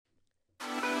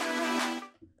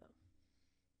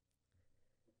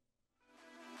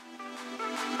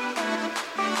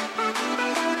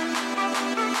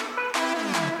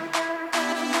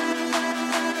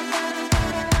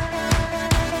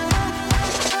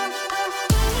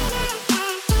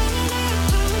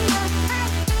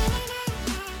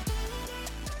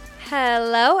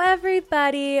Hello,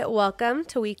 everybody. Welcome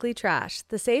to Weekly Trash,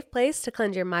 the safe place to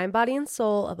cleanse your mind, body, and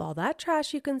soul of all that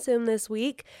trash you consume this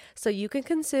week so you can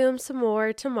consume some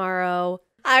more tomorrow.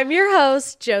 I'm your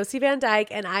host, Josie Van Dyke,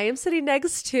 and I am sitting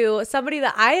next to somebody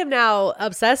that I am now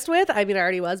obsessed with. I mean, I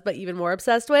already was, but even more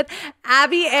obsessed with.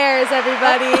 ABI AYRES,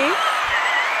 everybody.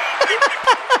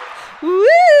 Woo!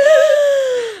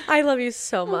 I love you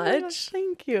so much. Oh gosh,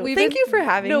 thank you. Thank you for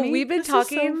having me. We've been this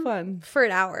talking so fun. for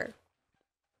an hour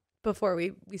before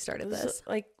we started this. So,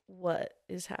 like, what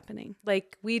is happening?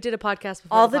 Like, we did a podcast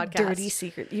before All the the podcast. dirty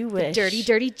secret you wish.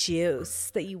 Dirty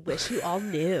juice that you wish you all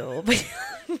knew, but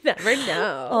you never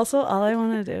know. Also, all I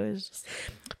want to do is just...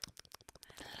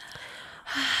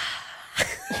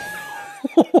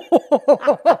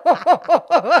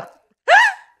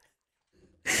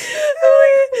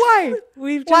 Why?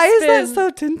 Why is that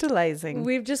so tantalizing?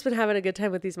 We've just been having a good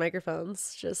time with these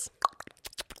microphones. Just,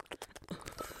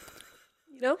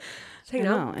 you know? I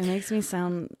know. It makes me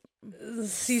sound...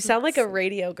 You sound like a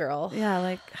radio girl. Yeah,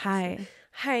 like, hi.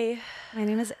 Hi. My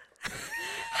name is...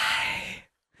 Hi.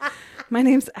 My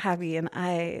name's Abby, and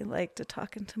I like to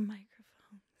talk into microphones.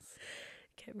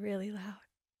 Get really loud.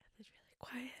 It's really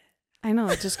quiet. I know,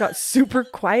 it just got super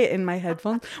quiet in my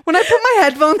headphones. When I put my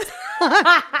headphones on,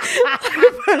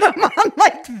 I put them on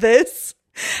like this.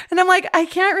 And I'm like, I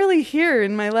can't really hear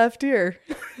in my left ear.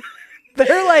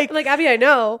 They're like, Abby, I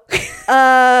know.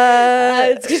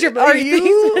 It's because your are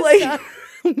you like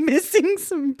missing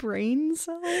some brain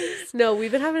cells? No,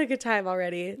 we've been having a good time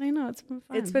already. I know, it's been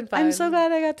fun. It's been fun. I'm so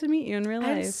glad I got to meet you in real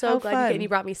life. I'm so glad you came. And you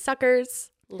brought me suckers.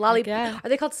 Lollipops. Are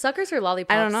they called suckers or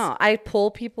lollipops? I don't know. I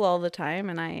pull people all the time,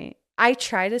 and I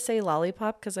try to say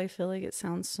lollipop because I feel like it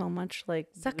sounds so much like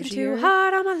sucking too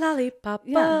hard on my lollipop.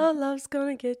 Yeah. Love's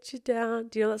gonna get you down.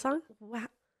 Do you know that song?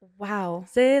 Wow.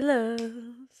 Say love.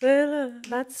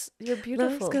 You're beautiful.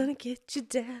 Love's gonna get you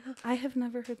down. I have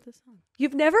never heard this song.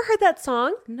 You've never heard that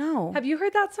song? No. Have you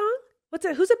heard that song? What's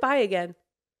it? Who's it by again?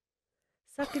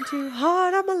 Sucking too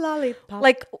hard on my lollipop.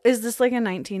 Like, is this like a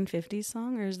 1950s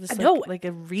song, or is this like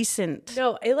a recent?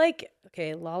 No,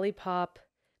 lollipop.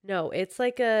 No, it's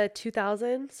like a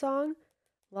 2000 song.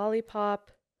 Lollipop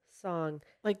song.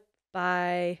 Like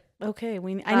by... Okay,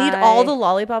 I need all the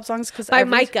lollipop songs because by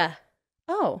Micah.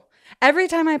 Oh. Every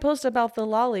time I post about the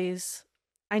lollies,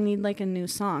 I need like a new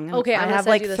song. Okay, I have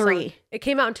like 3. Song. It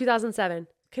came out in 2007.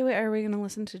 Okay, wait, are we going to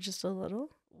listen to just a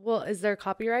little? Well, is there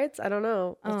copyrights? I don't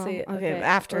know. Let's see. Okay,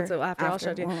 after I'll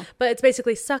show you. But it's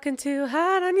basically sucking too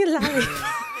hard on your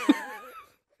lollipop.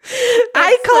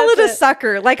 I call it a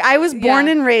sucker. Like, I was born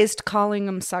and raised calling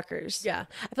them suckers. Yeah.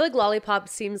 I feel like lollipop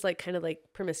seems like kind of like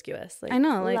promiscuous. Like, I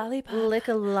know. Like, lollipop. Lick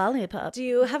a lollipop. Do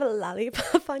you have a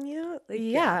lollipop on you? Like,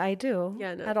 yeah, I do.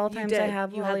 Yeah, no, at all times I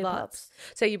have lollipops.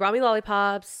 So you brought me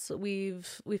lollipops.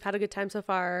 We've had a good time so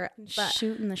far. But,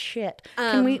 shooting the shit.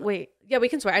 Can we wait? Yeah, we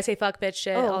can swear. I say fuck, bitch,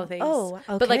 shit, all the things. Oh,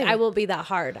 okay. But like, I won't be that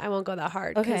hard. I won't go that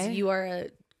hard because okay. you are a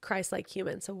Christ-like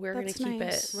human. So we're gonna keep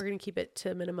it. We're gonna keep it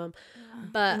to a minimum. Yeah,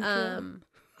 but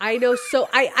I know so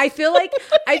I feel like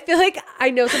I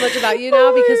know so much about you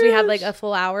now because we had like a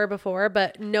full hour before,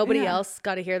 but nobody else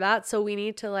got to hear that. So we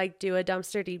need to like do a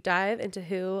dumpster deep dive into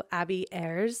who ABI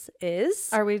AYRES is.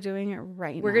 Are we doing it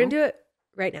right now? We're gonna do it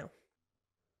right now.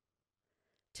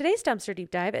 Today's dumpster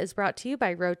deep dive is brought to you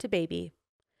by Road to Baby.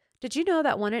 Did you know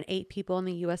that 1 in 8 people in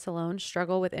the U.S. alone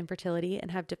struggle with infertility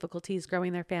and have difficulties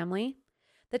growing their family?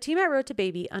 The team at Road to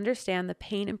Baby understand the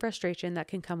pain and frustration that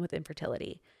can come with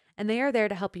infertility, and they are there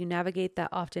to help you navigate that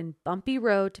often bumpy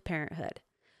road to parenthood.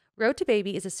 Road to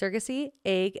Baby is a surrogacy,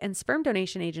 egg, and sperm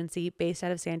donation agency based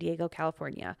out of San Diego,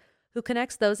 California, who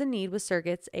connects those in need with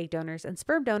surrogates, egg donors, and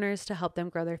sperm donors to help them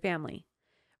grow their family.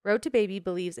 Road to Baby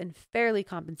believes in fairly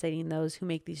compensating those who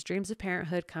make these dreams of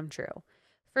parenthood come true.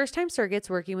 First-time surrogates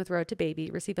working with Road to Baby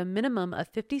receive a minimum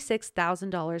of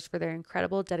 $56,000 for their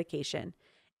incredible dedication.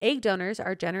 Egg donors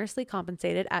are generously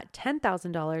compensated at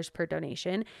 $10,000 per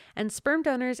donation, and sperm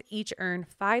donors each earn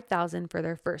 $5,000 for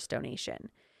their first donation.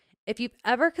 If you've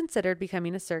ever considered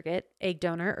becoming a surrogate, egg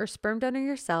donor, or sperm donor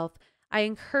yourself, I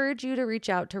encourage you to reach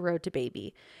out to Road to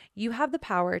Baby. You have the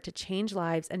power to change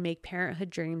lives and make parenthood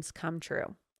dreams come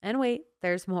true. And wait,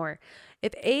 there's more.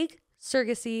 If egg,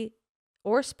 surrogacy,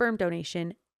 or sperm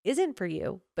donation isn't for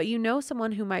you, but you know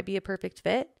someone who might be a perfect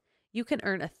fit, you can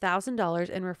earn $1,000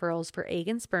 in referrals for egg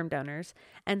and sperm donors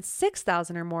and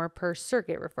 $6,000 or more per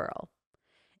surrogate referral.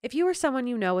 If you or someone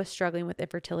you know is struggling with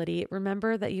infertility,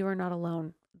 remember that you are not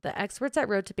alone. The experts at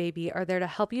Road to Baby are there to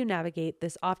help you navigate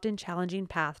this often challenging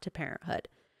path to parenthood.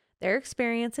 Their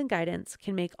experience and guidance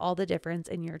can make all the difference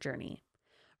in your journey.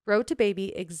 Road to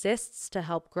Baby exists to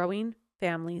help growing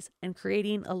families and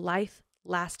creating a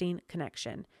life-lasting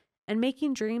connection. and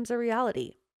making dreams a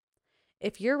reality.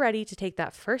 If you're ready to take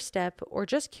that first step or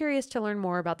just curious to learn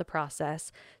more about the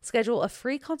process, schedule a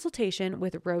free consultation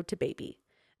with Road to Baby.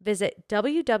 Visit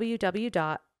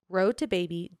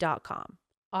www.roadtobaby.com.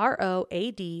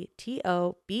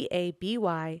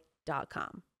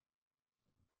 ROADTOBABY.com.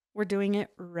 We're doing it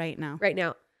right now. Right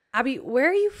now. Abby, where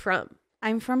are you from?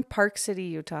 I'm from Park City,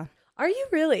 Utah. Are you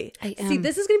really? I am. See,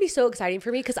 this is going to be so exciting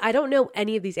for me because I don't know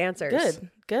any of these answers.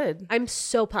 Good. I'm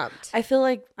so pumped. I feel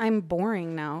like I'm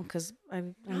boring now because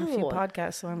I've done a few No.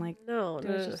 podcasts, so I'm like, No.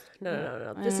 This is don't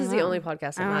the know. only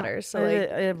podcast that I don't know. matters. So like,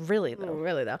 really though.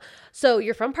 really though. So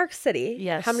you're from Park City.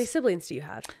 Yes. How many siblings do you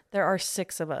have? There are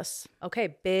 6 of us.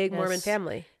 Okay, big Mormon Yes.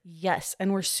 family. Yes,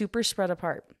 and we're super spread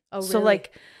apart. Oh, really? So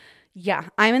like, yeah,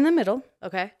 I'm in the middle.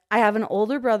 Okay. I have an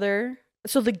older brother.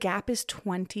 So the gap is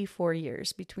 24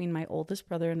 years between my oldest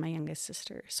brother and my youngest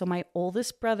sister. So my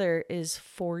oldest brother is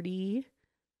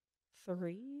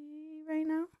 43 right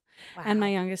now. Wow. And my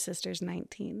youngest sister's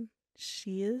 19.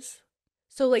 She is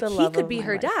So like the he love could of be my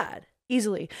her life. dad.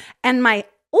 Easily. And my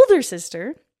older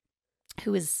sister,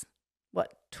 who is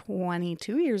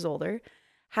 22 years older,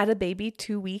 had a baby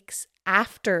 2 weeks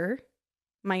after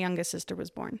my youngest sister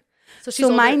was born. So So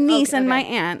my older- niece okay, and my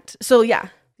okay. aunt. So yeah,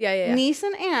 Yeah. niece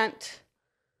and aunt,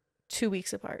 2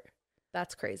 weeks apart.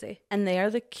 That's crazy. And they are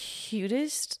the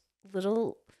cutest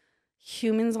little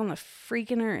humans on the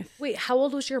freaking earth. Wait, how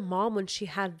old was your mom when she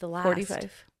had the last?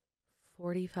 45,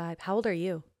 45. How old are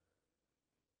you?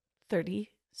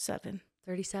 37.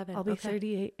 37. I'll be Okay.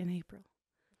 38 in April.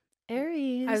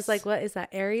 Aries. I was like, what is that?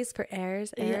 Aries for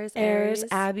heirs? Heirs? Aries,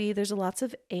 Abby. There's lots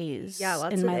of A's Yeah,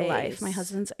 lots in of my A's. life. My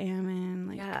husband's Ammon.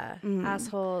 Like, Yeah. mm.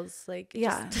 Assholes. Like,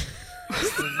 Yeah.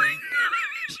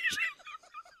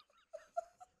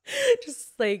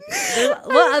 just like,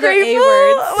 what other A grateful.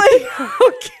 words? Like,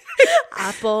 okay.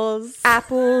 Apples.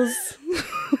 Apples.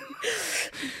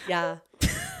 Yeah.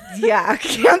 Yeah, I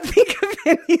can't think of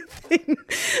anything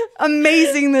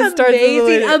amazing that starts with the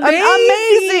Amazing. word-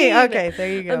 Amazing. Okay, there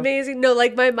you go. Amazing. No,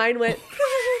 like my mind went.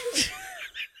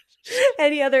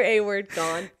 Any other A word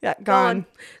gone. Yeah, gone.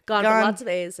 Gone. Gone. But lots of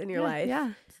A's in your life.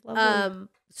 Yeah. It's lovely.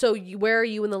 So where are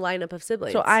you in the lineup of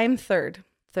siblings? So I'm third.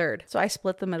 third. So I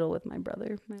split the middle with my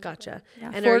brother. Gotcha.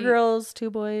 Yeah, And 4 are you- girls, 2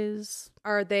 boys.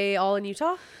 Are they all in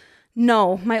Utah?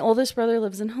 No, my oldest brother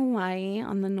lives in Hawaii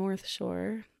on the North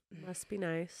Shore. Must be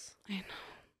nice. I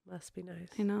know. Must be nice.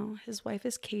 I know. His wife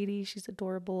is Katie. She's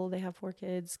adorable. They have 4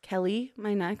 kids. Kelly,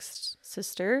 my next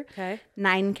sister, Okay.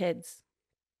 9 kids.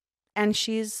 And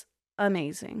she's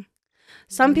amazing.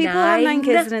 Some people have 9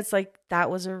 kids and it's like, I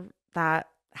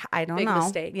don't Big know.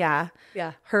 mistake. Yeah.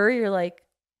 Yeah. Her, you're like,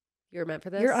 You're meant for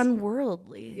this. you're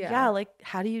unworldly. Yeah. Yeah. Like,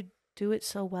 how do you do it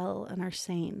so well and are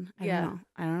sane? I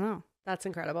don't know. That's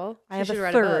incredible. I She have should a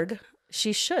write third. book.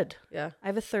 She should. Yeah. I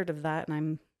have a third of that and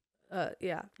I'm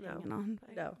Yeah. No. hanging on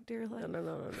by No. dear life.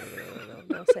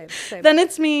 No. Same. Then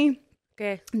it's me.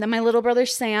 Okay. Then my little brother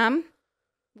Sam,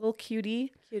 little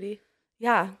cutie. Cutie.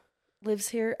 Yeah, lives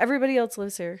here. Everybody else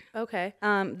lives here. Okay.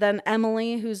 Then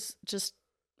Emily, who's just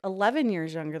 11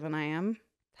 years younger than I am.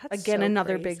 That's Again, so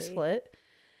another big crazy. split.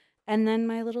 And then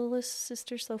my littlest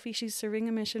sister Sophie, she's serving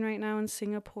a mission right now in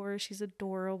Singapore. She's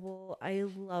adorable. I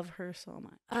love her so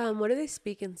much. What do they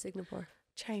speak in Singapore?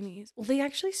 Chinese. Well, they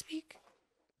actually speak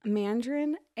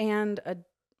Mandarin and a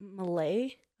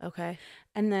Malay. Okay.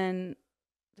 And then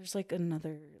there's like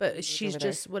another. But language she's over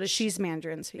there. just, what is She's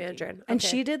Mandarin speaking. Mandarin. And Okay.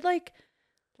 she did like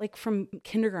from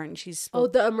kindergarten. She's Oh,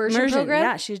 the immersion program?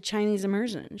 Yeah, she did Chinese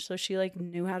immersion. So she like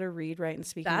knew how to read, write, and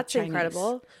speak. That's Chinese.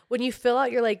 incredible. When you fill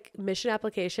out your like mission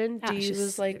application, Yeah, do you she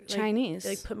was like Chinese.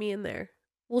 Like put me in there.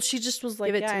 Well, she just was like,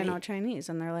 Give it yeah, to I me. know Chinese,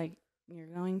 and they're like, you're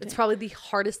going to. It's probably the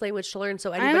hardest language to learn.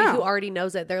 So anybody know. who already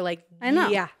knows it, they're like, I know.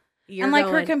 Yeah, you're and like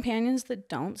going. her companions that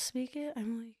don't speak it,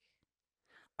 I'm like,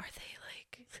 are they like?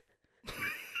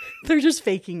 They're just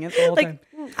faking it the whole time.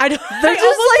 I don't. They're I just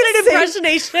almost like did an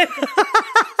impersonation.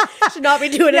 Should not be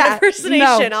doing an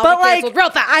impersonation. No, I'll but be like, canceled real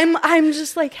fast. I'm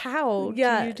just like, how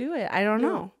Yeah. do you do it? I don't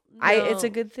know. No. It's a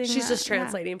good thing. She's that- just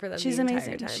translating for them. She's the entire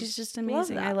amazing. time. She's just Love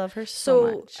amazing. I that. love her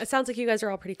so So much. it sounds like you guys are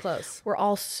all pretty close. We're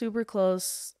all super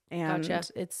close, and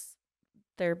Gotcha.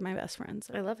 they're my best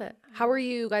friends. I love it. How were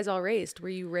you guys all raised? Were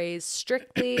you raised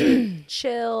strictly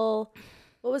chill?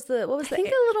 What was the I think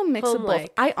a little mix of home both.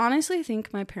 like? I honestly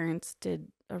think my parents did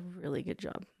a really good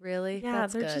job. Really? Yeah,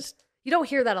 That's they're good. just. You don't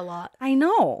hear that a lot, I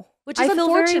know, which is I feel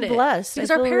unfortunate. very blessed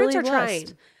because I our feel parents really are blessed.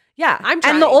 trying. Yeah, I'm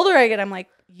And the trying. older I get, I'm like,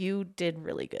 you did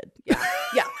really good. Yeah.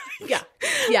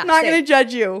 I'm not same. gonna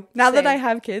judge you now that Same. I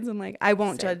have kids. I'm like, I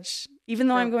won't Same. judge, even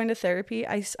though No. I'm going to therapy.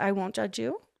 I won't judge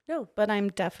you. No. But I'm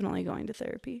definitely going to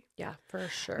therapy. Yeah, for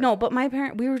sure. No, but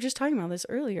we were just talking about this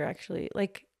earlier, actually.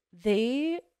 Like,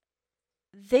 they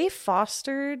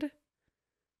fostered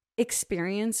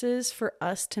experiences for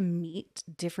us to meet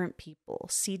different people,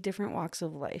 see different walks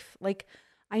of life. Like,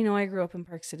 I know I grew up in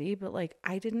Park City, but like,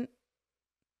 I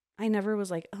never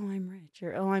was like, oh, I'm rich,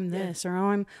 or oh, I'm this, or oh,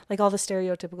 I'm like all the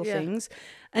stereotypical things,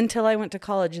 until I went to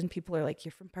college and people are like,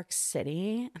 you're from Park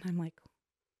City? And I'm like,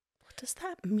 what does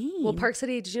that mean? Well, Park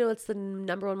City, did you know it's the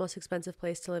number one most expensive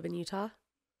place to live in Utah?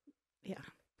 Yeah.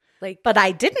 Like, but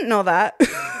I didn't know that.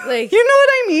 Like, you know what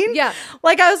I mean? Yeah.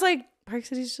 Like, I was like, Park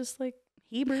City's just like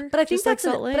Heber. But I think that's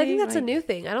a new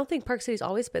thing. I don't think Park City's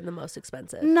always been the most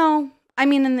expensive. No. I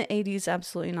mean, in the 80s,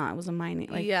 absolutely not. It was a mining.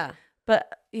 Like, yeah.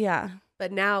 But yeah.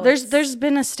 But now there's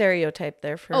been a stereotype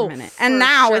there for a minute. And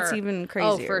now it's even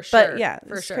crazier. Oh, for sure. But yeah,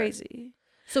 it's crazy.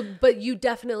 So, but you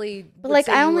definitely, but like,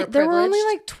 there were only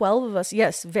like 12 of us.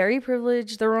 Yes, very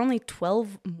privileged. There were only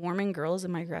 12 Mormon girls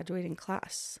in my graduating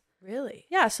class. Really?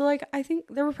 Yeah. So like, I think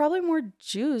there were probably more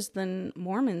Jews than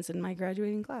Mormons in my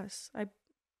graduating class.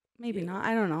 Maybe not.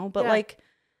 I don't know. But like,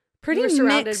 pretty mixed.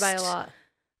 Surrounded by a lot.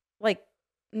 Like,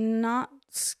 not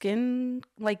skin,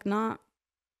 like not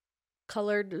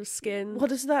colored skin.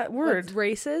 What is that word? What's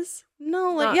races?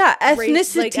 No, like,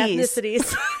 ethnicities. Like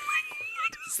ethnicities.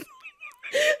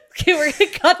 Okay, we're gonna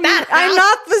cut that out. I'm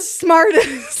not the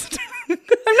smartest. I'm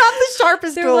not the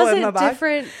sharpest tool in the box.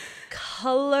 Different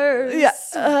colors. Yeah.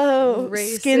 Oh,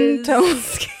 races, skin tone.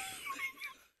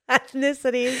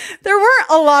 Ethnicities. There weren't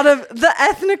a lot of the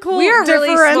ethnical we are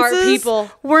differences. Really smart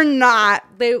people. Were not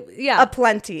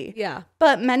aplenty. Yeah.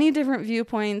 But many different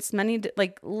viewpoints,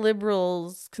 like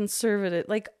liberals, conservative,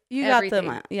 like you everything.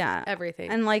 got them. Yeah. Everything.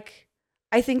 And like,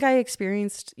 I think I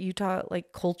experienced Utah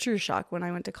like culture shock when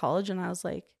I went to college, and I was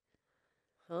like,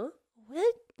 huh?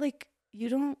 What? Like, you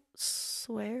don't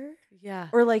swear? Yeah.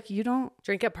 Or like, you don't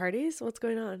drink at parties? What's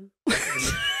going on?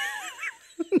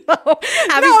 No,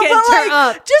 Abby's getting turned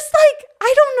up. Just like,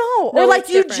 I don't know. No, or like,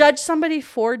 you different. judge somebody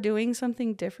for doing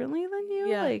something differently than you.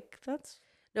 Yeah. Like, that's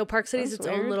no. Park City's its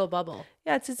own little bubble.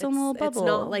 Yeah, it's its own little bubble. It's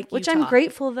not like Utah. Which I'm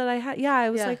grateful that I had. Yeah, I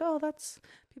was like, oh, that's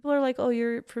people are like, oh,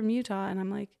 you're from Utah, and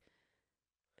I'm like,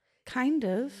 kind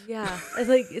of. Yeah, it's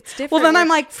like it's different. Well, then I'm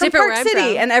like from Park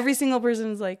City, and every single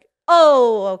person is like,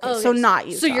 oh, okay, so not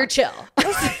Utah. So you're chill.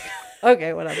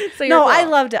 Okay, whatever. So no, cool. I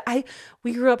loved it.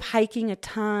 We grew up hiking a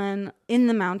ton in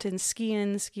the mountains,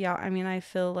 skiing, ski out. I mean, I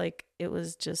feel like it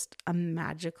was just a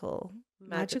magical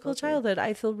childhood.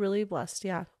 I feel really blessed.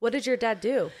 Yeah. What did your dad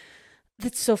do?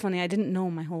 That's so funny. I didn't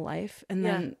know my whole life, and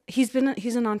then he's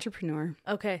an entrepreneur.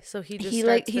 Okay, so he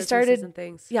started and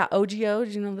things. Yeah, OGO.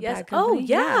 Did you know the bag company? Oh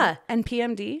yeah, and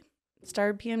PMD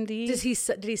started PMD. Did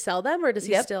he sell them or does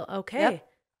he still? Okay. Yep.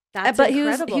 That's but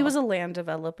incredible. he was a land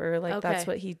developer. Like that's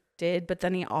what he did. But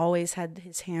then he always had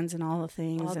his hands in all the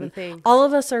things. All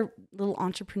of us are little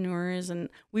entrepreneurs, and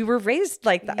we were raised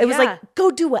like that. It was like, go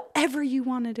do whatever you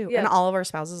want to do. Yeah. And all of our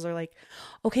spouses are like,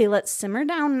 okay, let's simmer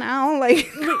down now. Like,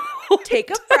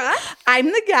 take a breath. I'm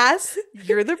the gas.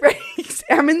 You're the brakes.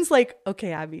 Emin's like,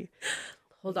 okay, Abby,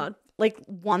 hold on. Like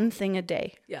one thing a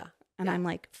day. Yeah. And I'm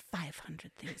like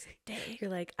 500 things a day.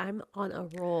 You're like, I'm on a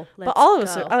roll. But all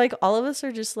of us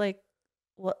are just like,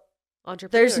 what?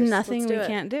 Entrepreneurs. There's nothing we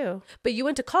can't do. But you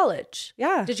went to college.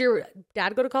 Yeah. Did your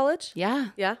dad go to college? Yeah.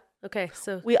 Yeah. Okay.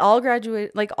 So we all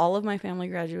graduated, like all of my family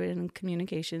graduated in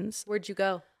communications. Where'd you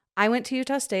go? I went to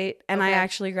Utah State, and I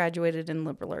actually graduated in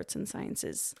liberal arts and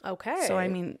sciences. Okay. So I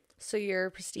mean, so you're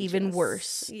prestigious. Even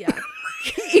worse. Yeah.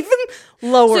 Even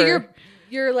lower. So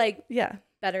you're like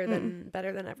better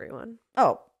than everyone.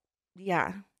 Oh,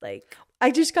 yeah. Like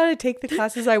I just got to take the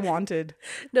classes I wanted.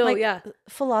 No, like,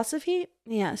 philosophy?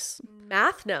 Yes.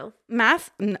 Math? No.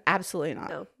 Math? Absolutely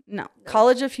not. No.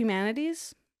 College of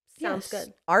Humanities? Sounds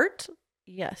good. Art?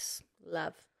 Yes.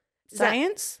 Love.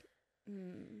 Science?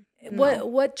 No.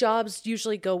 What jobs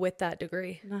usually go with that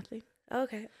degree? Nothing.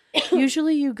 Okay.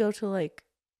 Usually you go to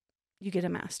you get a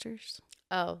master's.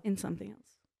 Oh. In something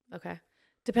else. Okay.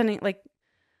 Depending,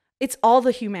 it's all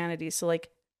the humanities. So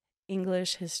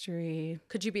English, history.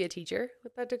 Could you be a teacher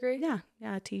with that degree? Yeah.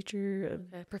 Yeah. A teacher.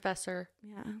 Okay. Professor.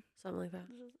 Yeah. Something like that.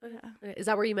 Yeah. Okay. Is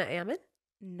that where you met Ammon?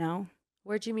 No.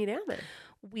 Where'd you meet Ammon?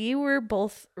 We were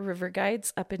both river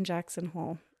guides up in Jackson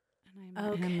Hole. And I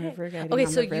met him river guiding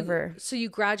on the river. So you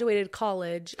graduated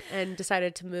college and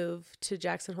decided to move to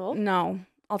Jackson Hole? No.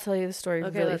 I'll tell you the story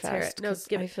really fast. Hear it.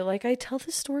 No, I feel like I tell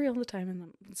this story all the time,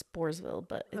 and it's Boresville,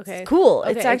 but it's cool.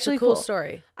 Okay, it's actually a cool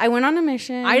story. I went on a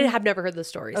mission. I have never heard the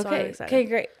story, so I'm excited. Okay,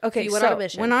 great. Okay, so you went on a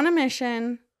mission. Went on a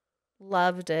mission.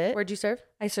 Loved it. Where'd you serve?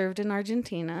 I served in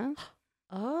Argentina.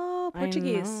 Oh,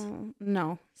 Portuguese.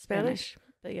 No, Spanish.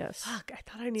 But yes. Fuck, I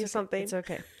thought I knew something. It's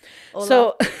okay. Hola.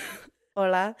 So,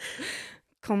 hola.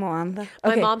 ¿Cómo anda?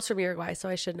 My Okay. mom's from Uruguay, so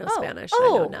I should know Spanish.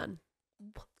 Oh. I know none.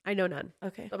 I know none.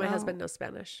 Okay. But my husband knows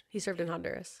Spanish. He served in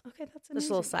Honduras. Okay, that's amazing. Just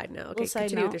a little side note. Okay, side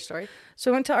continue with note. your story. So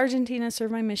I went to Argentina,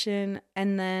 served my mission,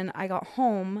 and then I got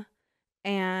home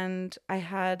and I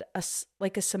had a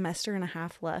semester and a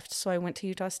half left. So I went to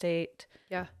Utah State.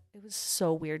 Yeah. It was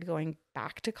so weird going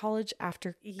back to college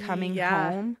after coming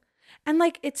Yeah. home. And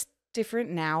like it's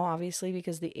different now, obviously,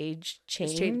 because the age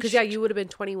changed. Because you would have been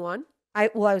 21.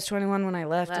 I was 21 when I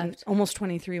left and almost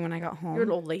 23 when I got home. You're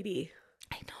an old lady.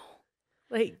 I know.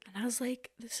 Like, and I was like,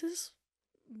 this is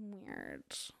weird.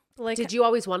 Like, did you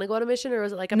always want to go on a mission, or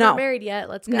was it like, I'm No. not married yet,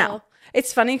 let's go? No.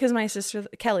 It's funny because my sister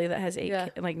Kelly, that has Yeah.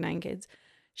 9 kids,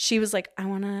 she was like, I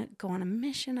want to go on a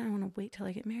mission. I want to wait till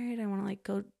I get married. I want to like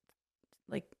go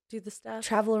like Do the stuff.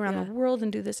 travel around Yeah. the world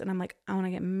and do this. And I'm like, I want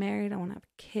to get married. I want to have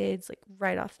kids, like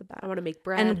right off the bat. I want to make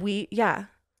bread. And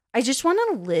I just want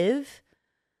to live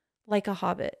like a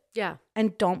hobbit. Yeah.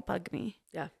 And don't bug me.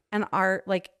 Yeah. And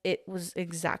it was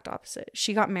exact opposite.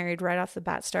 She got married right off the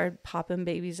bat, started popping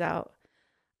babies out.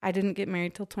 I didn't get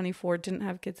married till 24, didn't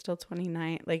have kids till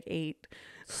 29, like 8.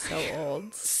 So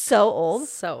old. So old.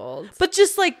 So old. But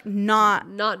just like not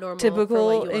normal.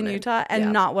 typical in Utah and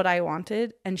Yeah. not what I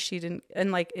wanted. And she didn't.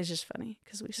 And like, it's just funny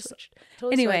because we switched.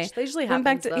 Totally Anyway, switched. They usually went happens,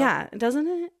 back to, though. yeah, doesn't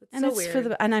it? It's and so it's for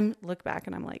weird. and I look back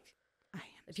and I'm like,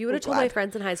 If you would have told my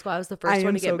friends in high school I was the I first one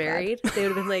am to get so glad. married, they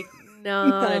would have been like,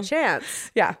 not a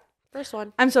chance. Yeah. First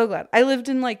one. I'm so glad. I lived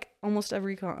in like almost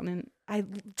every continent. I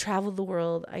traveled the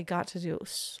world. I got to do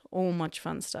so much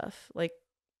fun stuff. Like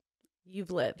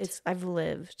You've lived. I've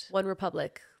lived. One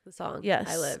Republic, the song. Yes.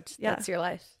 I lived. Yeah. That's your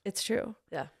life. It's true.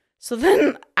 Yeah. So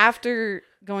then after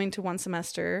going to one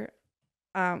semester,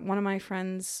 one of my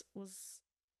friends was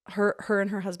her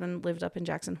and her husband lived up in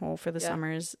Jackson Hole for the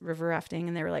summers river rafting,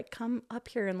 and they were like, come up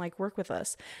here and like work with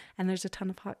us, and there's a ton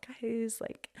of hot guys,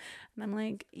 like, and I'm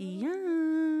like,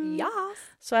 yeah.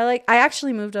 So I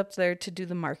actually moved up there to do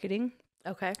the marketing.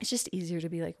 Okay. It's just easier to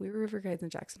be like, we were river guides in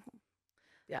Jackson Hole.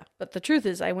 Yeah. But the truth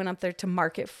is I went up there to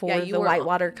market for you the were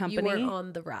whitewater company. You were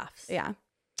on the rafts. Yeah.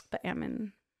 But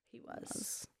Ammon, He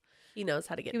was. He knows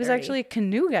how to get he was dirty. actually a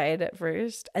canoe guide at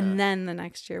first, and then the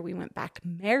next year we went back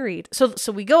married. So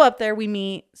we go up there, we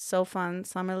meet, so fun,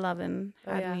 summer loving,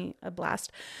 had me a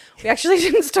blast. We actually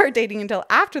didn't start dating until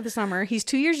after the summer. He's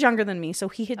 2 years younger than me, so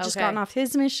he had just gotten off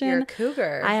his mission. You're a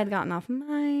cougar. I had gotten off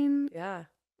mine. Yeah.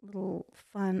 Little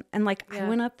fun, and like I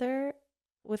went up there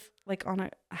with like I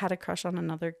had a crush on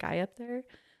another guy up there.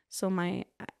 So my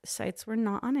sights were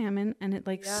not on Ammon, and it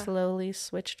like slowly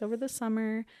switched over the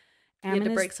summer. You had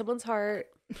to break someone's heart.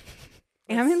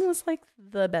 Ammon was like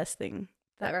the best thing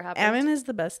that ever happened. Ammon is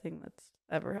the best thing that's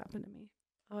ever happened to me.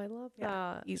 Oh, I love Yeah,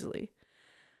 that. easily.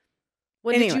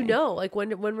 When did you know? Like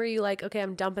when were you like, okay,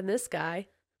 I'm dumping this guy,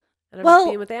 and I'm Well, just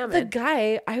being with Ammon? the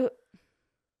guy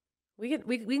we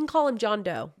can call him John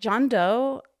Doe. John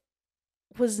Doe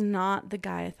was not the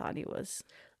guy I thought he was.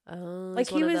 Oh, Like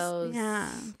he was,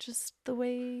 those. just the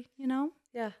way,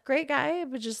 Yeah, great guy,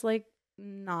 but just like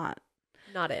not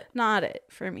it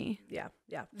for me. Yeah.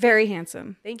 Very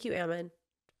handsome. Thank you, Ammon.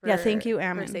 Thank you,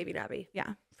 Ammon, for saving Abby.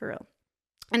 Yeah, for real.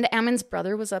 And Ammon's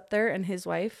brother was up there, and his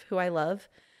wife, who I love,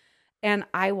 and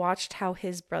I watched how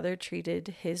his brother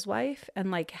treated his wife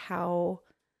and like how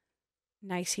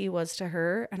nice he was to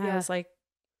her, and I was like,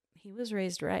 he was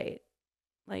raised right.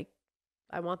 Like,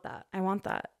 I want that. I want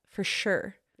that for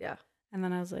sure. Yeah. And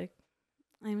then I was like,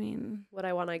 I mean, what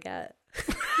I want, I get.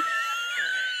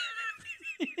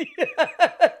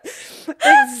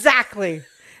 Exactly.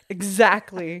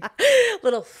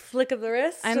 Little flick of the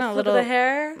wrist. I know. Flip of the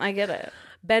hair. I get it.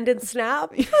 Bend and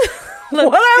snap.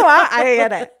 What I want, I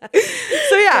get it.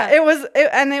 So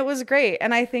it was great.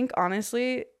 And I think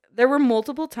honestly, there were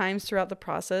multiple times throughout the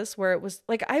process where it was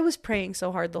like I was praying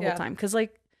so hard the whole time, because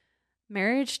like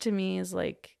marriage to me is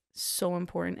like so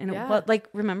important. And it was like,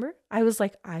 remember, I was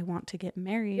like, I want to get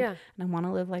married, and I want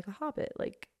to live like a hobbit.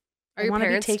 Like, are your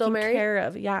parents still married? Care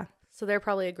of, yeah. So they're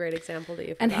probably a great example that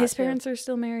you. And his parents are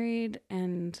still married,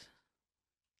 and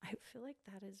I feel like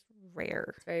that is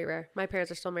rare. It's very rare. My parents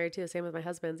are still married too. Same with my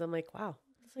husband's. I'm like, wow,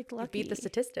 it's like lucky. You beat the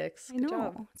statistics. I know. Good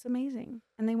job. It's amazing,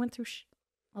 and they went through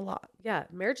a lot. Yeah,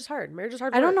 marriage is hard. Marriage is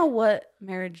hard. I don't know what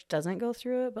marriage doesn't go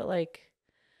through it, but like,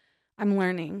 I'm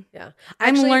learning. Yeah,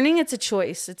 I'm learning. It's a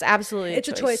choice. It's absolutely a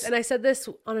choice. And I said this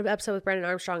on an episode with Brandon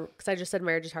Armstrong, because I just said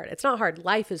marriage is hard. It's not hard.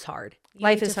 Life is hard. You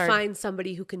need to find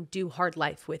somebody who can do hard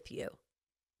life with you.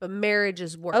 But marriage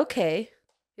is work. Okay.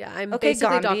 Yeah, I'm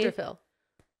basically Gandhi. Dr. Phil.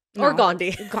 No. Or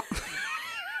Gandhi.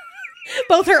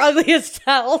 Both are ugly as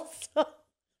hell. So.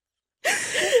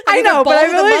 I know, but I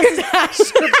feel like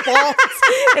mustache with balls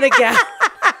in a gown.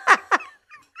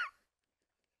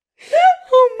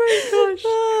 Oh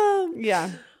my gosh. Yeah.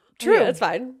 True. Yeah, it's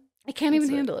fine. I can't even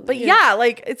handle it. But yeah. yeah,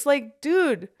 like it's like,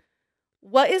 dude,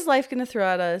 what is life gonna throw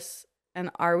at us? And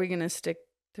are we gonna stick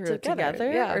through it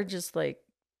together? Yeah. Or just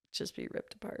be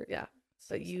ripped apart? Yeah.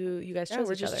 But you guys Yeah, chose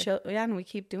we're each just other. chill. Yeah, and we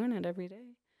keep doing it every day.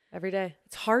 Every day.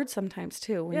 It's hard sometimes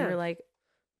too when Yeah. you're like,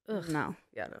 Ugh. no.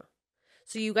 Yeah, no.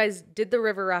 So you guys did the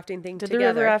river rafting thing Did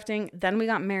together. the river rafting. Then we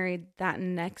got married that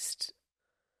next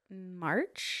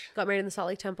March. Got married in the Salt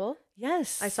Lake Temple.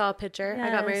 Yes. I saw a picture. I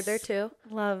got married there Yes. too.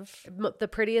 Love The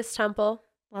prettiest temple.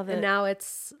 it. And now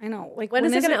it's... I know. Like when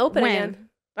is it going to open when? again?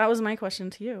 That was my question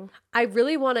to you. I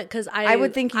really want it because I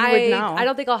would think you would know. I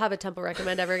don't think I'll have a temple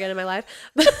recommend ever again in my life.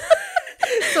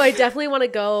 So I definitely want to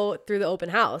go through the open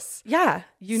house. Yeah.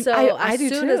 I as do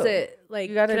soon too. as it like,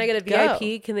 You gotta can I get a go.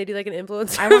 VIP? Can they do like an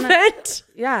influencer I wanna- event?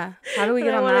 Yeah. How do we And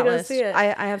get I on wanna that go list? see it.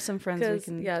 I have some friends we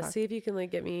can talk. See if you can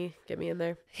like get me in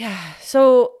there. Yeah.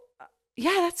 So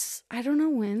that's I don't know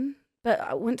when, but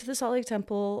I went to the Salt Lake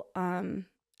Temple, and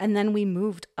then we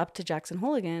moved up to Jackson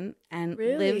Hole again and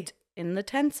Really? lived in the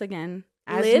tents again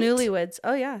as Lived? newlyweds.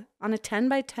 Oh yeah, on a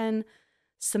 10x10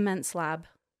 cement slab.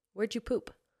 Where'd you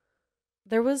poop?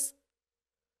 There was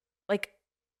like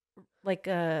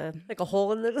a Like a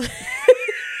hole in the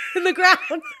in the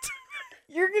ground.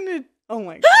 You're gonna oh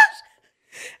my gosh.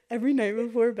 Every night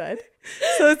before bed.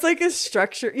 So it's like a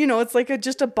structure, it's like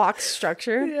just a box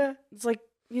structure. Yeah. It's like,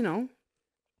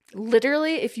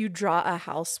 literally if you draw a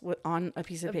house on a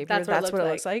piece of paper, that's what it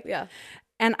looks like. Yeah.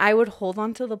 And I would hold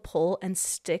onto the pole and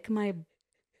stick my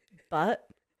butt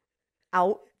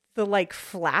out the like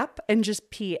flap and just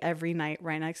pee every night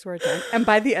right next to our tent. And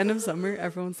by the end of summer,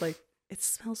 everyone's like, it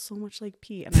smells so much like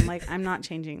pee. And I'm like, I'm not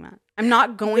changing that. I'm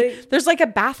not going. There's like a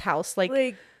bathhouse,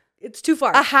 like it's too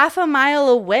far. a half a mile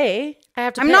away. I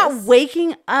have to I'm piss. not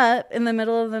waking up in the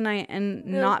middle of the night and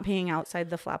not peeing outside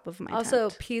the flap of my Also,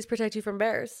 tent. peas protect you from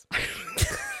bears.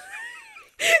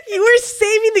 You were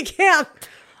saving the camp.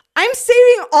 I'm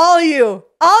saving all y'all.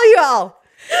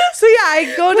 So yeah,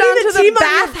 I go Putting down the to the team on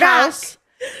your bathhouse,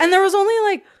 and there was only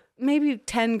like maybe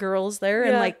 10 girls there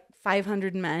and Yeah. like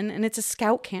 500 men, and it's a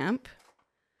scout camp.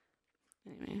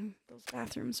 Anyway, those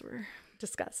bathrooms were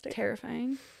Disgusting.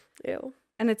 terrifying. Ew.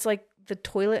 And it's like the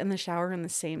toilet and the shower in the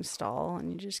same stall,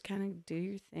 and you just kind of do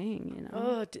your thing,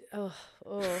 Oh.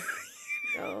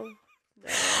 No.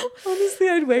 Honestly,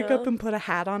 I'd wake No. up and put a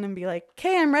hat on and be like,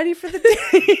 "Okay, I'm ready for the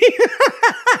day."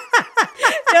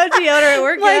 No deodorant.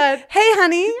 We're Like, good. hey,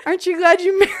 honey, aren't you glad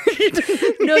you married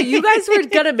me? No, you guys were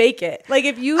gonna make it. Like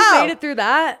if you Oh. made it through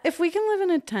that, If we can live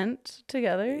in a tent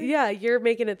together, yeah, you're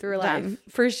making it through life. done.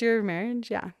 First year of marriage,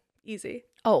 yeah. Easy.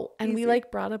 Oh, and Easy.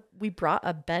 we brought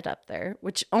a bed up there,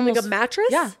 which almost Like a mattress?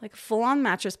 Yeah, like a full on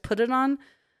mattress. Put it on,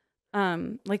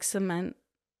 like cement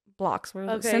blocks,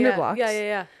 cinder blocks.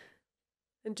 Yeah.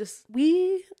 And just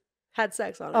We had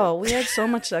sex on it. Oh, we had so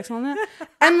much sex on that.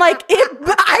 And like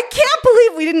I can't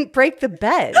believe we didn't break the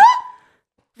bed.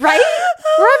 Right?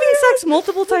 We're having sex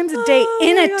multiple times a day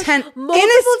in a tent, in a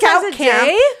Multiple scout times a camp,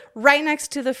 day? right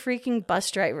next to the freaking bus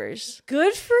drivers.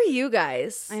 Good for you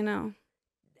guys. I know.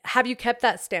 Have you kept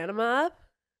that stamina up?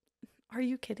 Are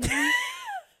you kidding me?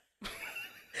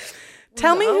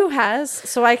 Tell me who has,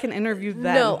 so I can interview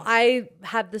them. No, I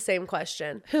had the same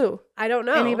question. Who? I don't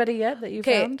know. Anybody yet that you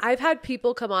Okay, found? I've had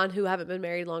people come on who haven't been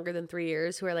married longer than 3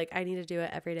 years who are like, I need to do it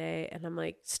every day. And I'm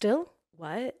like, Still?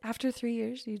 what? After 3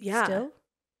 years? You Yeah. still?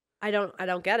 I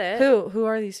don't get it. Who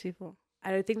are these people?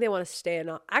 I don't think they want to stay in.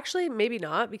 Actually, maybe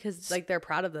not because like they're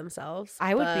proud of themselves.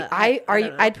 I would be. but I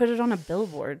don't know. I'd put it on a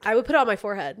billboard. I would put it on my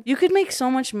forehead. You could make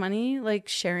so much money like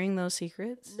sharing those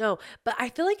secrets. No, but I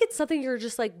feel like it's something you're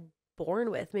just like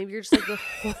born with. Maybe you're just like the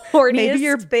horniest Maybe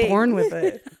you're thing. born with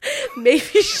it.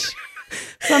 Maybe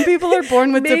Some people are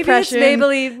born with maybe depression. It's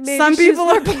Maybelline. Maybe Some she's people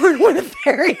are born with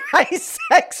very high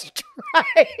sex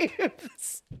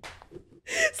drives.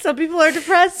 Some people are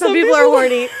depressed. Some people are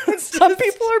horny. Some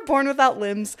people are born without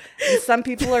limbs, and some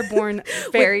people are born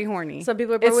very horny. Some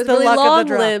people are born It's with the really luck of the long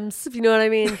draw. limbs, if you know what I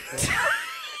mean.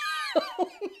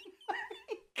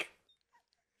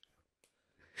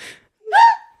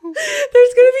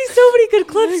 There's going to be so many good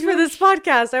clips for this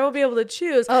podcast. I won't be able to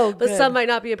choose. Oh, but good. some might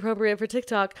not be appropriate for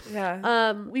TikTok.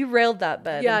 Yeah. We railed that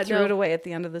bed and threw no. it away at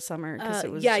the end of the summer because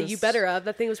it was yeah, just... you better have.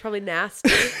 That thing was probably nasty.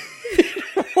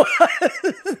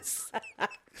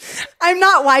 I'm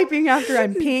not wiping after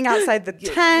I'm peeing outside the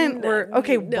tent.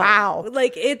 Wow.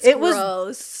 Like it was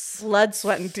gross. Blood,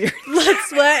 sweat, and tears. Blood,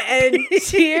 sweat, and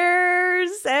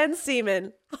tears and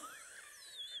semen.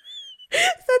 Is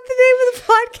that the name of the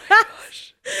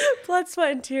podcast? Blood,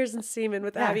 sweat, and tears and semen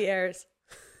with Abby Ayres.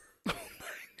 Oh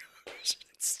my gosh,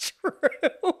 it's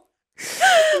true.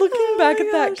 Looking back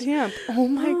at that camp. Oh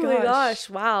my gosh.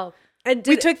 Wow. And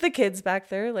we took the kids back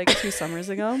there like 2 summers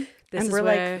ago. This and is we're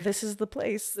where- like, this is the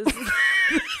place. This is-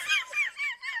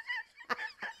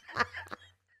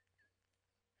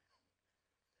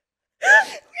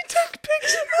 We took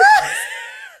pictures.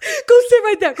 Go sit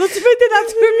right there. Go sit right there.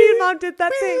 That's where me and Mom did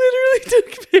that We thing.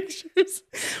 literally took pictures.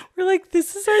 We're like,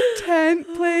 this is our tent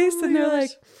place. my And they're gosh.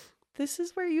 like, this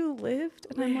is where you lived?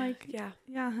 And I'm like, Yeah.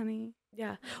 yeah, honey.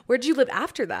 Yeah. Where'd you live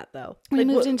after that, though? We Like,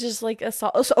 moved what- into just like a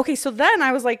okay, so then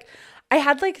I was like, I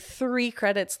had like 3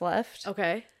 credits left.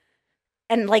 Okay.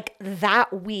 And like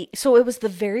that week, so it was the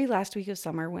very last week of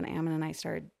summer when Ammon and I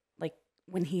started, like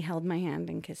when he held my hand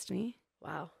and kissed me.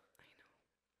 Wow. I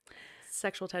know.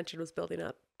 Sexual tension was building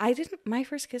up. My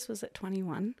first kiss was at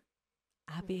 21.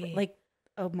 Abby. Like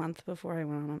a month before I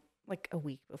went on, like a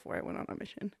week before I went on a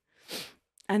mission.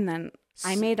 And then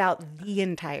I made out the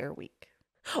entire week.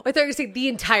 Oh, I thought you were going to say the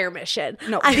entire mission.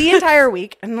 No, the entire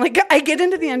week. And like, I get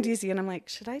into the MDC and I'm like,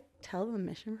 should I tell the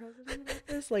mission president about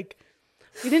this? Like,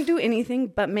 we didn't do anything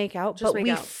but make out, Just but make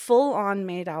we out. full on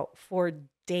made out for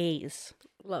days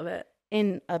Love it.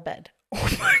 in a bed.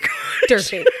 Oh my God.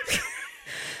 Dirty.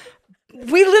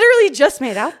 We literally just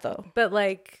made out though. But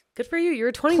like, good for you. You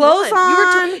were 21. Clothes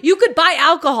on. You could buy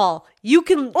alcohol. You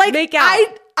can Like, make out.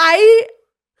 I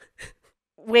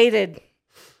waited.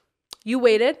 You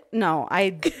waited? No,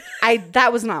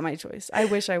 that was not my choice. I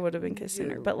wish I would have been kissing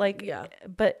her, but like, Yeah.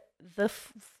 but the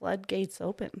floodgates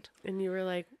opened. And you were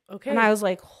like, okay. And I was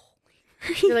like,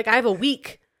 You're like, I have a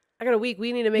week. I got a week.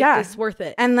 We need to make Yeah. this worth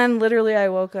it. and then literally I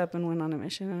woke up and went on a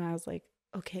mission and I was like,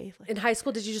 okay. Like, In high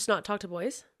school, did you just not talk to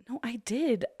boys? no, I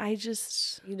did. I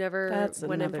just, You never that's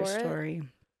went in another for story.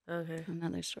 it? Okay.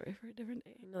 Another story for a different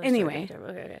day. Another Anyway, story.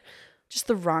 Okay. just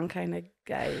the wrong kind of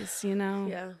guys, you know?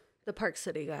 Yeah. The Park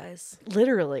City guys.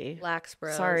 Literally. Lax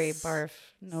bros. Sorry, barf.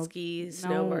 No, Skis,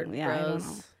 no, snowboard yeah, I don't bros.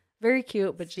 know. Very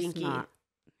cute, but just Stinky. not.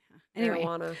 Anyway.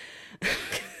 Marijuana.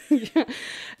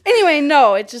 Anyway,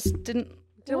 no, it just didn't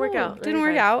Work out. Didn't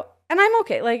work out. And I'm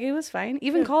okay. Like, it was fine.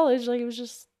 Even college, like, it was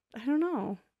just, I don't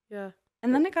know. Yeah.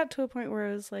 And then it got to a point where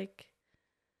I was like,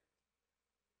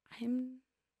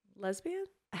 Lesbian?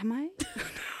 am I?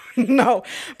 No.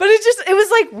 But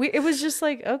it was just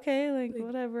like, okay, like,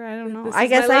 whatever. I don't know. This I is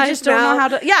guess my I life just don't now. know how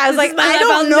to, yeah, I was This like, is my I life.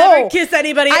 don't I'll know. never kiss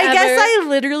anybody I ever. guess I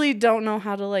literally don't know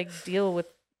how to, like, deal with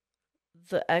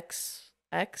the X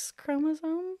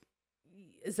chromosome.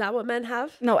 Is that what men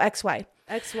have? No, XY.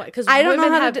 XY. Because I don't know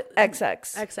women how have to do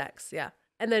XX. XX. Yeah.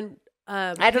 And then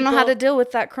I don't know how to deal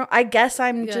with that. I guess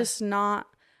I'm Yeah. just not.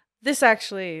 This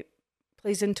actually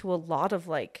plays into a lot of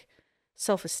like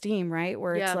self-esteem, right?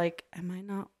 Where Yeah. it's like, am I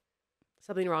not?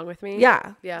 something wrong with me.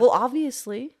 Yeah. Yeah. Well,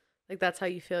 obviously. Like that's how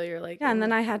you feel. You're like, Yeah. And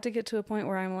then I had to get to a point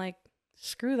where I'm like,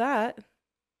 screw that.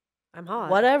 I'm hot.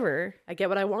 Whatever. I get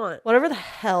what I want. Whatever the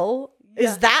hell Yeah.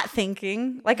 is that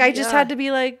thinking? Like, I just Yeah. had to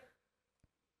be like,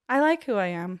 I like who I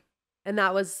am. And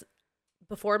that was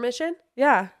before mission?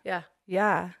 Yeah. Yeah.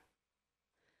 Yeah.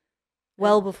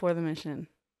 Well before the mission.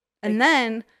 And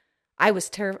then I was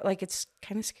terrified. Like, it's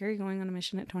kind of scary going on a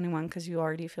mission at 21 because you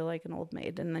already feel like an old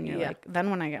maid. And then you're Yeah. like, then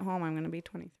when I get home, I'm going to be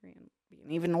 23 and be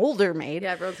an even older maid.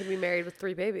 Yeah, everyone's going to be married with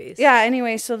 3 babies. Yeah.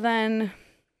 Anyway, so then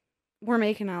we're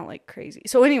making out like crazy.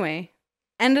 So anyway,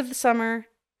 end of the summer,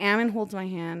 Ammon holds my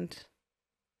hand.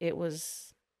 It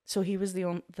was, so he was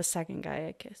the second guy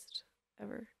I kissed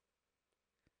ever.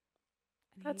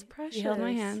 And That's precious. He held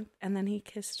my hand and then he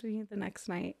kissed me the next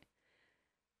night.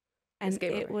 And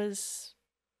game it over. was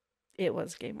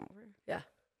game over. Yeah.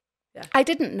 Yeah. I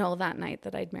didn't know that night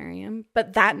that I'd marry him,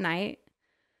 but that night,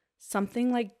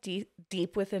 something like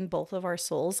deep within both of our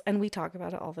souls, and we talk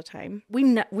about it all the time.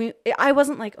 I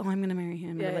wasn't like, oh, I'm gonna marry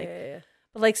him, Yeah, or like, yeah.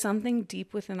 but like something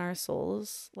deep within our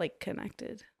souls like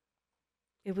connected.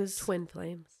 It was Twin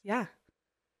flames. yeah,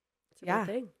 It's a Yeah.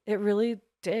 good thing. it really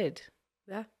did.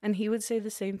 Yeah. And he would say the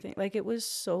same thing. Like, it was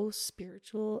so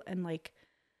spiritual and like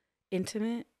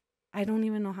intimate. I don't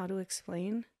even know how to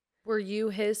explain. Were you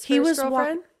his He first was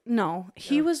girlfriend? No,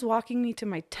 he No. was walking me to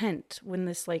my tent when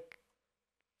this like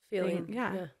Feeling. thing-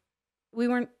 yeah. we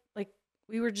weren't like,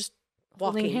 we were just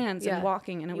holding Walking, hands yeah. and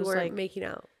walking, and it You was were like making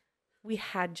out. we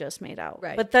had just made out.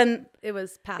 Right. But then It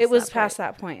was past it was that past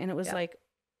point. that point, and it was Yeah. like,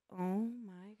 oh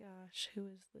my gosh, who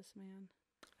is this man?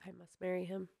 I must marry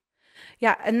him.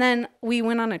 Yeah, and then we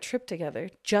went on a trip together,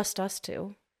 just us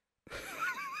two.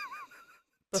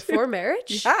 Before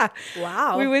marriage? Yeah.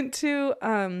 Wow. We went to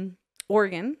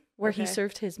Oregon, where he Okay.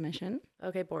 served his mission.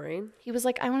 Okay, boring. He was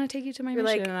like, I want to take you to my You're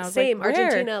mission. like, And I was same, like, "Where?"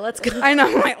 Argentina, let's go. I know,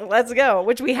 I'm like, let's go,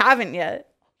 which we haven't yet.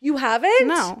 You haven't?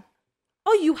 No.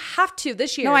 Oh, you have to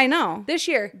this year. No, I know. This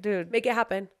year. Dude. Make it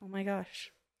happen. Oh my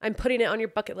gosh. I'm putting it on your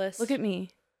bucket list. Look at me.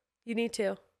 You need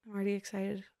to. I'm already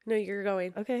excited. No, you're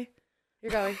going. Okay.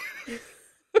 You're going.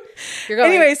 You're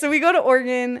going. Anyway, so we go to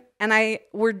Oregon and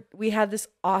we had this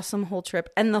awesome whole trip.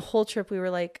 And the whole trip we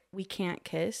were like, we can't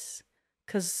kiss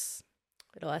because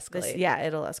it'll escalate.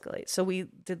 It'll escalate. So we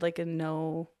did like a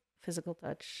no physical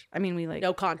touch. I mean, we like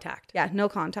no contact. Yeah, no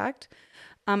contact.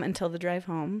 Until the drive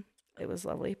home. It was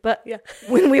lovely. But yeah.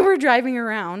 when we were driving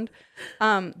around,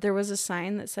 there was a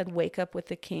sign that said "Wake up with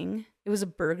the King." It was a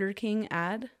Burger King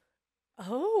ad.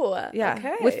 Oh, yeah,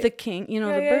 okay. with the King, the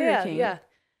Burger King. Yeah,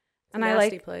 and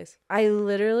I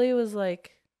literally was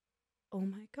like, "Oh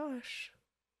my gosh,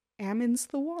 Ammon's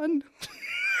the one."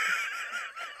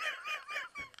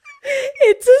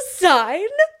 It's a sign.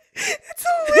 It's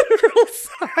a literal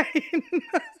sign.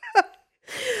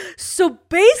 So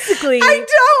basically, I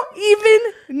don't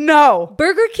even know.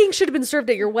 Burger King should have been served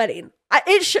at your wedding.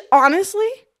 It honestly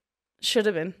should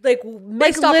have been like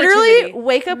literally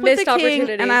wake up with missed the King,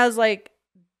 and I was like,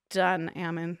 done,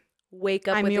 Ammon. Wake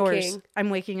up I'm with yours. the King. I'm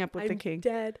waking up with the King.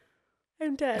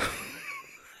 I'm dead.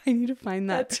 I need to find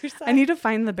that. That's your sign. I need to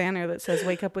find the banner that says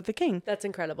 "Wake up with the King." That's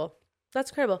incredible.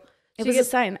 That's incredible. It was a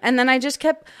sign, and then I just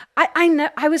kept.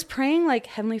 I was praying like,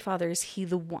 Heavenly Father, is He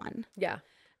the one? Yeah.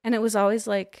 And it was always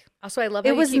like. Also, I love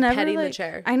how you keep petting the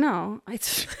chair. I know.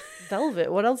 It's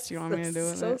velvet. What else do you want me to do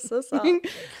with it? So soft.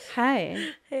 Hi.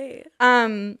 Hey.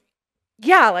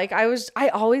 Yeah, like I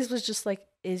always was just like,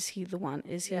 is he the one?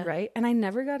 Is he right? And I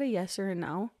never got a yes or a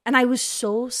no. And I was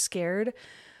so scared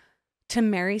to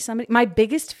marry somebody. My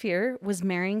biggest fear was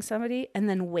marrying somebody and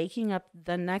then waking up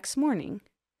the next morning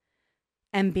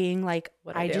and being like,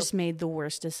 I just made the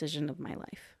worst decision of my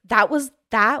life. That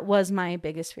was my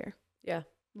biggest fear. Yeah.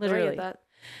 Literally. I get that.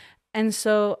 And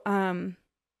so,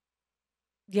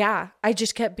 yeah, I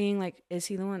just kept being like, is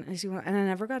he the one? Is he the one? And I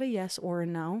never got a yes or a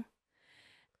no.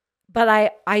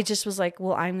 But I just was like,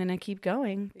 well, I'm going to keep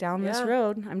going down this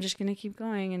road. I'm just going to keep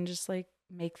going and just like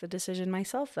make the decision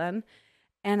myself then.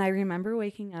 And I remember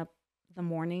waking up the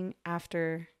morning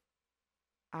after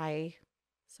I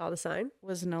saw the sign,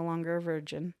 was no longer a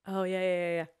virgin. Oh,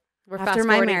 yeah. After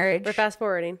my marriage. We're fast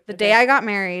forwarding. The day I got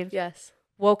married. Yes.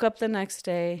 Woke up the next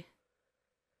day.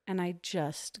 And I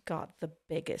just got the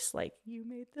biggest, like, you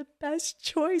made the best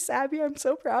choice, Abby. I'm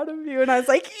so proud of you. And I was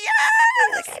like,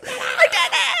 yes, I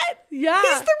did it. Yeah.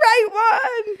 He's the right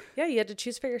one. Yeah, you had to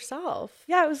choose for yourself.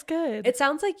 Yeah, it was good. It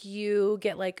sounds like you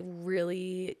get like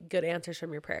really good answers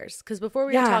from your prayers. Because before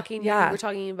we were talking, we were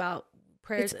talking about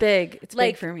prayers. It's big. It's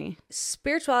like, big for me.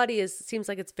 Spirituality seems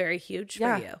like it's very huge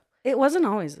for you. It wasn't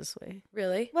always this way.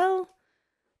 Really? Well,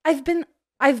 I've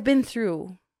been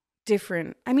through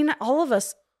different, I mean, all of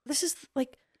us. This is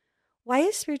like, why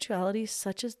is spirituality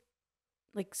such a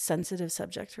like sensitive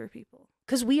subject for people?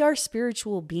 Because we are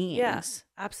spiritual beings. Yes,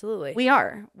 absolutely. We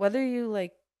are. Whether you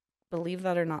like believe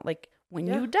that or not, like when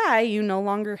you die, you no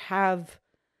longer have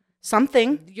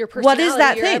something. Your personality, what is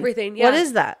that your thing? Everything. Yeah. What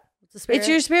is that? It's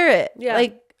your spirit. Yeah.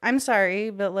 Like, I'm sorry,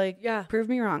 but like, prove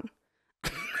me wrong.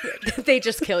 They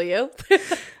just kill you.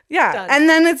 Yeah. Done. And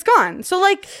then it's gone. So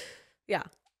like, yeah,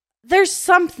 there's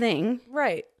something.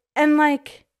 Right. And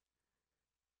like,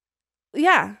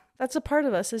 yeah, that's a part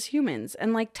of us as humans.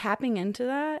 And like tapping into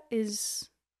that is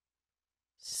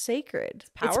sacred. It's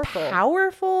powerful. It's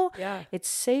powerful. Yeah. It's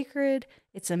sacred.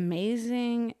 It's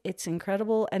amazing. It's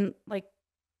incredible. And like,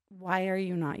 why are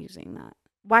you not using that?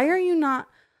 Why are you not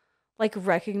like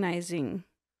recognizing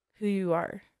who you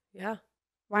are? Yeah.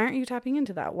 Why aren't you tapping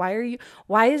into that?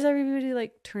 Why is everybody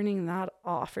like turning that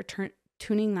off or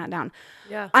tuning that down?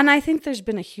 Yeah. And I think there's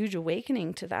been a huge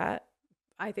awakening to that.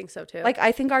 I think so too. Like,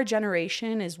 I think our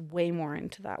generation is way more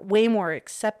into that, way more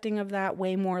accepting of that,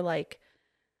 way more like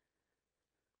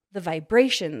the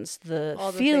vibrations, the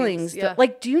feelings. Things, yeah.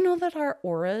 Like, do you know that our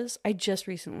auras, I just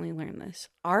recently learned this,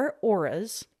 our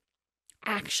auras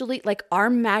actually, like our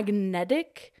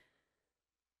magnetic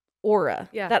aura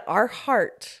that our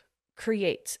heart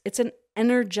creates, it's an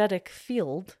energetic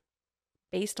field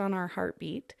based on our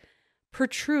heartbeat,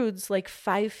 protrudes like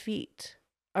 5 feet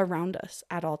around us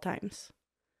at all times.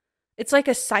 It's like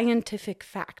a scientific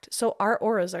fact. So our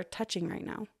auras are touching right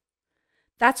now.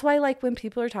 That's why like when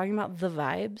people are talking about the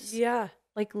vibes,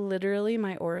 like literally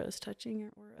my aura is touching your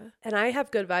aura. And I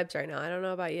have good vibes right now. I don't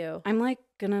know about you. I'm like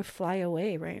gonna fly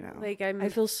away right now. Like I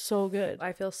feel so good.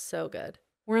 I feel so good.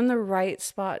 We're in the right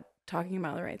spot talking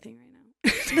about the right thing right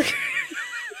now.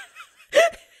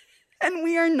 And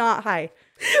we are not high.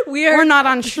 We're not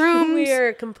on shrooms.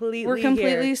 We're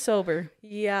completely sober.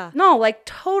 Yeah. No, like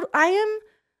I am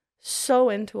so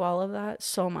into all of that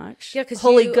so much. Yeah, because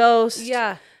Holy Ghost,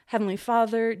 Yeah. Heavenly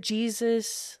Father,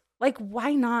 Jesus. Like,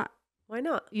 why not Why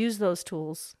not? use those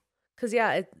tools? Because,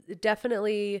 yeah, it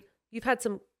definitely, you've had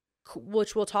some,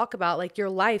 which we'll talk about, like your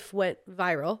life went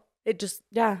viral. It just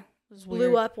Yeah. It was blew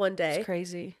weird. up one day. It's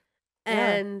crazy.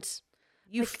 And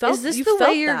you like, felt, is this you the felt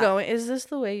way you're that. going? Is this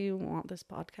the way you want this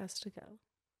podcast to go?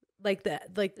 Like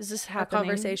that, like, Is this our happening?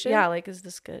 conversation? Yeah, like, is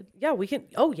this good? Yeah, we can.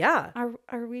 Oh, yeah.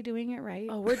 Are we doing it right?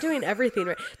 Oh, we're doing everything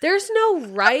right. There's no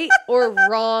right or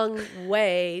wrong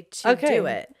way to do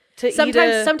it.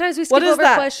 Sometimes we skip what is over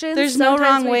that? questions. There's no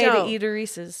sometimes wrong we way don't. to eat a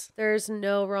Reese's. There's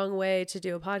no wrong way to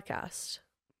do a podcast.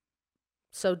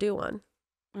 So do one.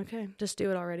 Okay. Just do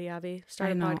it already, Abby.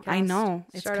 Start a podcast. I know.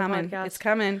 It's Start a coming. podcast. It's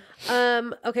coming.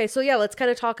 Okay, so yeah, let's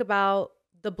kind of talk about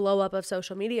the blow up of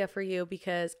social media for you,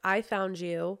 because I found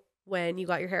you when you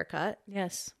got your hair cut.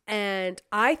 Yes. And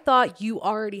I thought you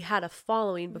already had a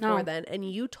following before No. then. And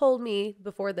you told me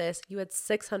before this you had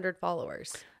 600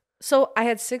 followers. So I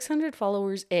had 600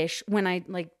 followers ish when I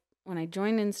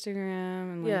joined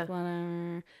Instagram and Yeah.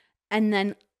 whatever. And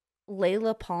then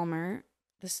Layla Palmer,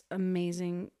 this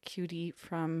amazing cutie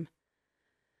from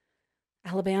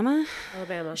Alabama,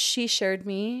 she shared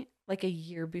me like a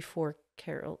year before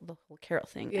Carol, the whole Carol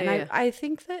thing. Yeah, and yeah. I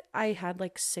think that I had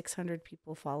like 600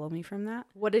 people follow me from that.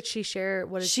 What did she share?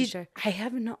 What did she share? I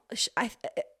have no,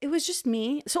 it was just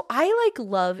me. So I like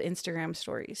love Instagram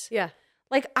stories. Yeah.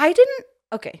 Like I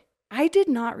did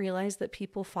not realize that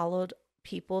people followed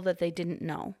people that they didn't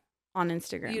know on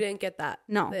Instagram. You didn't get that?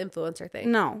 No. The influencer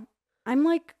thing? No. I'm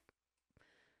like,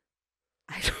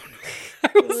 I don't know.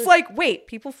 I was like, wait,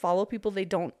 people follow people they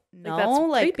don't know?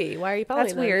 Like, that's creepy. Why are you following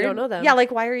that's them? weird. You don't know them. Yeah,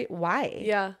 like why?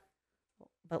 Yeah.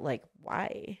 But like,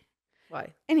 why?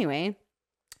 Why? Anyway,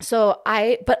 so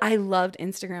I loved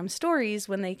Instagram stories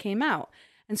when they came out.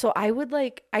 And so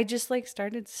I just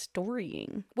started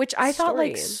storying, which I thought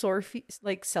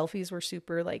selfies were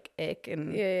super like ick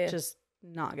and just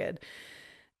not good.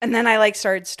 And then I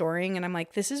started storying and I'm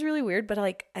like, this is really weird, but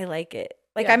I like it.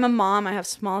 Like I'm a mom, I have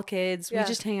small kids. We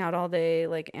just hang out all day.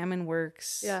 Like Ammon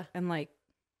works. Yeah. And like,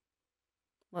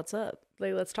 what's up?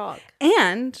 Like, let's talk.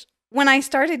 And when I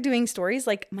started doing stories,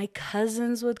 like my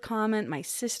cousins would comment, my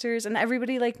sisters, and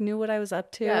everybody like knew what I was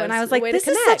up to. Yeah, and I was like, this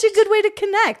is connect. such a good way to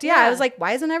connect. Yeah. Yeah. I was like,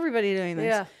 why isn't everybody doing this?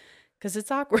 Yeah. Because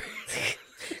it's awkward.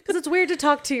 Because it's weird to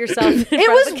talk to yourself. It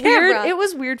was weird. It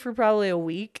was weird for probably a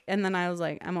week. And then I was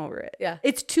like, I'm over it. Yeah.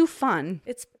 It's too fun.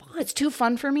 It's fun. It's too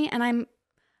fun for me. And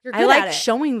You're good I like at it.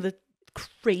 showing the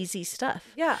crazy stuff.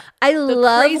 Yeah. I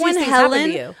love craziest when things happen to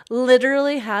Helen you.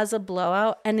 literally has a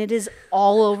blowout and it is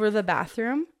all over the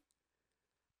bathroom.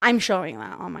 I'm showing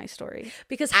that on my story.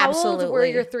 Because how old were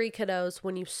Absolutely. your 3 kiddos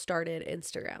when you started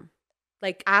Instagram?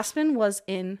 Like, Aspen was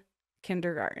in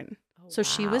kindergarten. So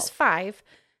she was 5.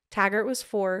 Taggart was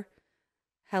 4.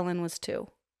 Helen was 2.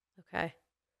 Okay.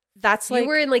 That's You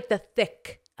were in like the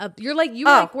thick of, you were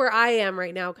like where I am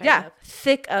right now, kind of.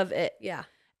 thick of it. Yeah.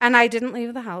 And I didn't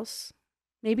leave the house.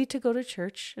 Maybe to go to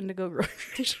church and to go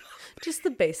grocery shopping. Just the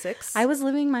basics. I was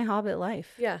living my Hobbit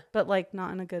life. Yeah. But like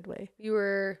not in a good way. You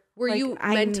were Like, you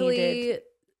I mentally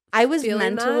I was feeling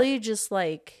mentally just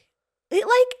like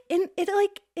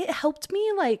it helped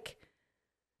me. Like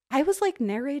I was like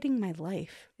narrating my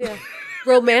life. Yeah.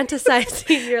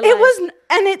 Romanticizing your life. It was,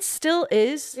 and it still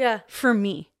is. Yeah. For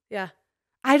me. Yeah.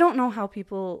 I don't know how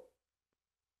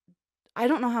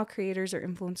creators or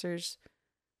influencers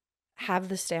have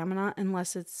the stamina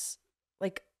unless it's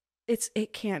like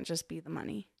it can't just be the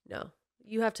money. No.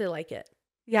 You have to like it.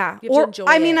 Yeah. You have to enjoy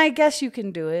I mean, it. I guess you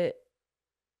can do it,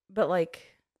 but like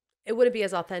It wouldn't be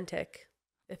as authentic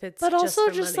if it's but also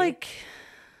for just money. like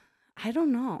I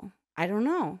don't know.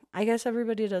 I guess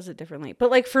everybody does it differently.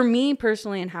 But like for me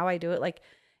personally and how I do it, like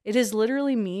it is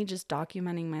literally me just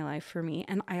documenting my life for me.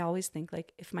 And I always think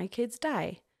like if my kids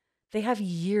die, they have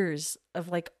years of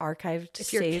like archived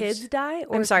if your kids die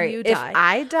or I'm sorry, if you if die.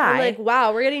 I die. I'm like,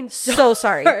 wow, we're getting so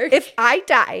sorry. dark. If I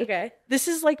die, Okay. this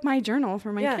is like my journal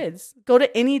for my Yeah. kids. Go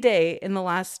to any day in the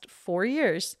last 4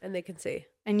 years And they can see.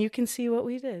 and you can see what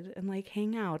we did and like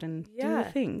hang out and Yeah. do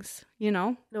things, you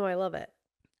know? No, I love it.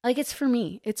 Like it's for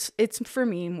me. It's for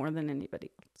me more than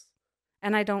anybody else.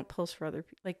 And I don't post for other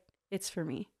people. Like it's for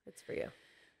me. It's for you.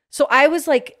 So I was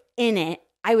like in it.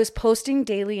 I was posting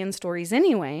daily in stories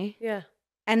anyway. Yeah.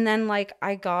 And then like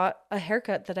I got a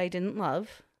haircut that I didn't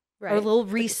love. Right. Or a little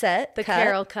reset. The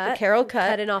Carol cut. The Carol cut.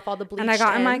 Cutting off all the bleached And I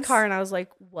got in my ends. car and I was like,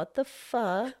 what the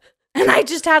fuck? And I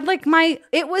just had like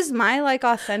it was my like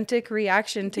authentic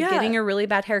reaction to Yeah. getting a really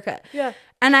bad haircut. Yeah.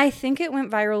 And I think it went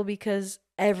viral because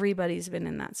everybody's been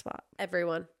in that spot.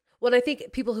 Everyone. When I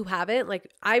think people who haven't, like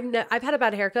I've had a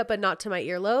bad haircut, but not to my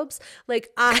earlobes. Like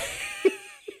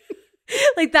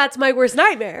like that's my worst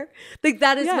nightmare. Like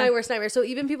that is my worst nightmare. So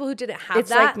even people who didn't have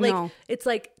that, like no. It's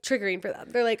like triggering for them.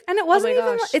 They're like, and it wasn't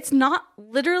even. It's not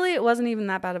literally. It wasn't even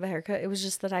that bad of a haircut. It was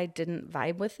just that I didn't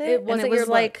vibe with it. It wasn't. And it was your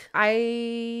like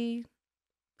look.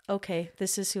 Okay,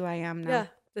 this is who I am now. Yeah,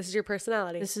 this is your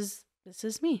personality. This is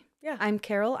me. Yeah, I'm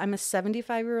Carol. I'm a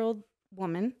 75-year-old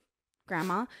woman,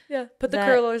 grandma. Yeah, put the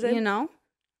curlers in. You know,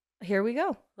 here we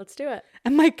go. Let's do it.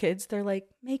 And my kids, they're like,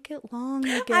 make it long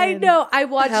again. I know. I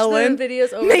watched the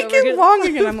videos over make and over it long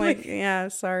again. I'm like, yeah,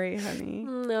 sorry, honey.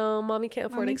 No, mommy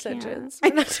can't afford extensions.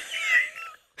 People ask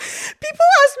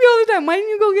me all the time, why didn't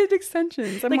you go get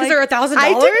extensions? I'm like, is there $1,000?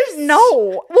 I didn't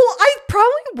know. Well, I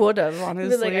probably would have,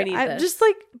 honestly. Like, I need this. Just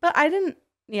like, but I didn't.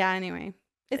 Yeah, anyway.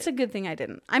 It's a good thing I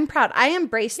didn't. I'm proud. I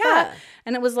embraced that.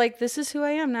 And it was like, this is who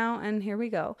I am now. And here we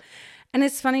go. And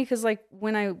it's funny because like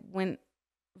when I went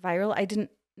viral, I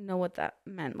didn't know what that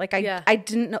meant. Like I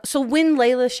didn't know. So when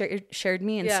Layla shared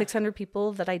me and 600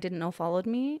 people that I didn't know followed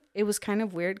me, it was kind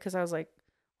of weird because I was like,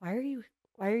 why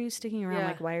are you sticking around?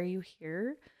 Like, why are you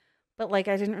here? But like,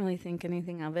 I didn't really think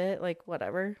anything of it. Like,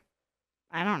 whatever.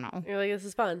 I don't know. You're like, this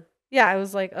is fun. Yeah. I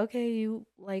was like, okay, you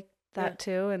like that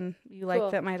too. And you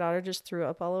like that my daughter just threw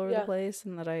up all over the place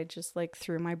and that I just like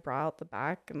threw my bra out the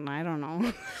back and I don't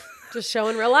know. Just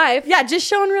showing real life. Yeah. Just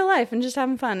showing real life and just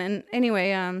having fun. And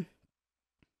anyway,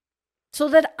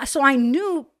 so I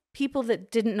knew people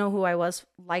that didn't know who I was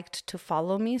liked to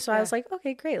follow me. So I was like,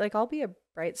 okay, great. Like I'll be a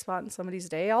bright spot in somebody's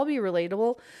day. I'll be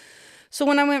relatable. So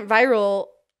when I went viral,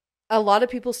 a lot of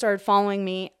people started following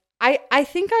me. I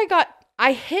think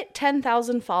I hit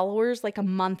 10,000 followers like a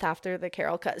month after the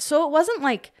Carol cut. So it wasn't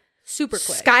like super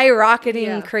quick,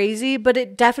 skyrocketing crazy, but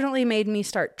it definitely made me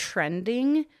start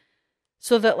trending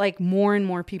so that like more and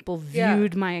more people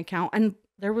viewed my account. And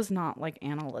there was not like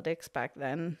analytics back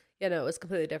then. Yeah, no, it was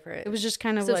completely different. It was just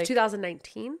kind of so like. It was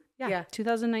 2019? Yeah,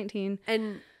 2019.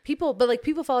 And people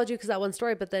followed you because that one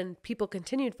story, but then people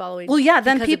continued following. Well, yeah,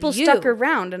 then people stuck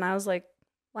around and I was like,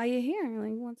 why are you here? You're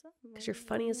like, what's up? Because you're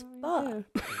funny as fuck.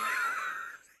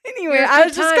 Anyway, I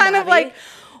was just kind of like,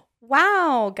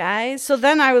 wow, guys. So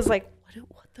then I was like,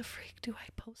 what the freak do I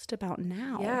post about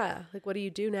now? Yeah. Like, what do you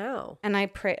do now? And I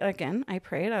prayed.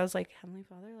 I was like, Heavenly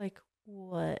Father, like,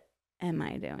 what am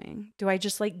I doing? Do I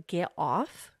just like get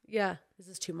off? Yeah. Is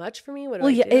this too much for me? What do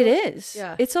I do? It is.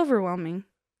 Yeah. It's overwhelming.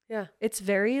 Yeah. It's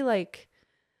very like,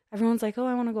 everyone's like, oh,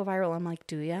 I want to go viral. I'm like,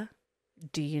 do ya?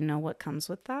 Do you know what comes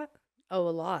with that? Oh, a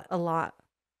lot. A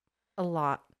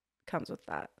lot comes with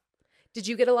that. Did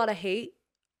you get a lot of hate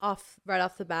right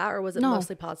off the bat, or was it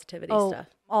mostly positivity stuff?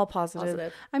 All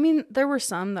positive. I mean, there were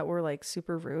some that were like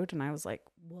super rude, and I was like,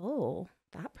 whoa,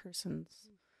 that person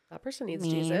needs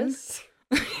mean. Jesus.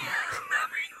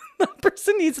 That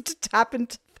person needs to tap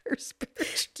into their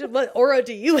spirit. What aura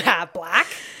do you have? Black,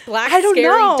 I don't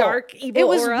scary, know. dark, evil. It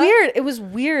was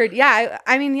weird. Yeah,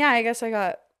 I mean, I guess I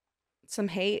got some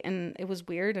hate, and it was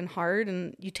weird and hard,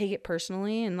 and you take it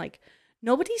personally, and like.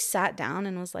 Nobody sat down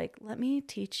and was like, let me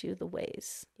teach you the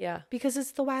ways. Yeah. Because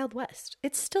it's the Wild West.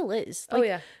 It still is.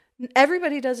 Like,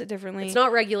 everybody does it differently. It's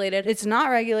not regulated.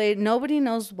 Nobody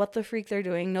knows what the freak they're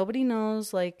doing. Nobody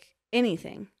knows like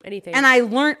anything. And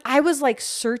I was like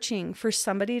searching for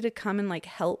somebody to come and like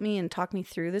help me and talk me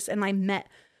through this. And I met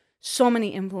so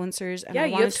many influencers and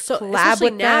I wanted to collab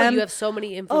with them. You have so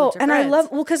many influencers. Oh, and friends.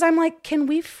 Because I'm like, can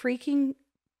we freaking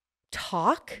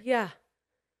talk? Yeah.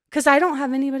 Because I don't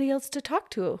have anybody else to talk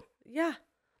to. Yeah.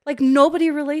 Like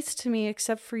nobody relates to me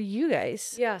except for you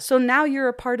guys. Yeah. So now you're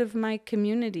a part of my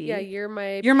community. Yeah, you're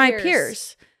my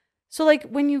peers. So like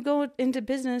when you go into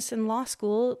business and law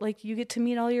school, like you get to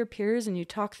meet all your peers and you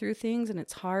talk through things and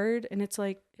it's hard and it's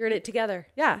like. You're in it together.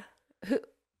 Yeah.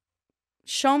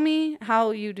 Show me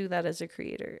how you do that as a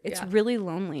creator. It's really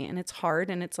lonely and it's hard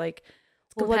and it's like,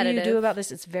 well, what do you do about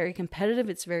this? It's very competitive.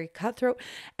 It's very cutthroat.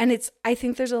 And I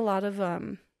think there's a lot of,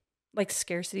 like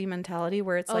scarcity mentality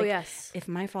where it's if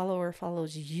my follower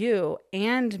follows you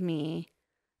and me,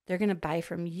 they're going to buy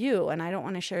from you and I don't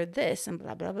want to share this and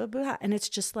blah, blah, blah, blah. And it's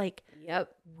just like,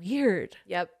 weird.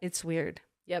 Yep. It's weird.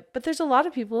 Yep. But there's a lot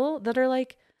of people that are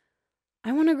like,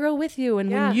 I want to grow with you.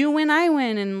 And when you win, I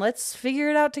win. And let's figure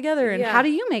it out together. And how do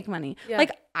you make money? Yeah.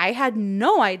 Like I had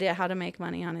no idea how to make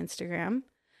money on Instagram.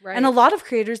 Right. And a lot of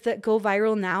creators that go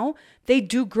viral now, they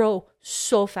do grow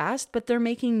so fast, but they're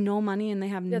making no money and they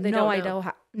have no idea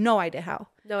how. No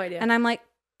idea. And I'm like,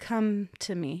 come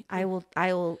to me. I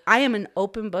am an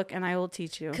open book and I will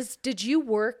teach you. Because did you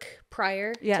work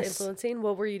prior to Yes. influencing?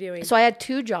 What were you doing? So I had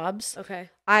 2 jobs. Okay.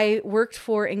 I worked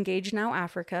for Engage Now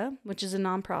Africa, which is a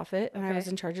nonprofit, and I Okay. was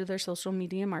in charge of their social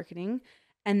media marketing.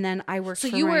 And then I worked So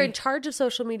for you were in charge of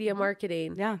social media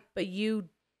marketing. Yeah. But you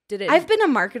didn't. I've been a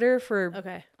marketer for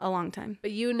Okay. a long time.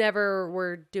 But you never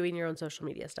were doing your own social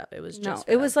media stuff. It was just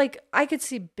No, it was like I could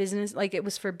see business, like it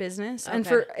was for business and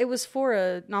Okay. it was for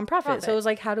a nonprofit. Profit. So it was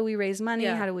like, how do we raise money?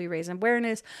 Yeah. How do we raise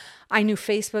awareness? I knew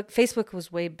Facebook. Facebook was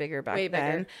way bigger back way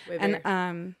then. bigger. Way bigger.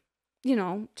 And, you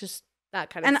know, just, that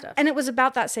kind of stuff. and it was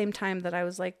about that same time that I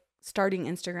was like starting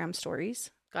Instagram stories.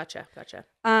 Gotcha.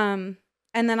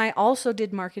 And then I also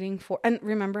did marketing for, and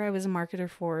remember I was a marketer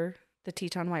for the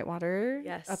Teton Whitewater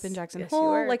Yes. up in Jackson Yes, you Hole.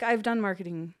 were. Like I've done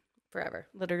marketing Forever.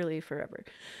 literally forever.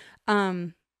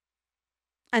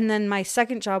 And then my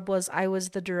second job was I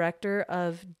was the director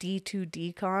of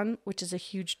D2DCon, which is a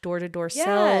huge door-to-door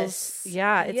sales.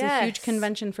 Yeah, it's a huge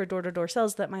convention for door-to-door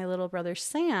sales that my little brother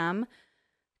Sam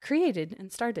created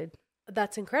and started.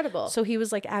 That's incredible. So he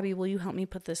was like, Abby, will you help me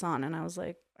put this on? And I was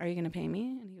like, are you going to pay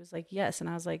me? And he was like, yes. And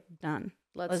I was like, done.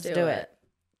 Let's do it.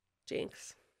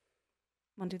 Jinx.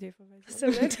 1, 2, 3, 4, 5,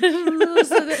 6.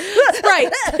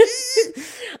 Sprite.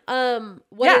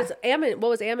 What Yeah. is Ammon? What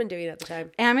was Ammon doing at the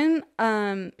time? Ammon,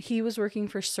 he was working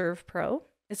for Serve Pro.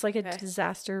 It's like a Okay.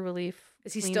 disaster relief.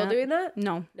 Is he cleanup. still doing that?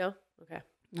 No. No. Okay.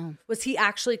 No. Was he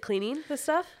actually cleaning the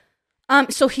stuff?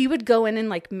 So he would go in and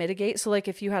like mitigate. So like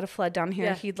if you had a flood down here,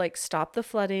 Yeah. he'd like stop the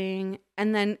flooding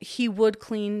and then he would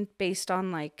clean based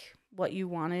on like what you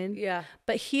wanted. Yeah.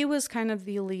 But he was kind of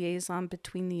the liaison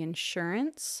between the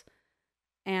insurance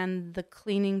and the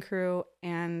cleaning crew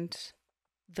and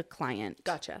the client.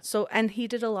 Gotcha. So, and he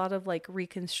did a lot of like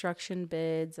reconstruction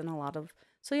bids and a lot of,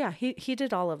 so yeah, he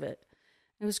did all of it.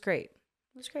 It was great.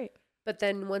 It was great. But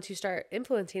then once you start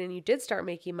influencing and you did start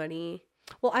making money.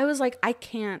 Well, I was like, I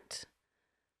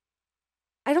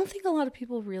don't think a lot of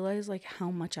people realize like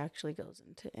how much actually goes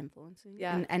into influencing.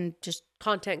 Yeah. And just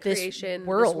Content this creation,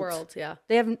 world. this world. Yeah.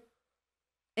 they have,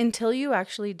 until you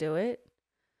actually do it,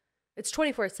 It's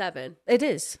 24/7. it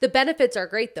is. The benefits are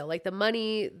great though. Like the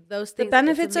money, those The things.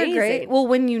 benefits it's are great. amazing. Well,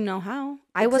 when you know how.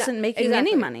 I wasn't making any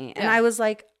exactly. money. And Yeah. I was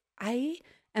like, I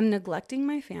am neglecting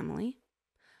my family.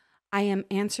 I am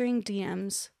answering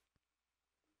DMs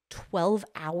 12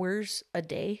 hours a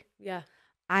day. Yeah.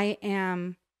 I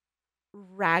am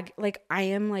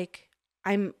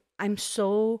I'm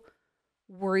so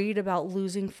worried about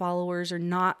losing followers or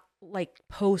not like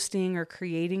posting or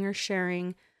creating or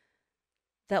sharing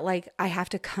that like I have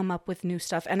to come up with new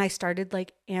stuff. And I started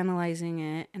like analyzing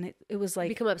it and it was like,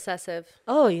 Become obsessive.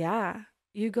 oh yeah,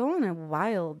 you go on a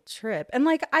wild trip. And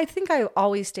like, I think I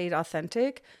always stayed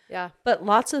authentic, Yeah. but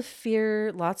lots of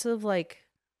fear, lots of like,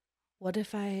 what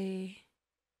if I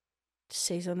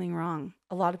say something wrong?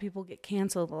 A lot of people get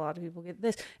canceled. A lot of people get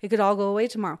this. It could all go away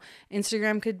tomorrow.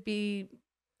 Instagram could be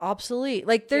obsolete.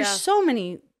 Like there's Yeah. so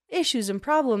many issues and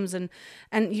problems and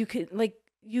you could like,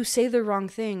 you say the wrong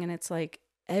thing and it's like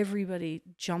everybody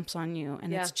jumps on you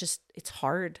and Yeah. it's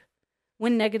hard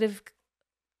when negative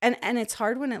and it's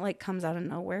hard when it like comes out of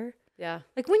nowhere. Yeah.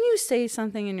 Like when you say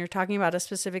something and you're talking about a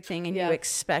specific thing and Yeah. you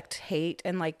expect hate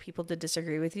and like people to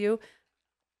disagree with you,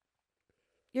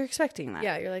 you're expecting that.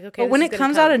 Yeah. You're like, okay. But when this it is gonna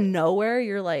comes come. out of nowhere,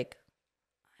 you're like,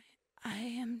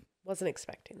 Wasn't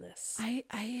expecting this. I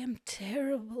am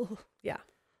terrible. Yeah.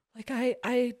 Like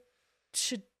I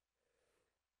should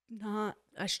not.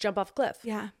 I should jump off a cliff.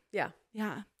 Yeah. Yeah.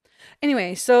 Yeah.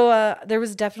 Anyway, so there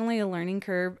was definitely a learning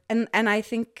curve. And I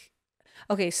think,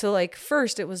 okay, so like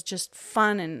first it was just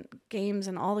fun and games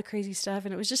and all the crazy stuff.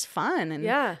 And it was just fun. And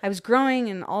Yeah. I was growing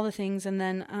and all the things. And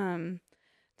then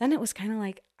it was kind of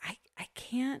like, I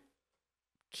can't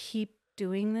keep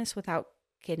doing this without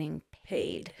getting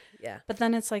paid. Yeah. But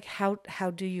then it's like, how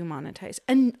do you monetize?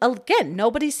 And again,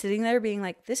 nobody's sitting there being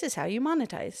like, this is how you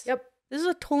monetize. Yep. This is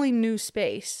a totally new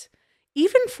space.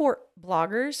 Even for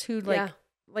bloggers who Yeah.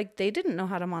 like they didn't know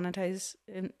how to monetize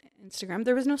in Instagram.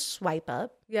 There was no swipe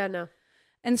up. Yeah. No.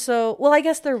 And so, well, I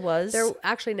guess there was. There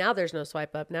actually now there's no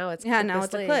swipe up. Now it's Yeah, click now this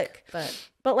it's a link. click.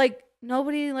 But like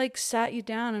nobody like sat you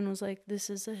down and was like, this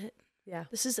is a hit. yeah.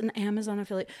 This is an Amazon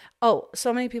affiliate. Oh,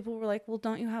 so many people were like, well,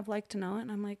 don't you have like to know it?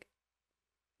 And I'm like,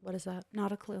 What is that?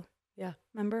 not a clue. Yeah.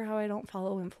 Remember how I don't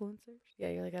follow influencers? Yeah.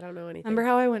 You're like, I don't know anything. Remember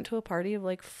how I went to a party of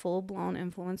like full blown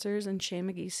influencers and Shay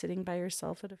McGee's sitting by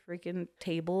herself at a freaking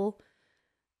table?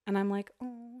 And I'm like,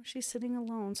 oh, she's sitting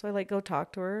alone. So I like go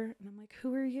talk to her and I'm like,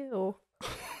 who are you? Oh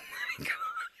my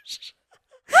gosh.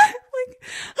 Like,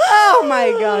 oh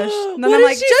my gosh. And then What I'm did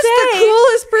like, she just say? the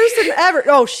coolest person ever.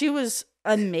 Oh, she was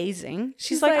amazing.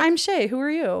 She's like, like, I'm Shay. Who are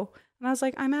you? And I was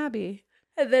like, I'm Abby.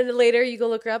 And then later you go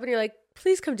look her up and you're like,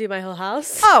 please come do my whole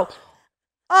house.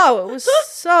 Oh, it was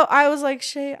so, I was like,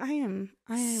 Shay, I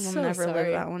will So never sorry.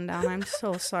 live that one down. I'm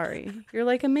so sorry. You're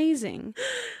like amazing.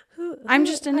 I'm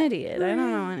just an idiot. I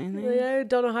don't know anything. I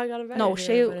don't know how I got invited. No, here,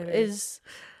 Shay but anyway. is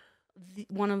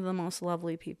one of the most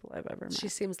lovely people I've ever met. She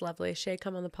seems lovely. Shay,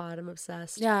 come on the pod. I'm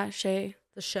obsessed. Yeah, Shay.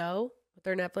 The show,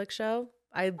 their Netflix show.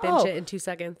 I binge it in 2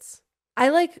 seconds.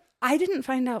 I didn't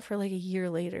find out for like a year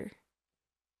later.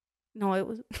 No, it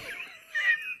was.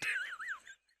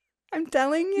 I'm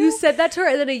telling you. You said that to her,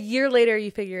 and then a year later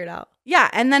you figure it out. Yeah,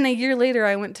 and then a year later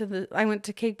I went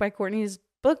to Cake by Courtney's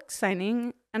book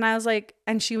signing, and I was like,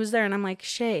 and she was there, and I'm like,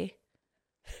 Shay,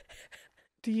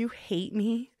 do you hate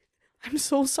me? I'm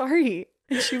so sorry.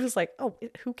 And she was like, oh,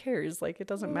 who cares? Like, it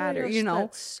doesn't matter, gosh, you know?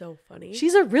 That's so funny.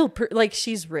 She's a real,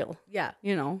 she's real. Yeah.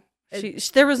 You know?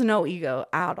 There was no ego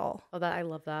at all. Oh, I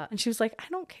love that. And she was like, I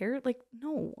don't care. Like,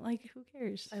 no, like, who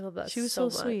cares? I love that. She was so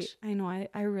sweet. I know.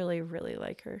 I really, really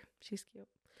like her. She's cute.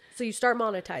 So you start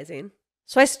monetizing.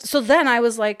 So then I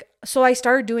was like, so I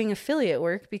started doing affiliate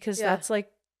work because that's like,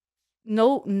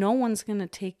 no one's going to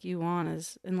take you on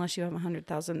unless you have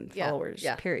 100,000 followers,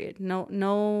 period.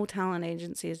 No talent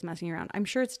agency is messing around. I'm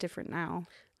sure it's different now.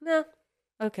 No.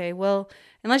 Okay. Well,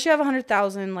 unless you have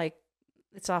 100,000, like,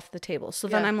 it's off the table. So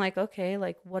then I'm like, okay,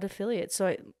 like what affiliate? So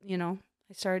I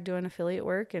started doing affiliate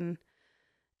work, and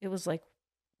it was like,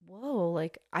 whoa,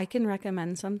 like I can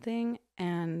recommend something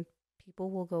and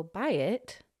people will go buy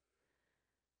it.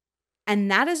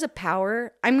 And that is a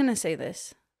power. I'm going to say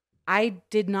this. I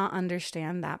did not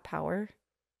understand that power.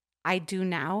 I do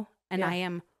now. And I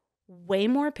am way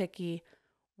more picky,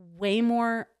 way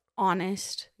more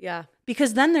honest. Yeah.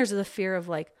 Because then there's the fear of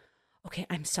like, okay,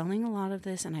 I'm selling a lot of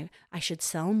this and I should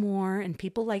sell more, and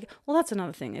people well, that's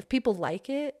another thing. If people like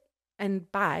it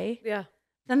and buy,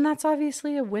 then that's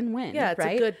obviously a win-win. Yeah, it's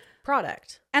right? a good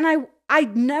product. And I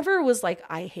never was like,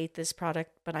 I hate this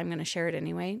product, but I'm going to share it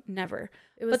anyway. Never.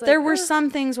 It was but there were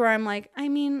some things where I'm like, I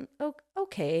mean,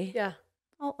 okay. Yeah.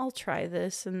 I'll try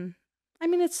this, and I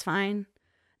mean, it's fine.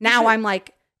 Now I'm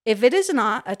like, if it is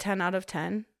not a 10 out of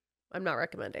 10, I'm not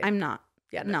recommending. I'm not.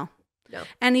 Yeah. No. No.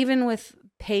 And even with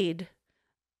paid,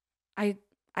 I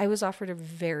was offered a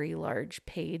very large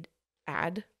paid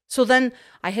ad. So then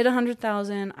I hit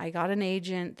 100,000. I got an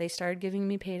agent. They started giving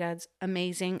me paid ads.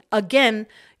 Amazing. Again,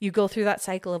 you go through that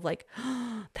cycle of like,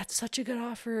 oh, that's such a good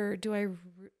offer. Do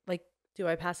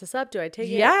I pass this up? Do I take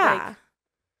it? Yeah.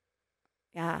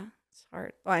 Yeah. It's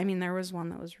hard. Well, I mean, there was one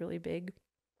that was really big.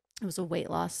 It was a weight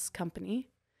loss company.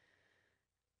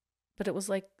 But it was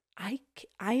like,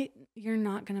 you're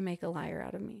not going to make a liar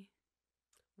out of me.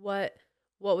 What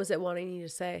was it wanting you to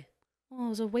say? Well, it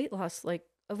was a weight loss,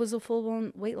 it was a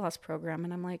full-blown weight loss program.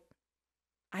 And I'm like,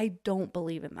 I don't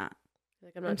believe in that.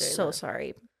 Like, I'm so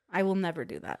sorry. I will never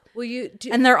do that. Will you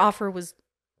and their offer was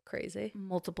crazy.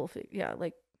 Multiple. Yeah.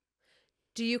 Like,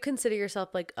 do you consider yourself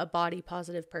like a body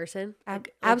positive person?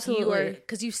 Absolutely.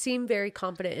 Because you seem very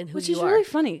confident in who you are. Which is really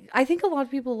funny. I think a lot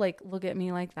of people look at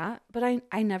me like that, but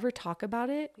I never talk about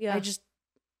it. Yeah. I just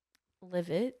live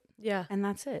it. Yeah. And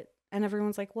that's it. And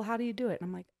everyone's like, well, how do you do it? And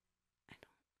I'm like,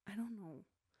 I don't know.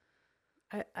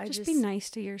 I just be nice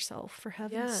to yourself, for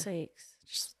heaven's sakes.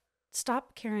 Just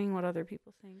stop caring what other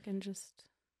people think and just.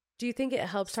 Do you think it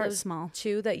helps start small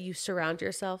too, that you surround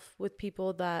yourself with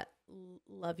people that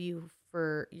love you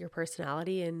for your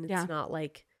personality, and it's not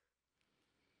like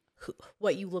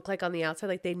what you look like on the outside?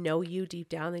 Like, they know you deep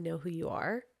down, they know who you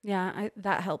are. Yeah,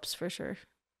 that helps for sure.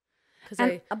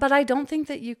 But I don't think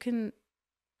that you can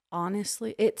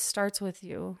honestly. It starts with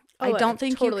you. I don't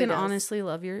think totally you can honestly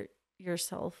love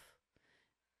yourself.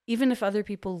 Even if other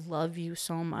people love you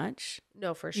so much,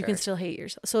 no, for sure, you can still hate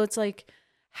yourself. So it's like,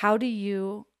 how do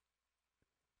you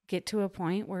get to a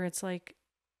point where it's like,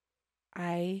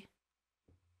 I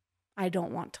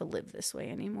don't want to live this way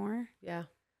anymore. Yeah.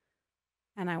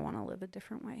 And I want to live a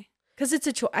different way. Because it's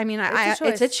a choice. I mean,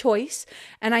 it's a choice.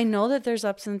 And I know that there's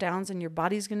ups and downs and your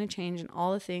body's going to change and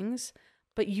all the things.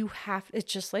 But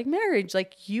it's just like marriage.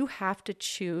 Like, you have to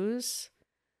choose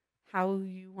how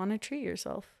you want to treat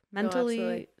yourself.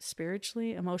 Mentally,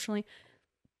 spiritually, emotionally.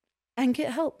 And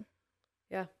get help.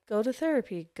 Yeah. Go to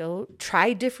therapy. Go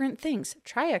try different things.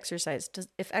 Try exercise.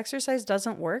 If exercise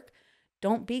doesn't work,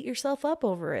 don't beat yourself up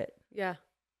over it. Yeah.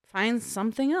 Find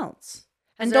something else.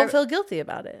 And don't feel guilty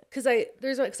about it. Because I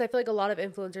feel like a lot of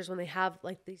influencers, when they have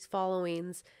like these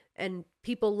followings and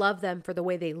people love them for the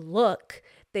way they look,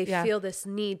 they feel this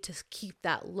need to keep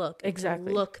that look.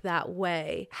 Exactly. To look that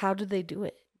way. How do they do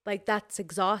it? Like, that's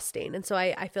exhausting. And so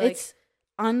I feel like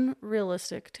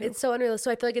unrealistic too. It's so unrealistic.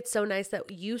 So I feel like it's so nice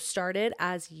that you started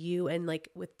as you and like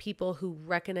with people who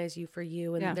recognize you for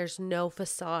you, and there's no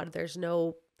facade, there's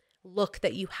no look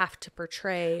that you have to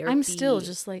portray or I'm be. still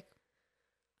just like,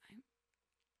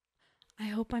 I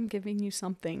hope I'm giving you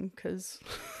something, because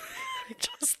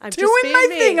I'm doing my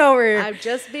thing over here. I'm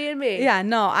just being me. Yeah,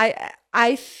 no,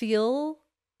 I feel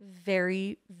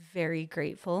very, very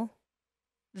grateful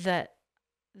that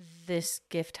this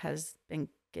gift has been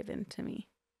given to me.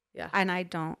 Yeah. And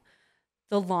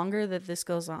the longer that this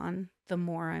goes on, the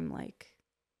more I'm like,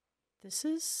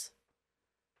 it's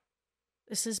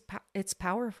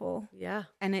powerful. Yeah.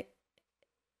 And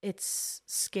it's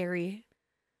scary,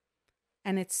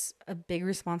 and it's a big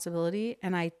responsibility,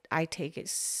 and I take it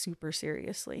super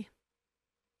seriously.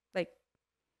 Like,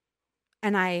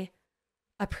 and I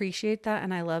appreciate that,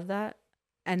 and I love that.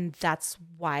 And that's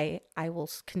why I will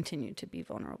continue to be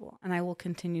vulnerable, and I will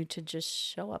continue to just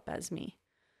show up as me.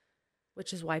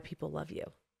 Which is why people love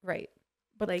you. Right.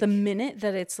 But like, the minute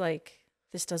that it's like,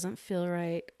 this doesn't feel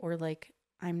right, or like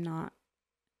I'm not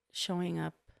showing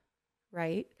up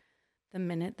right, the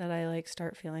minute that I like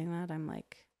start feeling that, I'm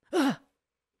like, ugh.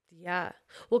 Yeah.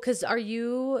 Well, because are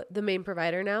you the main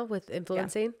provider now with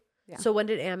influencing? Yeah. So when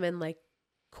did Ammon like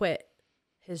quit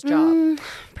his job?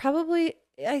 Probably,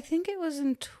 I think it was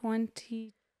in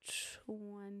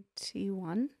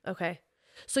 2021. Okay.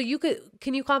 So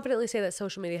can you confidently say that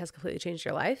social media has completely changed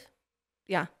your life?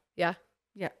 Yeah. Yeah.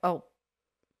 Yeah. Oh,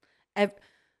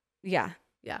 yeah.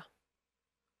 Yeah.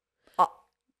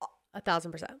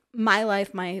 1,000%. My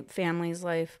life, my family's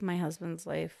life, my husband's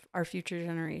life, our future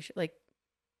generation, like,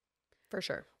 for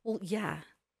sure. Well, yeah.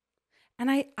 And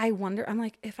I wonder, I'm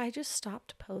like, if I just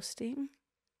stopped posting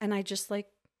and I just like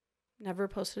never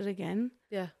posted again,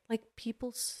 yeah, like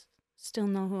people still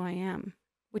know who I am,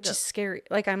 which is scary.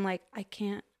 Like, I'm like, I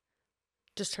can't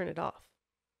just turn it off.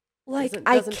 Like,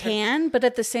 I can, but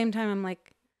at the same time, I'm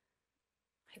like,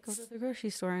 I go to the grocery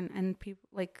store and people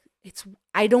like,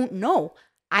 I don't know.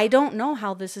 I don't know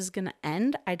how this is going to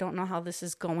end. I don't know how this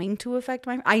is going to affect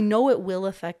I know it will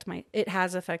affect it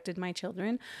has affected my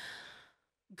children,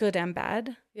 good and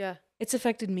bad. Yeah. It's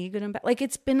affected me good and bad. Like,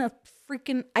 it's been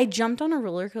I jumped on a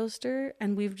roller coaster,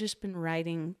 and we've just been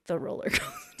riding the roller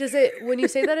coaster. When you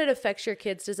say that it affects your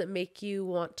kids, does it make you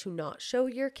want to not show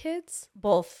your kids?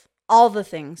 Both. All the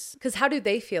things. Because how do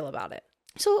they feel about it?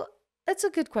 So that's a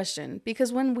good question,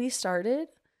 because when we started,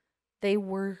 they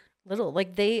were little.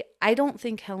 Like, I don't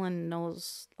think Helen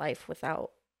knows life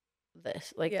without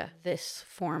this, this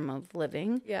form of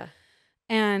living. Yeah.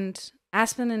 And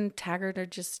Aspen and Taggart are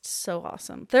just so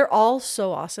awesome. They're all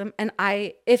so awesome. And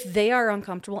if they are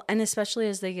uncomfortable, and especially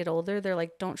as they get older, they're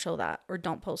like, don't show that or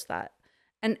don't post that.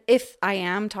 And if I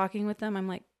am talking with them, I'm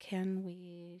like, can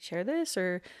we share this,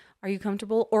 or are you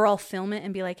comfortable? Or I'll film it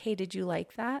and be like, hey, did you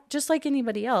like that? Just like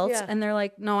anybody else. Yeah. And they're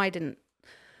like, no, I didn't.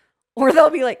 Or they'll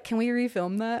be like, can we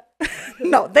refilm that?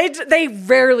 No, they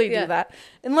rarely do that.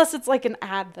 Unless it's like an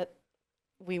ad that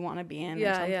we want to be in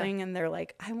or something. Yeah. And they're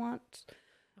like, I want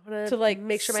to like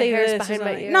make sure my hair is behind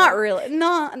my ear. Not really.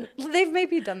 No, they've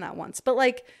maybe done that once. But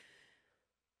like,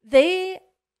 I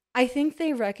think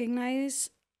they recognize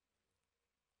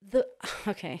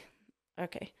okay.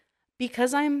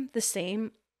 Because I'm the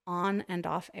same on and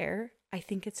off air, I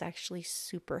think it's actually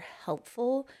super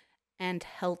helpful and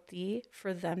healthy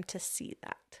for them to see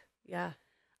that. Yeah.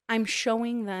 I'm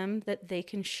showing them that they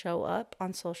can show up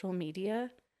on social media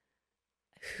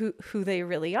who they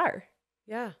really are.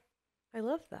 Yeah. I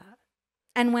love that.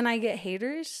 And when I get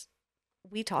haters,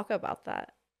 we talk about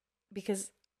that,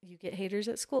 because you get haters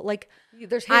at school. Like,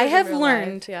 I have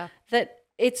learned that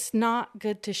it's not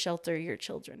good to shelter your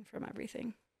children from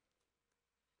everything.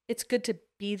 It's good to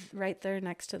be right there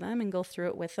next to them and go through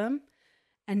it with them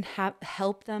and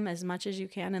help them as much as you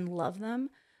can and love them.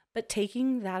 But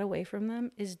taking that away from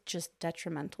them is just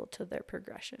detrimental to their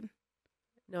progression.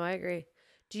 No, I agree.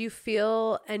 Do you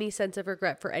feel any sense of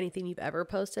regret for anything you've ever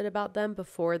posted about them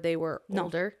before they were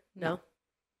older? No.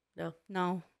 What's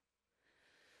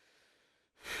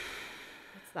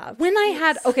that? When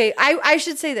I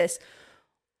should say this.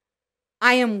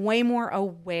 I am way more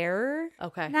aware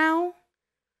now,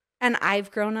 and I've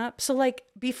grown up. So like,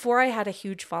 before I had a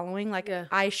huge following, like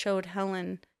I showed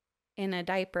Helen in a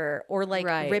diaper, or like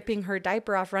ripping her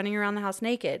diaper off, running around the house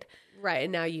naked. Right.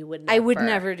 And now you would never. I would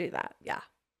never do that. Yeah.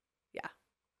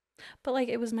 But like,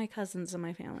 it was my cousins and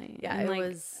my family. Yeah. And it like,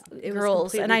 was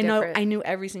girls. And I knew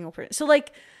every single person. So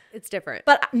like, it's different.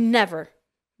 But never.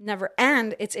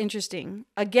 And it's interesting,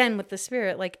 again, with the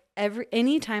spirit, like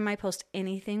anytime I post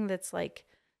anything that's like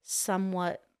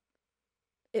somewhat,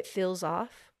 it feels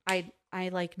off, I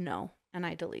like know, and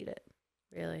I delete it.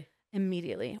 Really?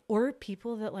 Immediately. Or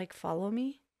people that like follow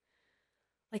me.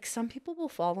 Like some people will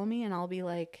follow me and I'll be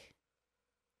like,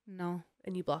 no.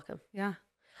 And you block them. Yeah.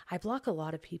 I block a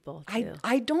lot of people too.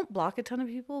 I don't block a ton of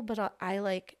people, but I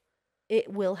like,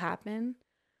 it will happen.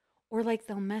 Or like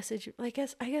they'll message. I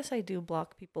guess I do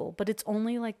block people, but it's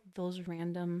only like those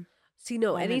random. See,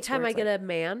 no, anytime I get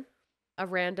a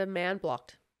random man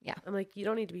blocked. Yeah. I'm like, you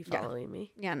don't need to be following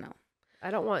me. Yeah, no. I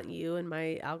don't want you in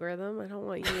my algorithm. I don't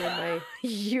want you in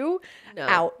my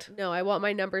out. No, I want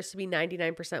my numbers to be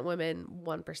 99% women,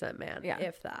 1% man. Yeah.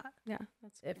 If that. Yeah.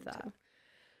 If that. Too.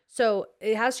 So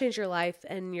it has changed your life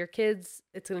and your kids.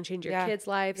 It's going to change your kids'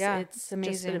 lives. Yeah, it's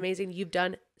amazing. Just been amazing. You've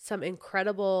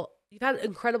had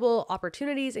incredible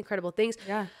opportunities, incredible things.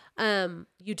 Yeah.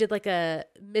 You did like a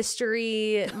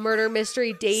murder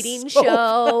mystery dating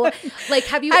show. Fun. Like,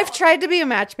 have you? I've tried to be a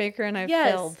matchmaker and I've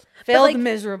failed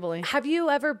miserably. Have you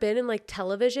ever been in like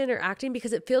television or acting?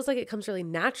 Because it feels like it comes really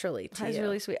naturally to you. That's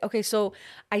really sweet. Okay, so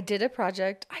I did a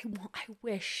project. I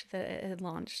wish that it had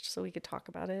launched so we could talk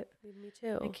about it. Me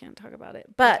too. I can't talk about it,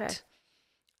 but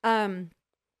okay.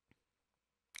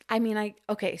 I mean,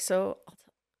 so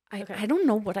I don't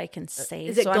know what I can say.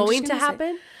 Is it going to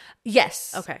happen?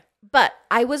 Yes. Okay. But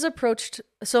I was approached.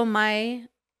 So my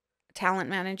talent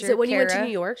manager, is it when Kara, you went to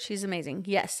New York? She's amazing.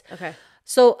 Yes. Okay.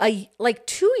 So like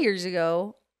 2 years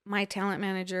ago, my talent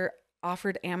manager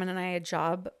offered Ammon and I a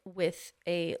job with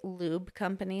a lube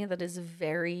company that is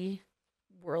very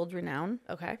world renowned.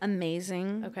 Okay.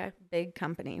 Amazing. Okay. Big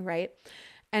company, right?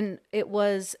 And it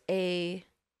was kind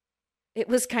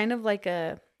of like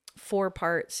a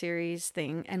 4-part series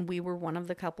thing, and we were one of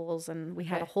the couples, and we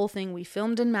had a whole thing. We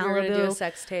filmed in Malibu. We were gonna do a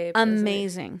sex tape.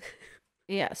 Amazing.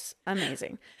 Yes,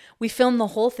 amazing. We filmed the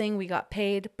whole thing. We got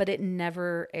paid, but it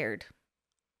never aired.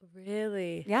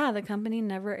 Really? Yeah, the company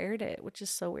never aired it, which is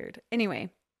so weird.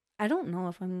 Anyway, I don't know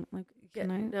if I'm like,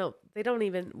 no, they don't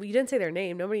even. You didn't say their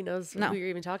name. Nobody knows who you're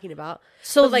even talking about.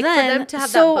 So but like then, for them to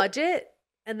have that budget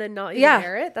and then not even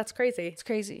air it, that's crazy. It's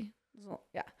crazy.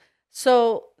 Yeah.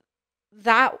 So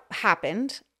that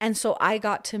happened, and so I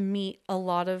got to meet a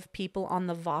lot of people on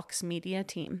the Vox Media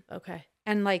team. Okay.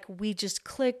 And like we just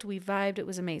clicked, we vibed, it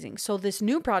was amazing. So this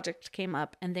new project came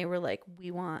up and they were like,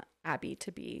 we want Abby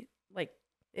to be like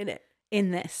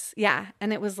in this. Yeah.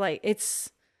 And it was like it's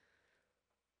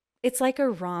like a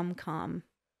rom-com.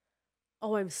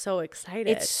 Oh, I'm so excited.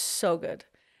 It's so good.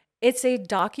 It's a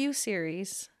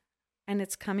docu-series and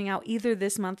it's coming out either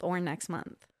this month or next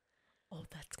month. Oh,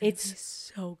 that's going to be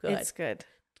so good. It's good.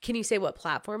 Can you say what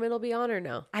platform it'll be on or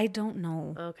no? I don't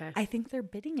know. Okay. I think they're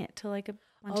bidding it to like a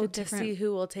bunch of different. To see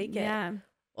who will take it. Yeah.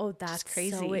 Oh, that's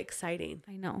crazy. So exciting.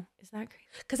 I know. Is that crazy?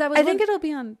 Because I think it'll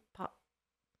be on Pop.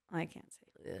 I can't say.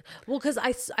 Well, because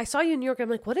I saw you in New York. I'm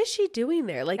like, what is she doing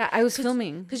there? Like, I was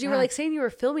filming. Because you were like saying you were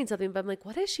filming something, but I'm like,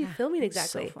 what is she filming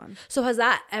exactly? So fun. So has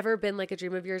that ever been like a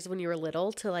dream of yours when you were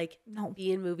little to like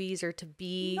be in movies or to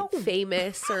be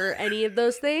famous or any of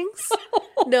those things?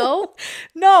 No.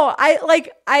 No.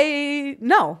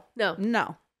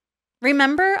 No.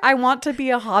 Remember, I want to be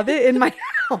a hobbit in my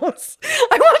house.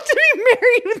 I want to be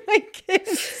married with my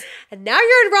kids. And now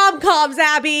you're in rom-coms,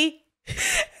 Abby.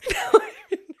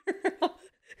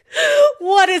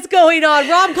 What is going on?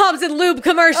 Rom-coms and lube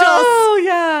commercials. Oh,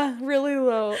 yeah. Really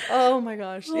low. Oh, my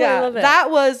gosh. Yeah. I love it. That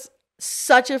was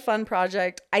such a fun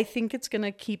project. I think it's going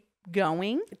to keep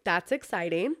going. That's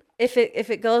exciting. If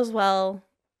it goes well,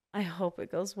 I hope it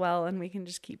goes well and we can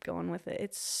just keep going with it.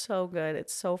 It's so good.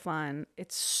 It's so fun.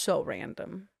 It's so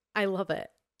random. I love it.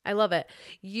 I love it.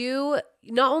 You,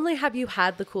 not only have you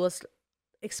had the coolest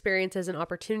experiences and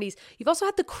opportunities, you've also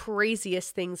had the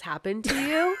craziest things happen to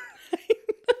you.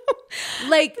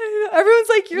 Like everyone's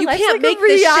like, your life's like a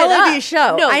reality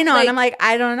show. No, I know. Like, and I'm like,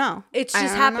 I don't know. It's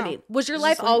just happening. Know. Was your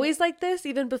life always like this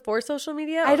even before social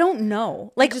media? I don't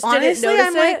know. Like just honestly,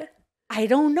 I'm like, I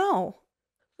don't know.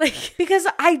 Like, because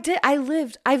I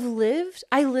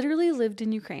literally lived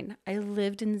in Ukraine. I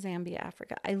lived in Zambia,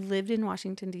 Africa. I lived in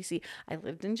Washington, D.C. I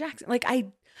lived in Jackson. Like,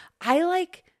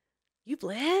 you've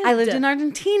lived. I lived in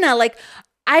Argentina. Like,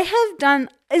 I have done,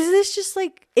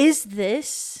 is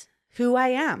this who I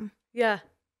am? Yeah.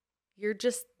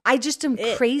 I just am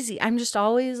crazy. I'm just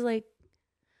always like,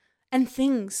 and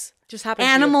things just happen.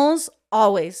 Animals,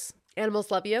 always. Animals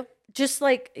love you? Just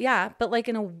like, yeah, but like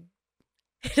in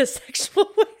a sexual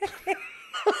way.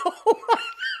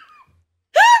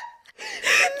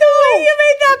 You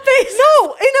made that face.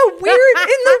 No, in the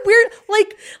weird,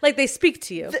 like they speak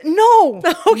to you. No,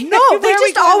 they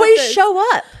just always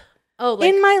show up. Oh,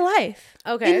 like, in my life.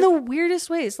 Okay. In the weirdest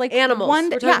ways. Like animals. We're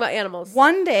talking about animals.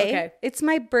 One day, it's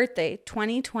my birthday,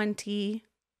 2020.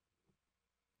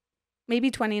 Maybe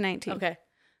 2019. Okay.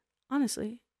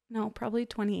 Honestly, no, probably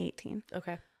 2018.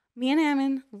 Okay. Me and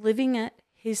Ammon living at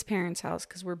his parents' house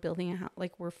because we're building a house,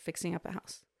 like we're fixing up a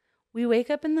house. We wake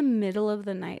up in the middle of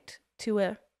the night to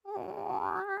a,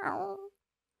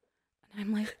 and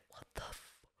I'm like, what the?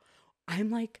 I'm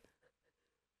like,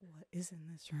 what is in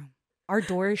this room? Our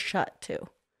door is shut too.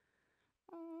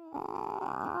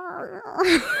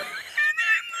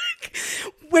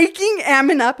 Waking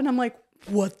Ammon up, and I'm like,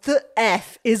 what the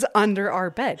F is under our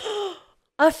bed?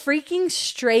 A freaking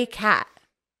stray cat.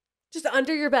 Just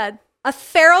under your bed. A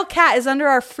feral cat is under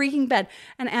our freaking bed.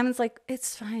 And Ammon's like,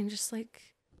 it's fine. Just like,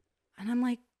 and I'm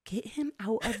like, get him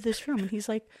out of this room. And he's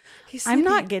like, I'm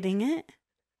not getting it.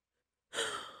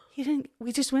 He didn't,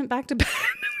 we just went back to bed.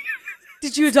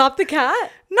 Did you adopt the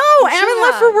cat? No, Ammon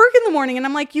left for work in the morning. And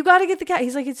I'm like, you got to get the cat.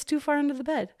 He's like, it's too far under the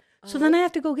bed. So then I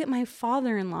have to go get my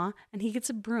father-in-law, and he gets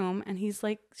a broom, and he's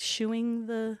like shooing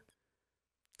the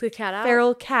cat out?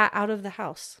 Feral cat out of the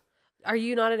house. Are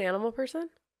you not an animal person?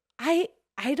 I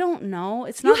don't know.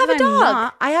 It's not. You have that a I'm dog.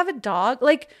 not. I have a dog.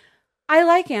 Like, I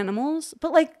like animals,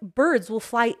 but like birds will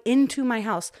fly into my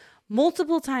house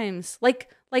multiple times.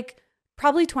 Like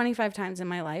probably 25 times in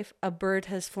my life, a bird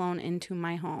has flown into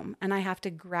my home, and I have to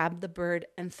grab the bird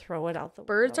and throw it out the window.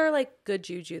 Birds are like good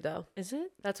juju, though. Is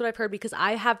it? That's what I've heard, because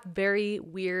I have very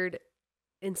weird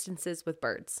instances with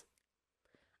birds.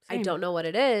 Same. I don't know what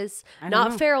it is. I don't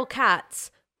Not know. feral cats,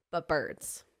 but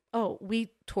birds. Oh, we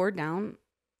tore down,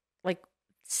 like,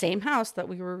 same house that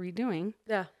we were redoing.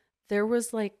 Yeah. There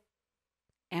was like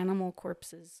animal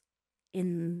corpses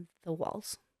in the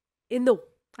walls.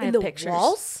 I have pictures.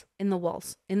 Walls? In the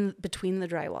walls, in between the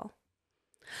drywall.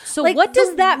 So Like, what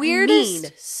does that weirdest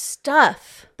mean?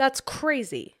 Stuff. That's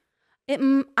crazy.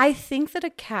 I think that a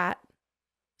cat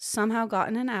somehow got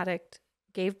in an attic,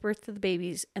 gave birth to the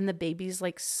babies, and the babies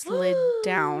like slid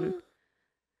down.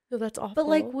 No, that's awful. But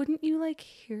like, wouldn't you like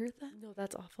hear that? No,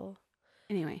 that's awful.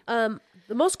 Anyway, The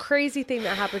most crazy thing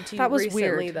that happened to you That was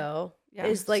recently, weird. though, yeah,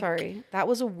 is like, sorry, that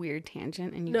was a weird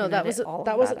tangent, and you no, can that edit was all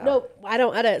that of was that no. out. I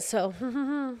don't edit, so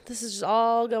this is just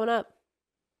all going up.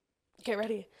 Get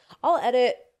ready. I'll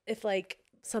edit if like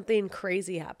something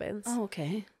crazy happens. Oh,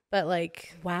 okay. But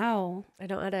like, Wow. I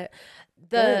don't edit.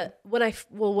 Good. When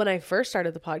I first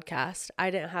started the podcast,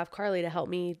 I didn't have Carly to help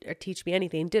me or teach me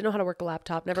anything. Didn't know how to work a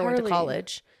laptop. Never went to Carly.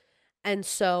 college, and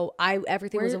so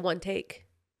everything was Where- in one take.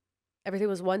 Everything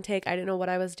was one take. I didn't know what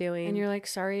I was doing. And you're like,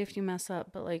 sorry if you mess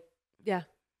up, but like, yeah,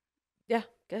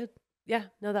 good. yeah.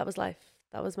 No, that was life.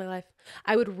 That was my life.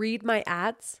 I would read my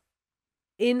ads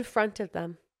in front of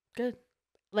them. Good.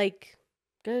 Like,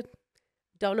 Good.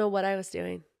 don't know what I was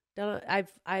doing. Don't know.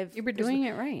 I've You were doing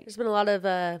it right. There's been a lot of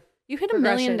You hit 1,000,000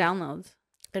 progression. downloads.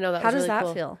 I know that. How was does really that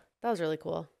cool. feel? That was really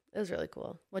cool. It was really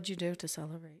cool. What'd you do to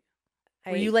celebrate?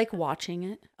 Were you like watching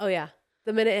it? Oh yeah.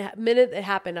 The minute it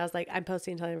happened, I was like, I'm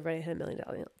posting telling everybody I hit 1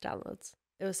 million downloads.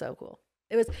 It was so cool.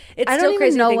 It's I still don't crazy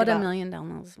even to know think what about. 1,000,000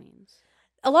 downloads means.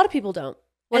 A lot of people don't.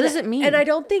 What And- does it mean? And I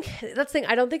don't think that's the thing.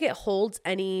 I don't think it holds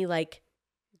any like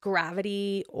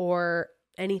gravity or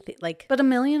anything like. But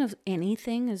 1,000,000 of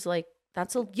anything is like,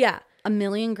 that's Yeah,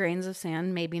 1,000,000 grains of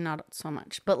sand, maybe not so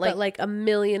much, but but like 1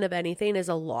 million of anything is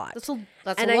a lot. that's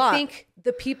And a lot. I think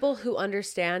the people who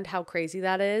understand how crazy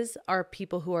that is are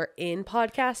people who are in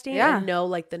podcasting Yeah. and know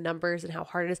like the numbers and how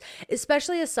hard it is,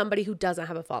 especially as somebody who doesn't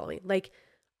have a following. Like,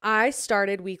 I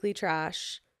started Weekly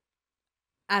Trash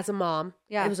as a mom.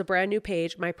 Yeah. It was a brand new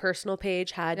page. My personal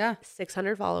page had Yeah.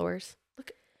 600 followers.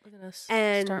 Look at us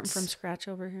And- starting from scratch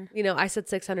over here. You know, I said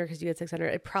 600 because you had 600.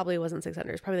 It probably wasn't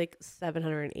 600. It's probably like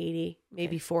 780,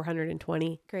 maybe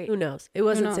 420. Great. Who knows? It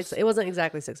wasn't knows? It wasn't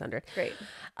exactly 600. Great.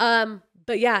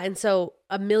 But yeah, and so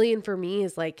 1 million for me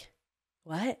is like,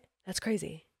 what? That's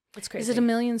crazy. That's crazy. Is it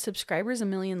 1,000,000 subscribers,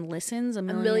 1,000,000 listens, 1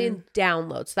 million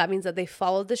downloads? So that means that they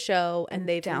followed the show and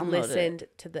they've downloaded listened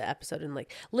to the episode. And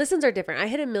like, listens are different. I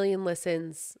hit 1 million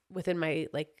listens within my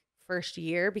like first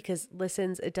year, because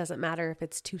listens, it doesn't matter if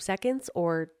it's 2 seconds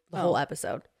or the whole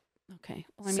episode. Okay.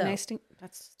 Well, I mean, So- I think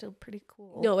that's still pretty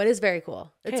cool. No, it is very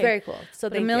cool. It's Okay. very cool. So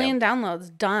but thank 1,000,000 you.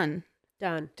 downloads done,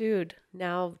 Done. dude.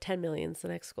 Now 10 million's the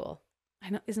next goal. I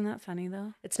know. Isn't that funny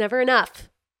though? It's never enough.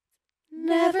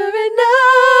 Never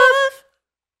enough.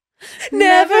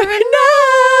 Never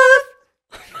enough.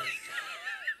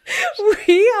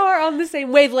 We are on the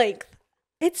same wavelength.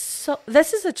 It's so.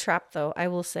 This is a trap, though. I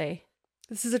will say.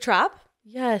 This is a trap?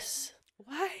 Yes.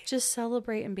 Why? Just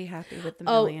celebrate and be happy with the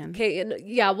Oh, million. okay. And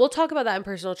yeah, we'll talk about that in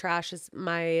personal trash, is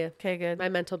my Okay. Good. my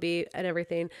mental beat and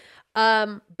everything.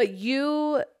 But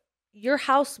your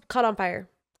house caught on fire.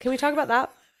 Can we talk about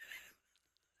that?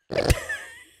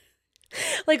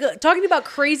 Like, talking about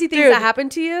crazy things Dude. that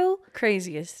happened to you.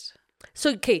 Craziest.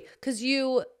 So, okay, because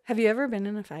Have you ever been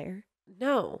in a fire?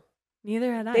 no.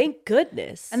 Neither had I. Thank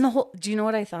goodness. And do you know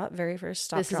what I thought very first?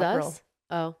 Stop, This drop, Is Us? roll.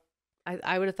 Oh.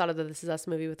 I would have thought of the This Is Us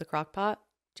movie with the crock pot.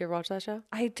 Did you ever watch that show?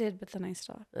 I did, but then I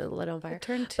stopped. Lit on fire. It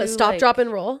turned to But Stop, Drop,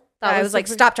 and Roll. I was like,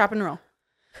 stop, drop, and roll.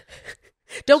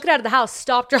 Don't get out of the house.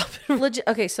 Stop, drop, and roll. Legit.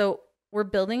 Okay, so we're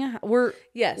building we're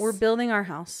building our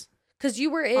house. Because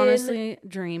you were in... Honestly,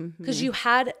 dream. Because you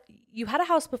had a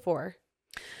house before.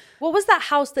 What was that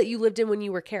house that you lived in when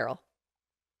you were Carol?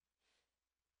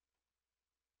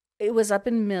 It was up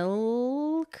in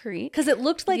Mill Creek. Because it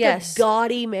looked like a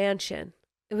gaudy mansion.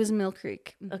 It was Mill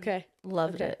Creek. Okay.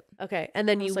 Loved it. Okay. And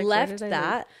then you like, left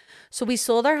that. So we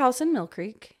sold our house in Mill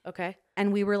Creek. Okay.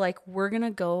 And we were like, we're going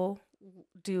to go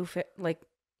do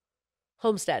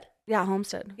homestead. Yeah,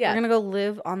 homestead. Yeah. We're going to go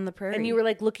live on the prairie. And you were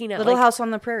like looking at little house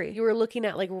on the prairie. You were looking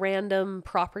at like random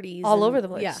properties. All over the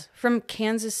place. Yeah. From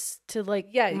Kansas to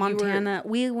Montana.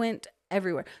 We went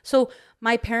everywhere. So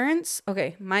my parents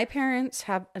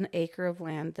have an acre of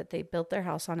land that they built their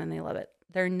house on and they love it.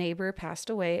 Their neighbor passed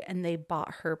away and they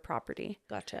bought her property.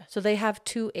 Gotcha. So they have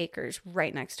 2 acres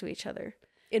right next to each other.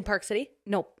 In Park City?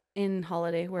 Nope. In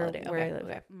Holiday, where I live.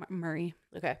 Okay. Murray.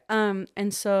 Okay.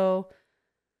 And so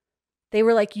they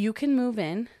were like, you can move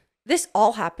in. This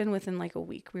all happened within like a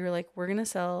week. We were like, we're going to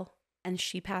sell. And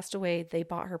she passed away. They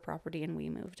bought her property and we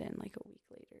moved in like a week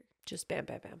later. Just bam,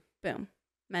 bam, bam. Boom.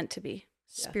 Meant to be.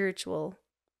 Yeah. Spiritual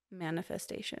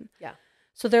manifestation. Yeah.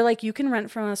 So they're like, you can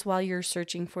rent from us while you're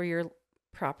searching for your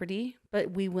property,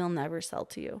 but we will never sell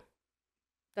to you.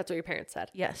 That's what your parents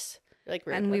said. Yes. Like,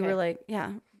 and we were like,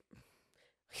 yeah.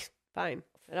 Fine.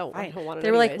 I don't want it.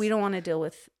 They were like, we don't want to deal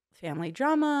with family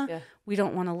drama. Yeah. We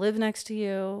don't want to live next to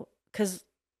you. Because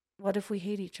what if we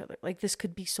hate each other? Like, this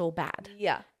could be so bad.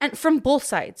 Yeah. And from both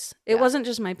sides. It wasn't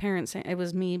just my parents saying, it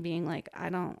was me being like, I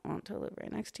don't want to live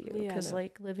right next to you. Because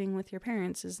like living with your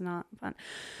parents is not fun.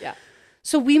 Yeah.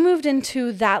 So we moved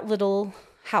into that little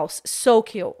house. So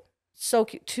cute. So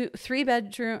cute. 3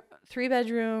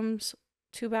 bedrooms,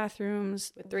 2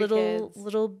 bathrooms, with 3 kids.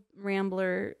 Little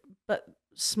rambler, but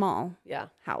small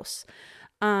house.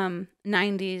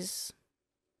 90s,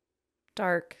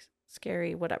 dark,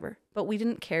 scary, whatever. But we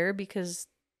didn't care because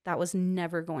that was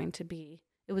never going to be.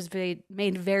 It was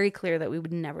made very clear that we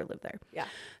would never live there. Yeah.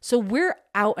 So we're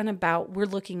out and about. We're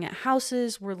looking at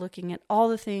houses. We're looking at all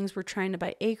the things. We're trying to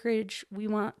buy acreage. We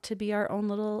want to be our own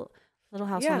little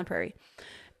house on the prairie.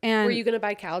 And were you going to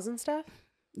buy cows and stuff?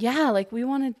 Yeah, like we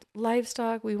wanted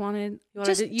livestock. We wanted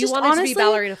you wanted to be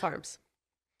Ballerina Farms.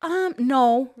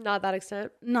 No, not that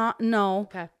extent. No.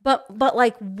 Okay, but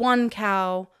like 1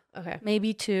 cow. Okay,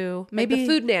 maybe 2. Maybe like the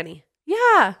food nanny.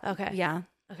 Yeah. Okay. Yeah.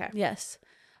 Okay. Yes.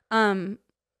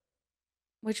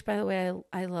 Which, by the way,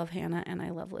 I love Hannah and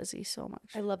I love Lizzie so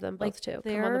much. I love them both too.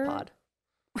 Come on the pod.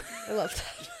 I love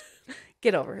that.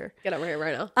 Get over here. Get over here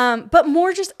right now. But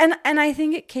more just and I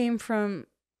think it came from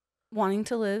wanting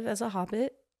to live as a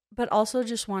hobbit, but also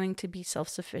just wanting to be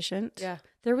self-sufficient. Yeah.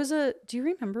 There was do you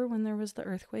remember when there was the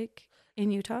earthquake in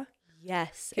Utah?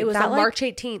 Yes. It was on March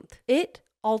 18th. It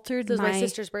altered it was my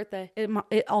sister's birthday.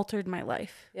 It altered my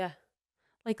life. Yeah.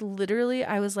 Like literally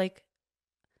I was like,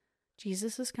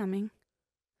 Jesus is coming.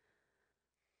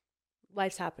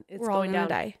 Life's happening. It's We're all going gonna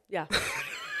down. die. Yeah.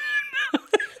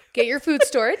 Get your food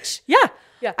storage. Yeah.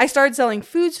 Yeah. I started selling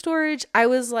food storage. I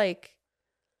was like,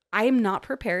 I am not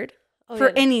prepared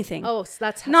for anything. Oh, so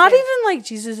that's not even like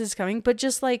Jesus is coming, but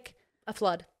just like a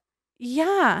flood.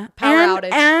 Yeah. Power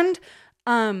outage. And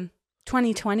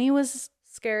 2020 was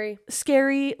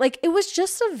scary. Like it was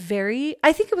just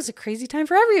I think it was a crazy time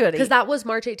for everybody. Because that was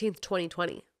March 18th,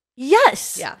 2020.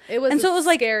 Yes. Yeah. It was. And so it was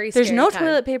like, there's no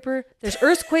toilet paper. There's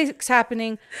earthquakes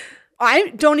happening. I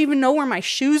don't even know where my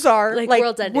shoes are. Like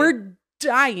world's ending. We're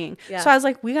dying. Yeah. So I was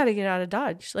like, we got to get out of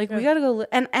Dodge. Like we got to go.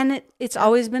 And it's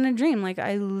always been a dream. Like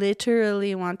I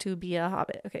literally want to be a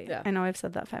hobbit. Okay. Yeah. I know I've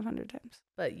said that 500 times.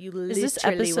 But you literally is this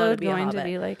episode going to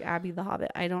be like Abby the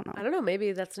Hobbit? I don't know. I don't know.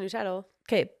 Maybe that's a new title.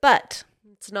 Okay. But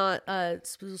it's not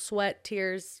sweat,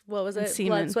 tears. What was it? Semen.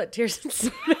 Blood, sweat, tears, and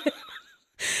semen.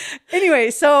 Anyway,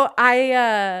 so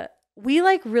we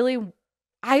like really,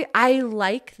 I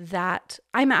like that.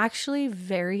 I'm actually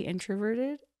very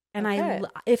introverted. And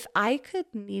if I could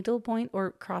needlepoint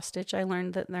or cross stitch, I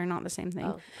learned that they're not the same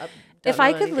thing. If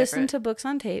I could listen to books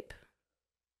on tape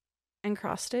and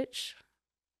cross stitch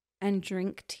and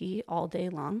drink tea all day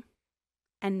long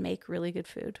and make really good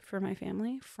food for my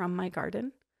family from my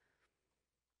garden,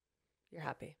 you're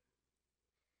happy.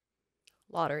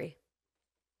 Lottery.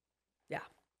 Yeah.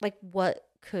 Like what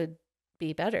could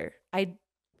be better? I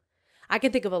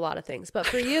can think of a lot of things, but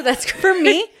for you, that's for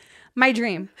me. My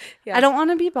dream. Yeah. I don't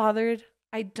want to be bothered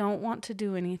I don't want to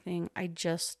do anything. I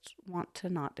just want to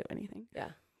not do anything. Yeah.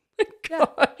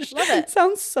 Gosh. Love it.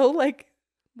 Sounds so like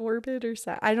morbid or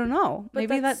sad. I don't know. But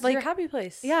maybe that's that like your happy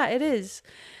place. Yeah, it is.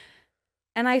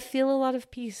 And I feel a lot of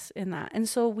peace in that. And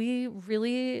so we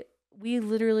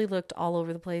literally looked all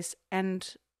over the place and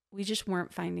we just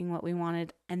weren't finding what we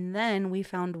wanted. And then we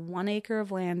found 1 acre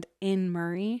of land in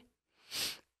Murray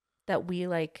that we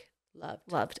like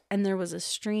loved. And there was a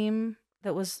stream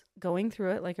that was going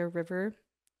through it, like a river,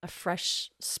 a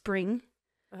fresh spring.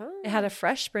 Oh. It had a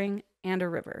fresh spring and a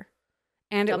river.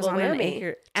 And it was on an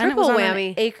acre. And it was on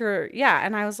an acre. Yeah.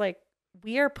 And I was like,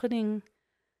 we are putting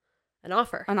an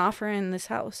offer in this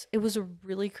house. It was a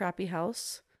really crappy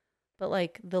house, but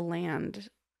like the land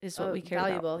is what we cared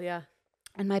valuable, about. Yeah.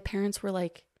 And my parents were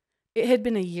like, it had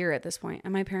been a year at this point,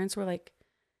 and my parents were like,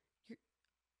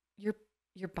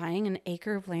 you're buying an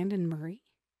acre of land in Murray?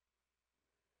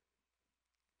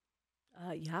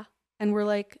 Yeah. And we're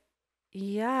like,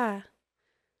 yeah.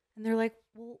 And they're like,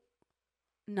 well,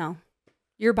 no,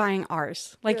 you're buying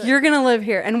ours. Like, you're going to live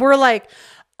here. And we're like,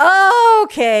 oh,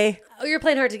 okay. Oh, you're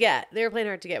playing hard to get. They were playing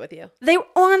hard to get with you.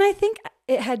 And I think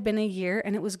it had been a year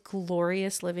and it was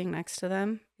glorious living next to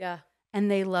them. Yeah. And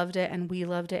they loved it and we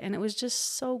loved it. And it was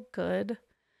just so good.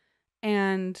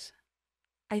 And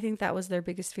I think that was their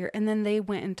biggest fear. And then they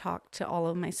went and talked to all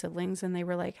of my siblings and they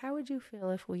were like, how would you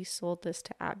feel if we sold this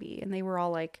to Abby? And they were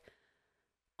all like,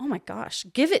 oh my gosh,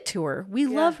 give it to her. We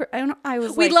love her. I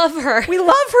was we like, love her. We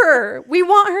love her. We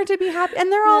want her to be happy.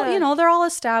 And they're all, they're all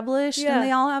established and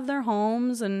they all have their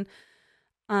homes. And,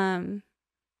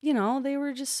 they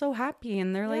were just so happy.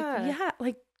 And they're like,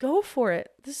 like, go for it.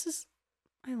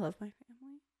 I love my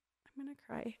family. I'm going to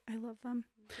cry. I love them.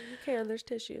 You can. There's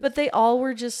tissues. But they all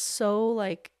were just so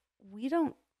like,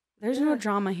 there's no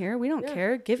drama here. We don't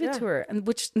care. Give it to her. And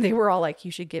which they were all like,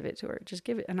 you should give it to her. Just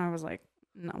give it. And I was like,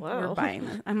 no, we're buying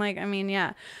this. I'm like, I mean,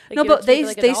 yeah. Like, no, but they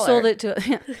sold it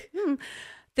to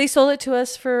they sold it to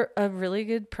us for a really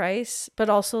good price, but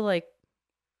also like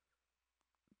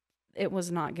it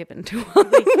was not given to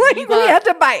us. We had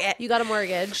to buy it. You got a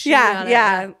mortgage.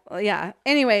 Yeah.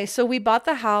 Anyway, so we bought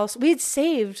the house. We had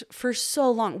saved for so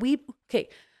long.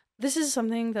 This is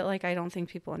something that like I don't think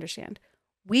people understand.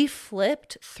 We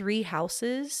flipped 3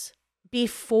 houses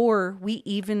before we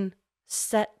even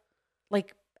set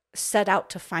out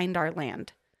to find our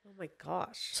land. Oh my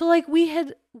gosh. So like we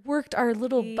had worked our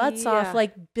little butts off,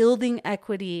 like building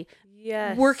equity,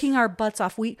 working our butts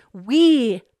off. We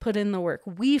put in the work.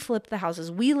 We flipped the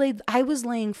houses. I was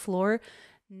laying floor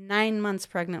 9 months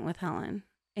pregnant with Helen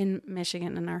in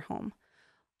Michigan in our home.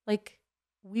 Like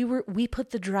we put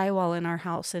the drywall in our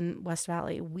house in West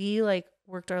Valley. We like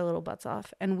worked our little butts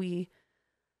off and we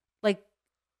like,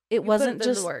 it wasn't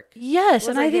just work. Yes.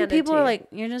 And I think people are like,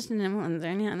 you're just an influencer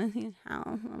and you have this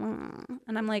house.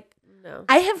 And I'm like, no,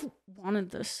 I have wanted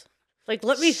this. Like,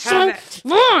 let me have it.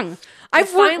 Long.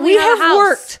 We have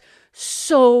worked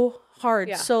so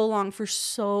hard, so long for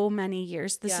so many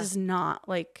years. This is not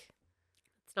like,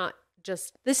 it's not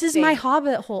just, this is my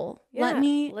hobbit hole. Yeah,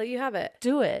 let you have it.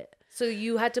 Do it. So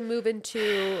you had to move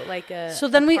into like a. So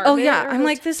then I'm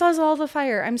like, this has all the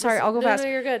fire. I'm sorry, I'll go fast. No,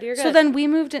 you're good. You're good. So then we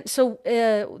moved in. So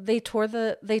they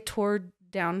tore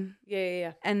down.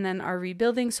 Yeah. And then are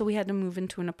rebuilding. So we had to move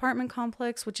into an apartment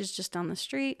complex, which is just down the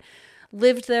street.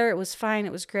 Lived there. It was fine.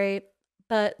 It was great.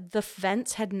 But the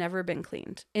vents had never been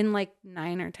cleaned in like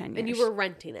 9 or 10 years. And you were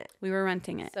renting it. We were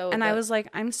renting it. I was like,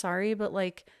 I'm sorry, but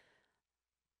like,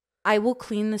 I will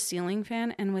clean the ceiling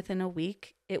fan and within a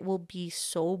week it will be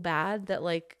so bad that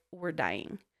like we're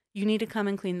dying. You need to come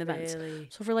and clean the vents. Really?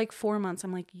 So for like 4 months,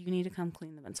 I'm like, you need to come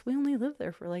clean the vents. We only lived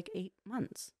there for like 8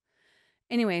 months.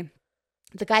 Anyway,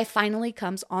 the guy finally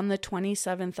comes on the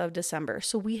 27th of December.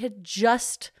 So we had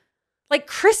just, like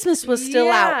Christmas was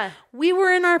still out. We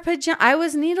were in our pajamas. I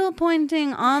was needle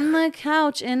pointing on the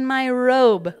couch in my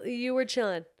robe. You were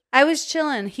chilling. I was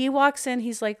chilling. He walks in.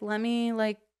 He's like, let me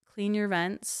like clean your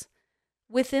vents.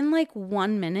 Within like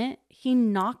 1 minute, he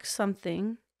knocks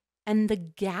something and the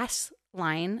gas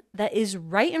line that is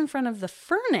right in front of the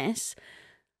furnace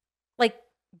like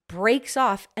breaks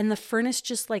off and the furnace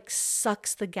just like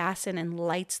sucks the gas in and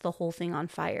lights the whole thing on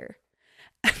fire.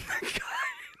 And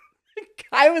the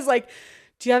guy was like,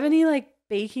 do you have any like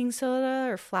baking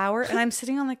soda or flour? And I'm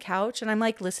sitting on the couch and I'm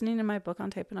like listening to my book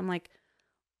on tape and I'm like,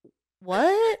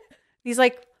 what? He's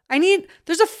like,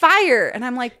 there's a fire. And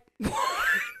I'm like, what?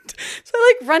 So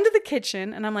I like run to the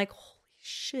kitchen and I'm like, holy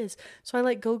shiz. So I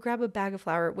like go grab a bag of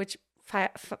flour, which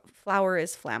flour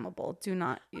is flammable. Do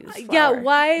not use flour. Yeah,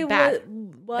 why? Bad.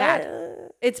 What?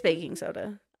 Bad. It's baking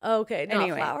soda. Okay, not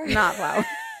flour. Not flour.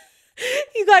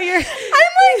 You got your. I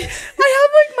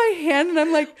have like my hand and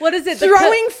I'm like, what is it?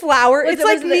 Throwing flour. It's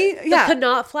like me. The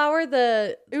canot flour.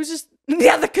 It was just.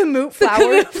 Yeah, the kamut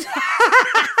flour.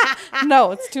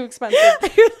 No, it's too expensive.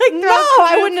 You're like, no,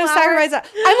 I wouldn't have sacrificed that.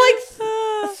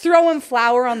 I'm like throwing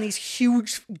flour on these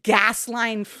huge gas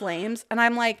line flames. And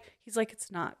I'm like, he's like,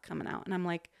 it's not coming out. And I'm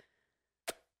like,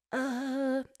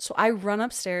 So I run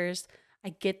upstairs. I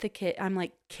get the kid. I'm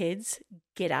like, kids,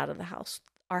 get out of the house.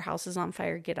 Our house is on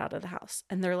fire. Get out of the house.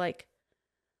 And they're like,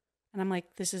 and I'm like,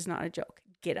 this is not a joke.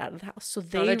 Get out of the house. So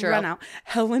they run out.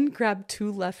 Helen grabbed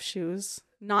 2 left shoes,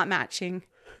 not matching.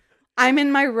 I'm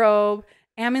in my robe.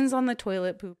 Ammon's on the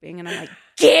toilet pooping. And I'm like,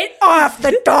 get off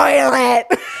the toilet.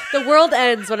 The world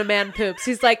ends when a man poops.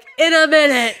 He's like, in a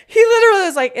minute. He literally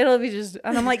was like, it'll be just,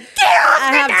 and I'm like, get off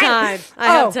I have time. I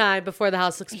have time before the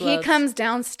house explodes. He comes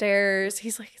downstairs.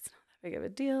 He's like, it's not that big of a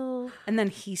deal. And then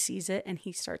he sees it and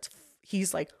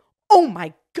he's like, oh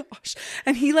my gosh.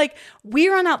 And we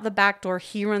run out the back door.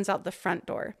 He runs out the front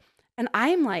door. And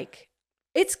I'm like,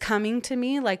 it's coming to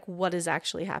me like what is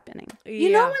actually happening.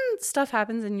 You know when stuff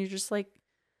happens and you're just like,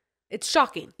 it's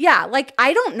shocking. Yeah, like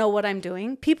I don't know what I'm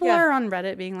doing. People are on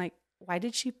Reddit being like, why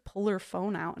did she pull her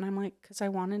phone out? And I'm like, because I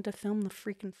wanted to film the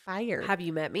freaking fire. Have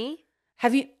you met me?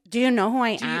 Do you know who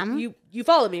I am? You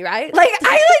follow me, right? Like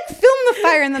I filmed the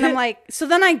fire and then I'm like, so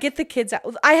then I get the kids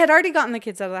out. I had already gotten the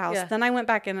kids out of the house. Yeah. Then I went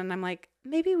back in and I'm like,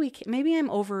 maybe I'm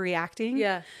overreacting.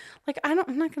 Yeah. Like I'm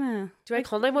not gonna. Do I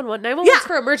call 911? 911's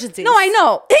for emergencies. No, I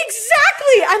know.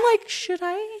 Exactly. I'm like, should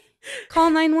I call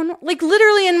 911? Like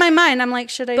literally in my mind, I'm like,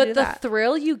 should I do that? But the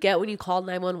thrill you get when you call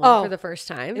 911 for the first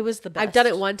time. It was the best. I've done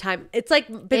it one time. It's like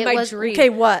been my dream. Okay,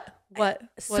 what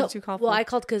did you call for? Well, I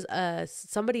called because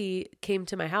somebody came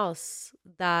to my house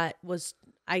that was,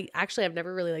 I've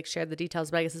never really like shared the details,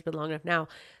 but I guess it's been long enough now.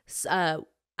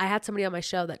 I had somebody on my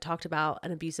show that talked about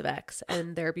an abusive ex,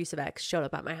 and their abusive ex showed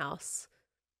up at my house,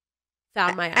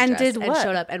 found my address, and did what? And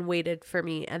showed up and waited for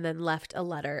me and then left a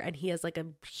letter, and he has like a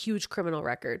huge criminal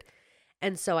record.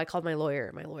 And so I called my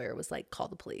lawyer. My lawyer was like, call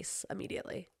the police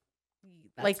immediately.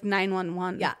 Like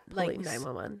 911. Yeah, police. like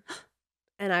 911.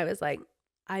 And I was like,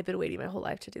 I've been waiting my whole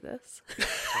life to do this.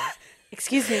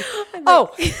 Excuse me.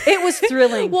 It was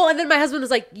thrilling. Well, and then my husband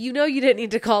was like, you didn't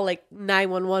need to call like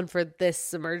 911 for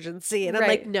this emergency. And I'm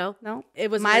like, no. It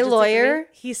was my lawyer.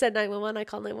 He said 911. I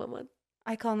called 911.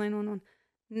 I call 911.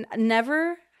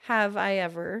 Never have I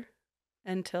ever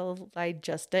until I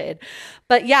just did.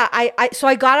 But yeah, so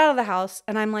I got out of the house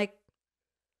and I'm like,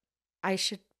 I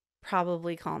should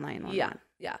probably call 911.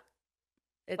 Yeah.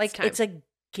 It's a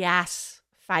gas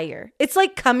fire. It's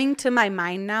like coming to my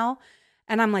mind now.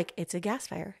 And I'm like, it's a gas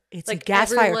fire. It's like a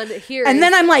gas fire. And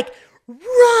then I'm like,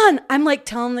 run. I'm like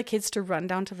telling the kids to run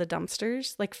down to the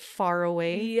dumpsters, like far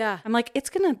away. Yeah. I'm like, it's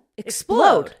going to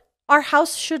explode. Our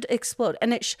house should explode.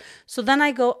 And so then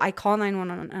I call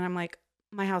 911 and I'm like,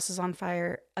 my house is on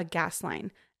fire, a gas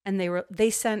line. And they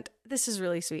sent, this is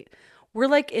really sweet. We're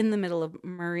like in the middle of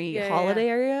Murray Holiday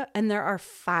area. And there are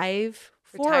 4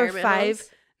 or 5.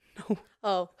 No.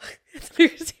 Oh, fire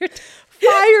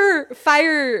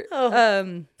departments.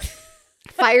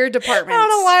 I don't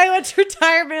know why I went to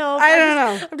retirement homes. I don't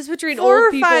know. I'm just picturing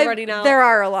old people running out. There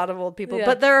are a lot of old people,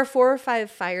 but there are 4 or 5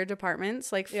 fire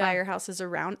departments, like firehouses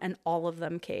around, and all of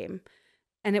them came,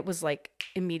 and it was like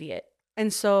immediate.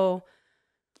 And so,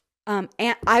 and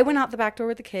I went out the back door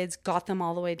with the kids, got them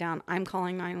all the way down. I'm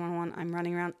calling 911. I'm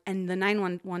running around, and the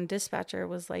 911 dispatcher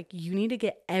was like, "You need to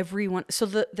get everyone." So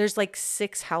there's like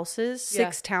 6 houses,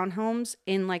 6 townhomes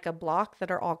in like a block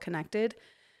that are all connected,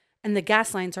 and the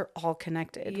gas lines are all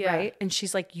connected, right? And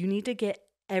she's like, "You need to get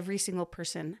every single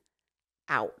person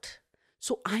out."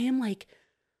 So I am like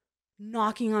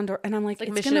knocking on door, and I'm like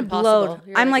it's gonna blow.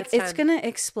 I'm like, it's gonna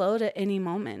explode at any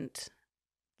moment.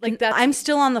 Like that, I'm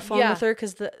still on the phone with her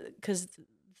because the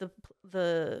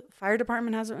fire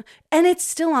department hasn't, and it's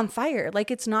still on fire.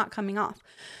 Like it's not coming off.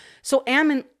 So I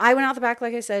went out the back,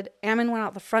 like I said. Ammon went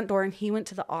out the front door, and he went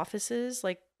to the offices,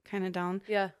 like kind of down.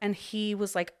 Yeah. And he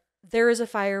was like, "There is a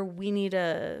fire. We need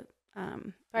a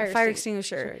fire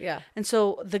extinguisher." Sure, yeah. And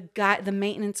so the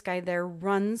maintenance guy there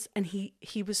runs, and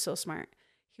he was so smart.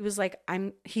 He was like,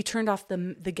 he turned off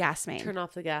the gas main. Turn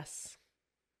off the gas.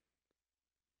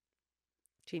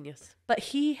 Genius. But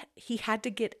he had to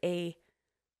get a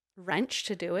wrench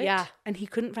to do it. Yeah. And he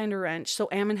couldn't find a wrench. So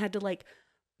Ammon had to like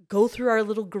go through our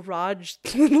little garage,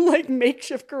 little like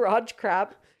makeshift garage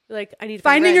crap. Like, I need to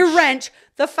finding a wrench.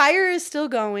 The fire is still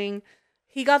going.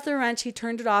 He got the wrench. He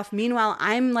turned it off. Meanwhile,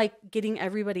 I'm like getting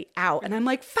everybody out. And I'm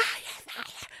like, fire.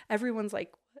 Everyone's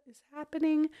like, what is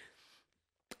happening?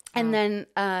 And then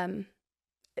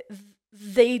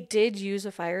they did use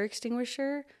a fire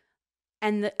extinguisher.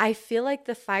 And I feel like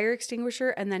the fire extinguisher,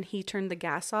 and then he turned the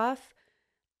gas off,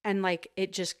 and like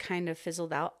it just kind of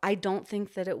fizzled out. I don't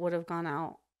think that it would have gone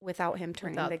out without him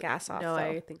turning the gas off. No,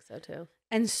 I think so too.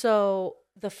 And so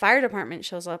the fire department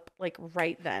shows up like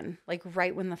right then, like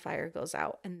right when the fire goes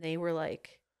out. And they were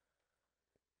like,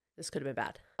 this could have been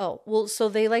bad. oh, well, so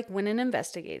they like went and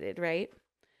investigated, right?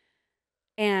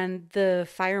 And the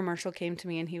fire marshal came to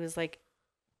me and he was like,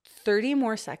 30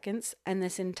 more seconds and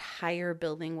this entire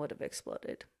building would have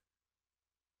exploded.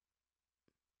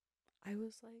 I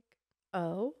was like,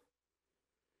 oh.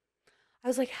 I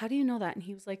was like, how do you know that? And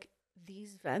he was like,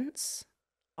 these vents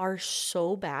are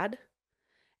so bad.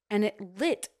 And it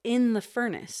lit in the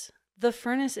furnace. The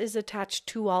furnace is attached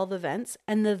to all the vents.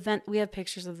 And the vent, we have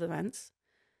pictures of the vents.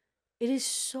 It is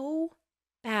so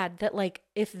bad that like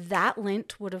if that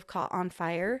lint would have caught on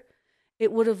fire,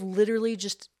 it would have literally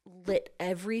just lit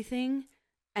everything.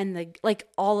 And the like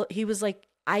all, he was like,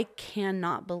 I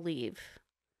cannot believe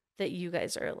that you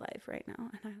guys are alive right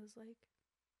now. And I was like,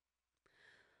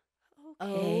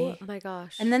 okay. Oh my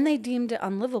gosh. And then they deemed it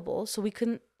unlivable, so we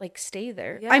couldn't like stay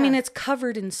there. Yeah. I mean, it's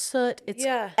covered in soot. It's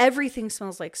everything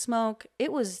smells like smoke.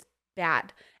 It was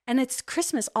bad. And it's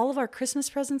Christmas. All of our Christmas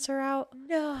presents are out.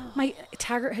 No. My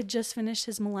Taggart had just finished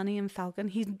his Millennium Falcon.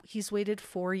 He's waited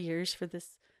 4 years for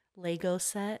this Lego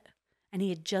set, and he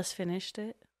had just finished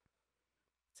it.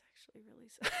 It's actually really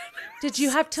sad. Did you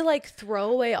have to like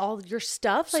throw away all your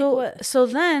stuff? Like so, what? So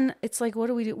then it's like, what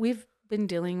do we do? We've been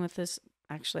dealing with this.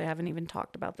 Actually, I haven't even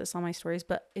talked about this on my stories,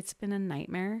 but it's been a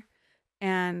nightmare.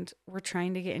 And we're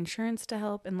trying to get insurance to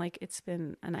help. And like, it's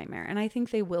been a nightmare. And I think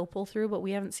they will pull through, but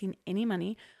we haven't seen any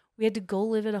money. We had to go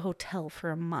live at a hotel for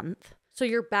a month. So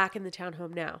you're back in the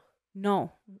townhome now?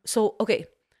 No. So, okay.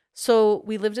 So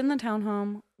we lived in the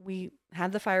townhome. We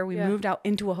had the fire. We moved out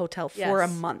into a hotel for a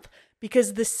month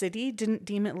because the city didn't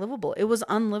deem it livable. It was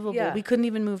unlivable. Yeah. We couldn't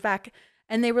even move back.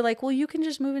 And they were like, well, you can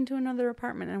just move into another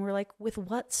apartment. And we're like, with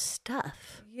what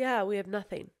stuff? Yeah, we have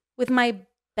nothing. With my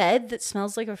bed that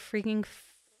smells like a freaking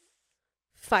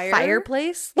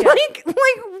fireplace? Yeah. Like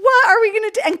what are we going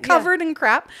to do? And covered in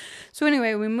crap. So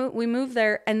anyway, we moved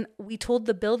there and we told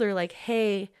the builder like,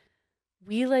 hey,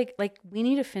 we we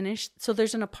need to finish. So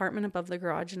there's an apartment above the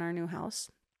garage in our new house.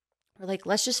 We're like,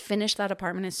 let's just finish that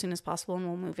apartment as soon as possible and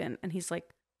we'll move in. And he's like,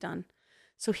 done.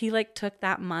 So he like took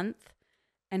that month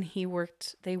and they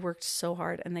worked so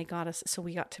hard and they got us. So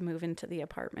we got to move into the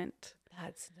apartment.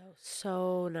 That's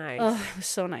so nice. Oh, it was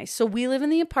so nice. So we live in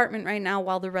the apartment right now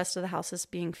while the rest of the house is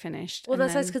being finished. Well,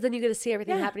 that's nice because then you get to see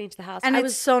everything happening to the house. And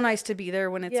it's so nice to be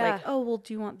there when it's like, oh, well,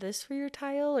 do you want this for your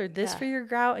tile or this for your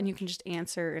grout? And you can just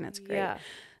answer and it's great. Yeah.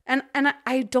 And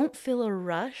I don't feel a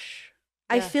rush.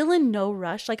 Yeah. I feel in no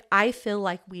rush. Like I feel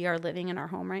like we are living in our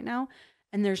home right now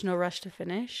and there's no rush to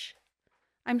finish.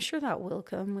 I'm sure that will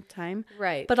come with time.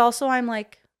 Right. But also I'm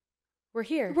like, we're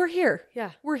here. We're here.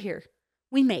 Yeah. We're here.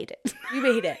 We made it. We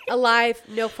made it. Alive,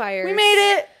 no fires. We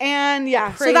made it. And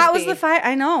yeah. Crazy. So that was the fire.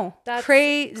 I know. That's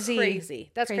crazy.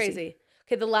 That's crazy.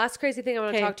 Okay, the last crazy thing I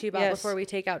want to talk to you about before we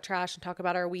take out trash and talk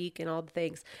about our week and all the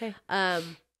things. Okay.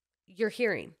 Your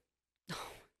hearing.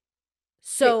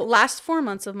 So last 4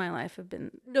 months of my life have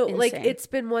been insane. Like it's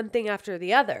been one thing after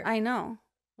the other. I know.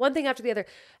 One thing after the other.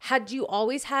 Had you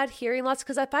always had hearing loss?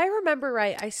 Because if I remember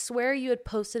right, I swear you had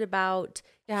posted about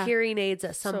hearing aids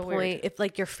at some point. Weird. If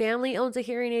like your family owns a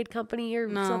hearing aid company or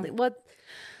something.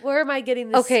 Where am I getting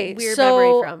this weird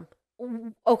memory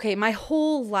from? Okay, my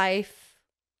whole life,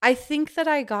 I think that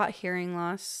I got hearing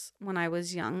loss when I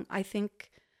was young. I think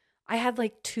I had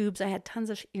like tubes. I had tons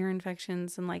of ear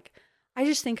infections and like, I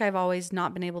just think I've always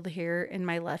not been able to hear in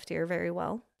my left ear very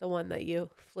well. The one that you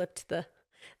flipped the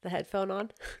headphone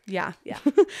on? Yeah. Yeah.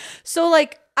 So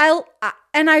like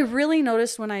I really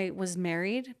noticed when I was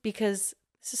married because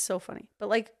this is so funny. But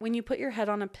like when you put your head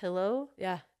on a pillow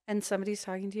and somebody's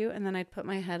talking to you and then I'd put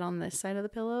my head on this side of the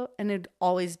pillow and it'd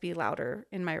always be louder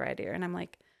in my right ear. And I'm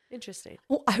like, interesting.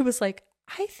 Well, I was like,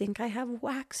 I think I have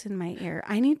wax in my ear.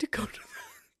 I need to go to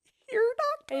the ear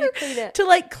doctor to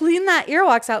like clean that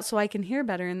earwax out so I can hear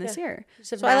better in this ear.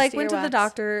 So I like went to the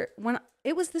doctor when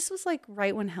this was like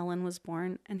right when Helen was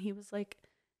born and he was like,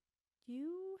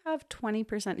 you have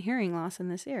 20% hearing loss in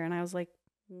this ear. And I was like,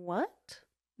 what?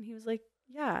 And he was like,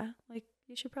 yeah, like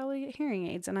you should probably get hearing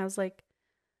aids. And I was like,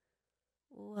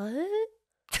 what?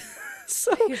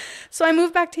 So I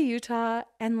moved back to Utah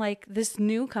and like this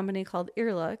new company called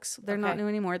Earlux, they're not new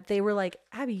anymore. They were like,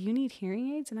 Abby, you need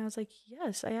hearing aids? And I was like,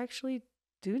 yes, I actually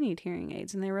do need hearing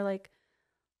aids. And they were like,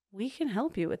 we can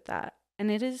help you with that.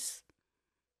 And it is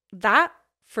that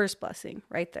first blessing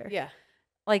right there. Yeah.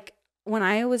 Like when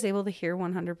I was able to hear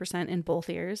 100% in both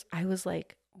ears, I was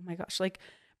like, oh my gosh, like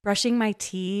brushing my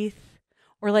teeth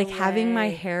or like No having my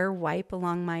way. hair wipe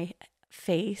along my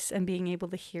face and being able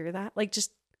to hear that. Like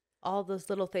just, All those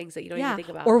little things that you don't yeah. even think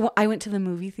about. Or I went to the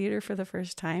movie theater for the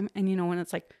first time and you know, when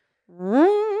it's like,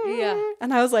 yeah.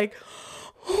 And I was like,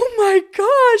 oh my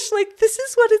gosh, like this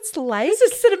is what it's like. This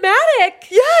is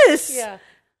cinematic. Yes. Yeah.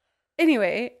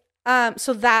 Anyway,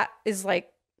 so that is like,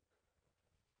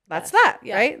 that's Yes. that,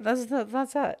 Yeah. right? That's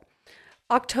that.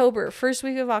 October, first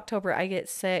week of October, I get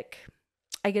sick.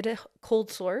 I get a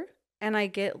cold sore and I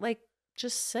get like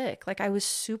just sick. Like I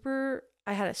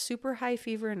had a super high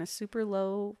fever and a super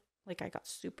low, like I got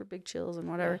super big chills and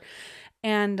whatever.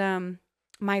 Yeah. And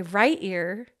my right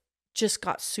ear just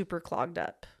got super clogged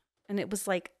up. And it was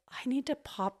like, I need to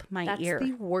pop my ear.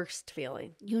 That's the worst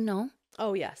feeling. You know?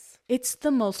 Oh, yes. It's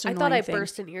the most annoying I thought I thing.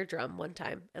 burst an eardrum one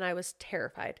time and I was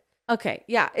terrified. Okay.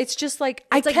 Yeah. It's just like,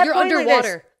 It's like you're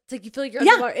underwater. It's like you feel like you're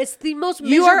underwater. It's the most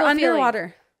miserable You are feeling.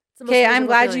 underwater. Okay, I'm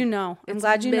glad you know. I'm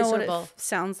glad you know what miserable. it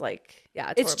sounds like.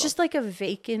 Yeah, it's just like a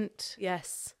vacant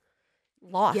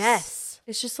loss. Yes.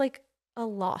 It's just like a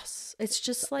loss. It's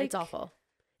just like... It's awful.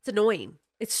 It's annoying.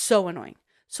 It's so annoying.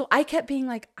 So I kept being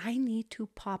like, I need to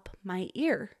pop my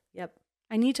ear. Yep.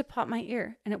 I need to pop my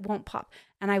ear and it won't pop.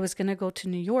 And I was going to go to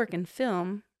New York and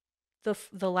film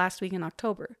the last week in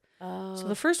October. Oh. So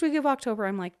the first week of October,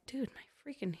 I'm like, dude,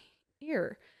 my freaking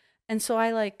ear. And so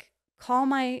I like call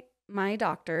my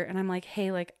doctor and I'm like,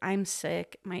 hey, like I'm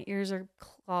sick. My ears are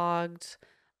clogged.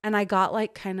 And I got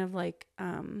like kind of like,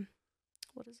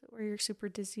 what is it where you're super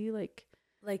dizzy? Like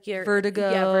your vertigo.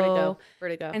 Yeah,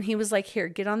 vertigo. And he was like, here,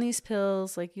 get on these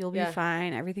pills. Like you'll be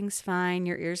fine. Everything's fine.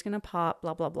 Your ear's going to pop,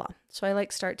 blah, blah, blah. So I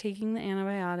like start taking the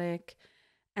antibiotic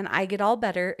and I get all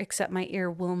better, except my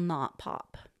ear will not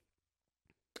pop.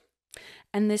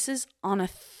 And this is on a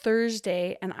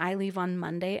Thursday and I leave on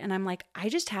Monday and I'm like, I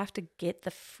just have to get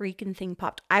the freaking thing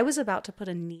popped. I was about to put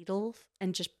a needle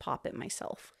and just pop it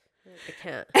myself. I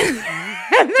can't.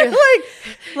 And they're like,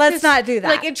 let's not do that.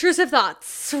 Like intrusive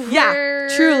thoughts. Yeah,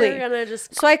 truly. Gonna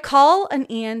just... So I call an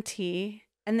ENT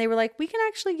and they were like, we can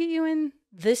actually get you in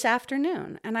this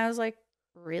afternoon. And I was like,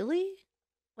 really?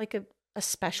 Like a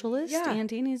specialist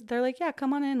ENT? And they're like, yeah,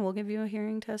 come on in. We'll give you a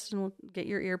hearing test and we'll get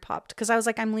your ear popped. Because I was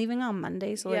like, I'm leaving on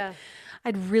Monday. So like,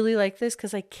 I'd really like this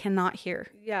because I cannot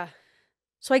hear. Yeah.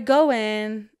 So I go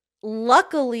in.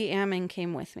 Luckily, Ammon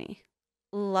came with me.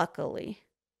 Luckily.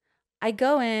 I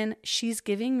go in, she's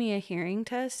giving me a hearing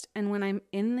test, and when I'm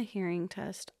in the hearing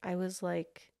test, I was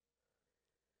like,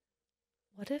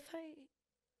 what if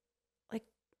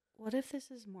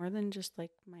this is more than just like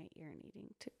my ear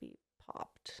needing to be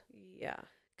popped? Yeah.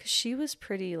 Because she was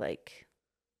pretty like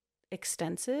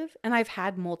extensive, and I've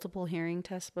had multiple hearing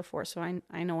tests before, so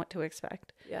I know what to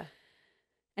expect. Yeah.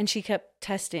 And she kept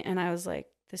testing, and I was like,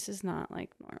 this is not like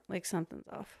normal, like something's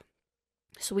off.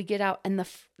 So we get out and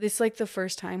it's like the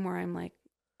first time where I'm like,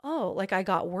 oh, like I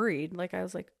got worried. Like I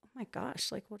was like, oh my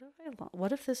gosh, like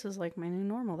what if this is like my new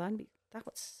normal? That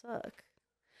would suck.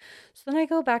 So then I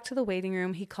go back to the waiting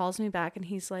room. He calls me back and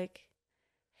he's like,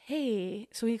 hey,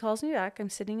 so he calls me back. I'm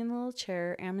sitting in the little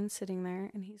chair. Ammon's sitting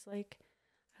there and he's like,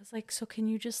 I was like, so can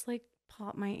you just like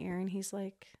pop my ear? And he's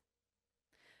like,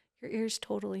 your ear's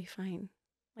totally fine.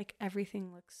 Like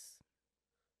everything looks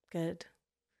good.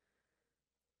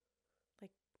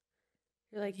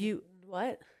 You're like,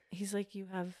 what? He's like, you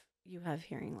have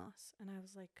hearing loss. And I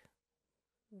was like,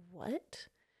 what?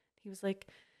 He was like,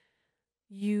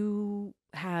 you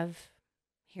have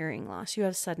hearing loss. You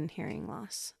have sudden hearing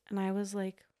loss. And I was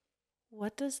like,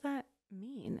 what does that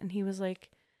mean? And he was like,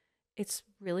 it's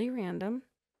really random.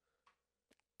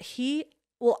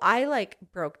 I like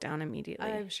broke down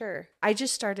immediately. I'm sure. I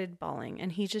just started bawling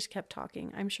and he just kept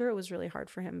talking. I'm sure it was really hard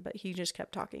for him, but he just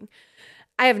kept talking.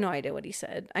 I have no idea what he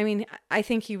said. I mean, I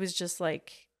think he was just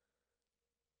like,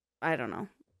 I don't know.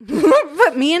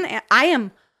 But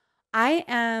I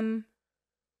am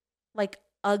like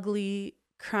ugly,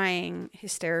 crying,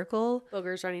 hysterical.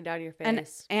 Boogers running down your face.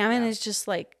 And Ammon is just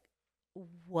like,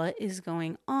 what is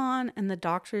going on? And the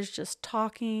doctor's just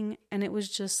talking. And it was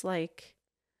just like,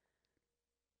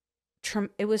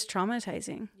 it was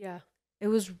traumatizing. Yeah. It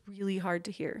was really hard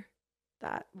to hear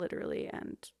that, literally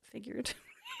and figuratively.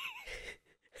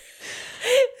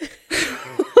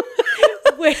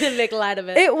 Way to make light of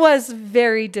it. It was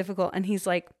very difficult. And he's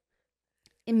like,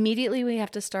 immediately we have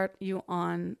to start you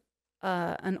on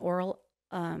an oral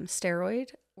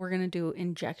steroid. We're going to do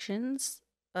injections,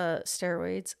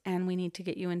 steroids, and we need to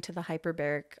get you into the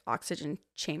hyperbaric oxygen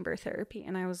chamber therapy.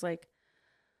 And I was like,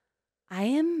 I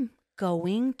am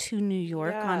going to New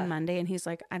York on Monday. And he's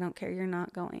like, I don't care. You're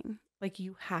not going. Like,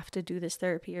 you have to do this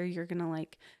therapy or you're going to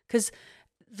like, because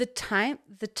The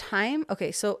time,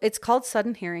 okay, so it's called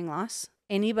sudden hearing loss.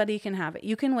 Anybody can have it.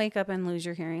 You can wake up and lose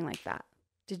your hearing like that.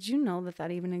 Did you know that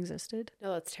that even existed?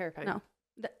 No, that's terrifying. No.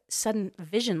 Sudden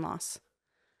vision loss.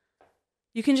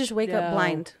 You can just wake up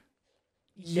blind.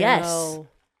 Yes. No.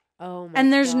 Oh my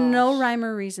And there's gosh. no rhyme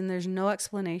or reason. There's no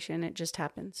explanation. It just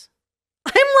happens.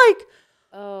 I'm like,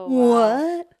 oh,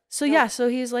 wow. what? So yeah, so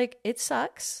he's like, it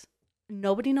sucks.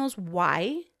 Nobody knows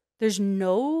why. There's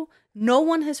no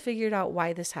one has figured out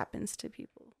why this happens to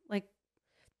people. Like,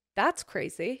 That's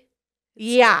crazy. It's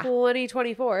yeah.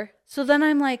 2024. So then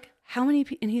I'm like, how many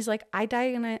people? And he's like, I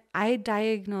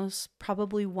diagnose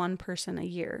probably one person a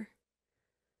year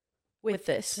with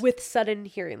this. With sudden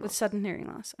hearing loss. With sudden hearing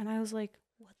loss. And I was like,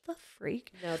 what the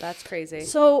freak? No, that's crazy.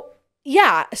 So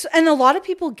yeah. So, and a lot of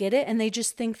people get it and they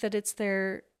just think that it's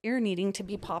their ear needing to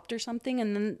be popped or something.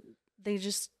 And then they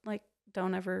just like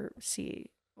don't ever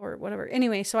see or whatever.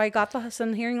 Anyway, so I got the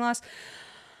sudden hearing loss.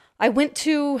 I went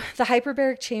to the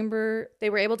hyperbaric chamber. They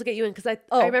were able to get you in because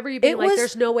I remember you being like,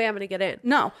 there's no way I'm going to get in.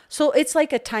 No. So it's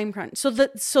like a time crunch. So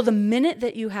the minute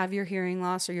that you have your hearing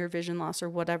loss or your vision loss or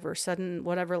whatever, sudden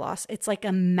whatever loss, it's like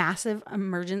a massive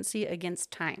emergency against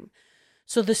time.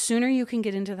 So the sooner you can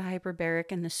get into the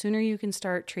hyperbaric and the sooner you can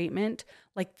start treatment,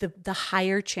 like the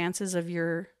higher chances of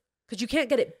your... Because you can't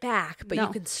get it back, but you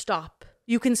can stop.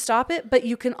 You can stop it, but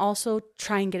you can also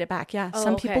try and get it back. Yeah.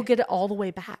 Some people get it all the way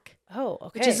back. Oh,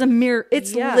 okay. Which is a miracle.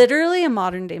 It's literally a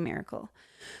modern day miracle.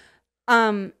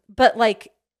 But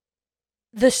like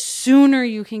the sooner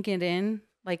you can get in,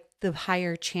 like the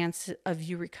higher chance of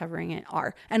you recovering it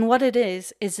are. And what it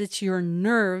is it's your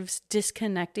nerves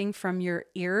disconnecting from your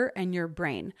ear and your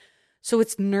brain. So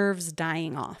it's nerves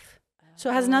dying off. So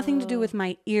it has nothing to do with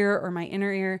my ear or my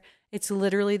inner ear. It's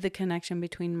literally the connection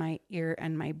between my ear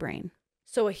and my brain.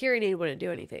 So a hearing aid wouldn't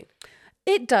do anything.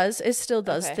 It does. It still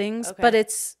does things, but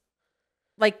it's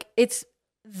like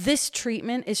this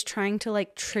treatment is trying to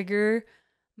like trigger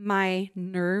my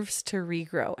nerves to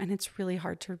regrow, and it's really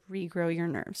hard to regrow your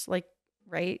nerves. Like,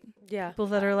 right? Yeah. People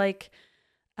that are like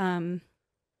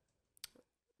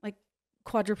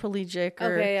quadriplegic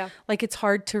or like it's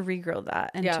hard to regrow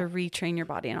that and to retrain your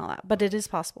body and all that, but it is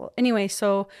possible. Anyway,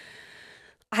 so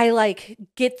I like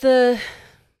get the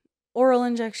oral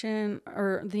injection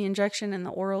or the injection and the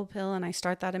oral pill, and I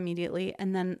start that immediately.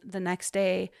 And then the next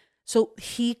day, so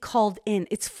he called in,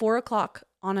 it's 4:00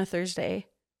 on a Thursday.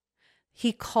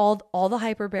 He called all the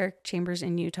hyperbaric chambers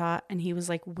in Utah and he was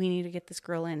like, we need to get this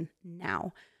girl in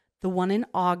now. The one in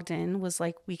Ogden was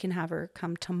like, we can have her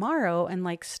come tomorrow and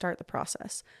like start the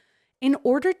process. In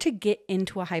order to get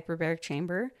into a hyperbaric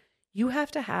chamber, you have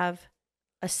to have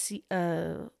a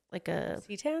CT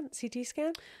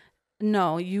scan?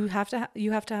 No, you have to have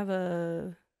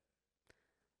a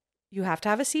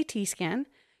CT scan.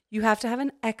 You have to have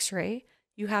an X-ray.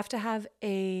 You have to have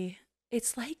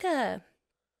it's like a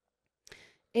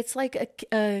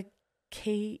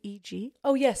KEG.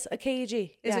 Oh yes, a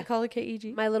KEG. Is it called a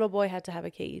KEG? My little boy had to have a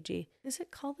KEG. Is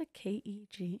it called a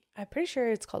KEG? I'm pretty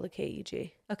sure it's called a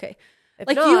KEG. Okay. If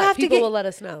like not, you have people to will let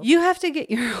us know. You have to get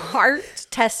your heart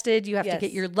tested. You have to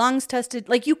get your lungs tested.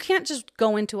 Like you can't just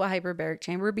go into a hyperbaric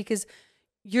chamber because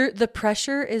the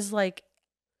pressure is like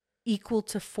equal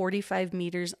to 45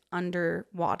 meters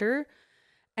underwater.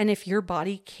 And if your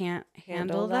body can't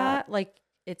handle that, like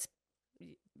it's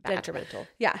bad. Detrimental.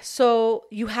 Yeah. So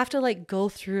you have to like go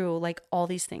through like all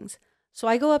these things. So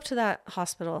I go up to that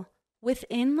hospital.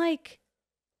 Within like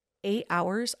 8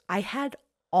 hours, I had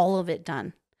all of it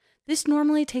done. This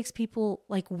normally takes people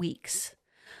like weeks.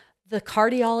 The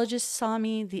cardiologist saw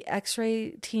me, the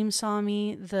X-ray team saw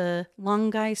me, the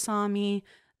lung guy saw me,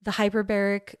 the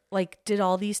hyperbaric like did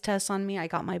all these tests on me. I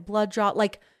got my blood draw.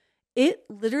 Like it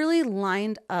literally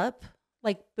lined up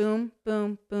like boom,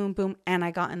 boom, boom, boom. And I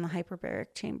got in the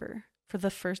hyperbaric chamber for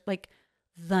the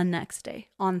next day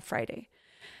on Friday.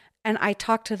 And I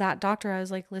talked to that doctor. I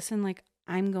was like, listen, like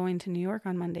I'm going to New York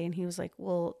on Monday. And he was like,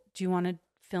 well, do you want to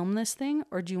film this thing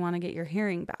or do you want to get your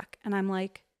hearing back? And I'm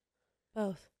like,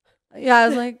 both. Yeah, I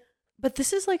was like, but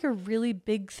this is like a really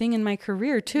big thing in my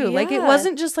career too. Yeah. Like it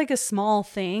wasn't just like a small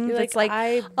thing. It's like,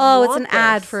 it's an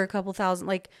ad for a couple thousand.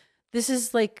 Like this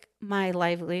is like my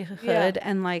livelihood.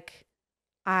 And like,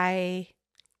 I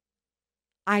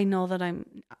know that I'm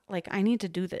like, I need to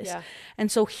do this. Yeah.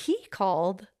 And so he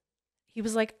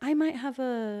was like, I might have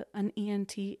an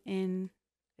ENT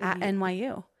at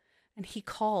NYU. And he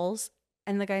calls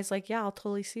and the guy's like, yeah, I'll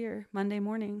totally see her Monday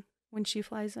morning when she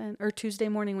flies in, or Tuesday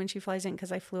morning when she flies in,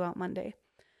 because I flew out Monday.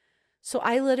 So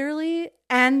I literally,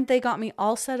 and they got me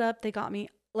all set up. They got me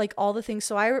like all the things.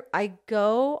 So I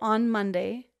go on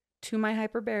Monday to my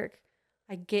hyperbaric.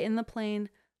 I get in the plane.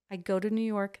 I go to New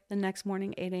York the next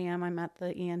morning, 8 a.m. I'm at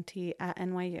the ENT at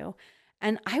NYU.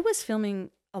 And I was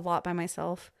filming a lot by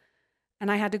myself.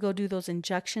 And I had to go do those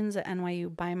injections at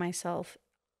NYU by myself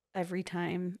every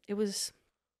time. It was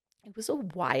a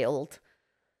wild.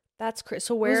 That's crazy.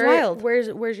 So wild.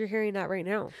 where's your hearing at right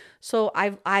now? So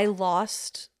I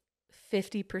lost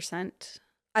 50%.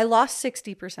 I lost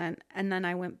 60%. And then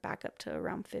I went back up to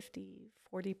around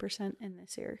 40% in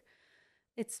this year.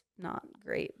 It's not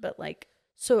great, but like.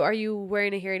 So are you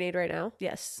wearing a hearing aid right now?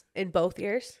 Yes. In both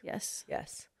ears? Yes.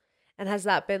 Yes. And has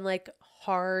that been like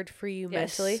hard for you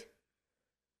mentally?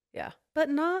 Yeah. But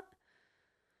not.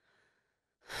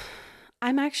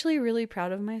 I'm actually really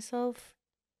proud of myself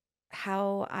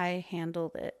how I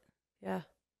handled it. Yeah.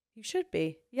 You should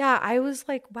be. Yeah. I was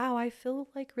like, wow, I feel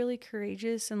like really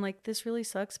courageous and like this really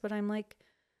sucks, but I'm like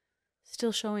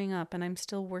still showing up and I'm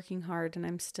still working hard and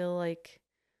I'm still like.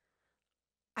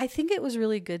 I think it was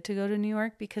really good to go to New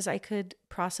York because I could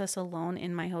process alone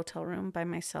in my hotel room by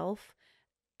myself.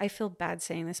 I feel bad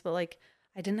saying this, but like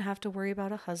I didn't have to worry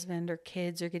about a husband or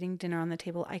kids or getting dinner on the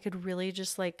table. I could really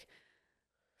just like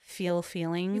feel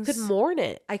feelings. You could mourn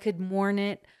it. I could mourn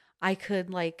it. I could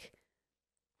like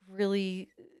really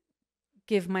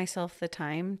give myself the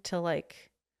time to like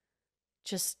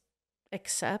just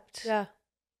accept. Yeah.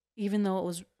 Even though it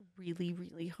was really,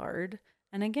 really hard.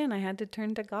 And again, I had to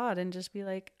turn to God and just be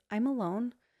like, I'm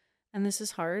alone and this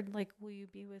is hard. Like, will you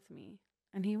be with me?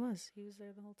 And he was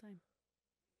there the whole time.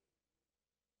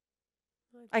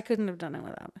 I couldn't have done it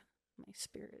without my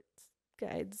spirits,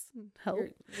 guides, help.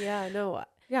 Yeah, no.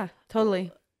 Yeah,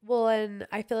 totally. Well, and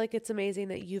I feel like it's amazing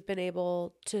that you've been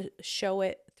able to show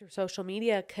it through social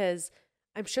media because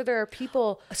I'm sure there are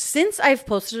people. Since I've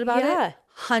posted about it,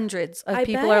 hundreds of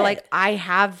people are like, I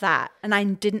have that. And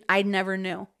I never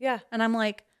knew. Yeah. And I'm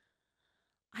like,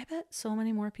 I bet so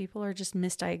many more people are just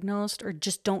misdiagnosed or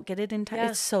just don't get it in time. Yeah.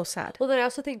 It's so sad. Well, then I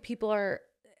also think people are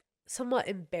somewhat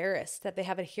embarrassed that they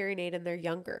have a hearing aid and they're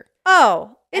younger.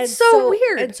 Oh, it's so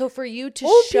weird. And so for you to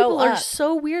old show people up, are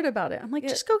so weird about it. I'm like,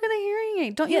 just go get a hearing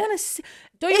aid. Don't you want to see?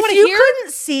 Don't you want to hear? If you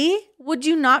couldn't see, would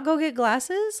you not go get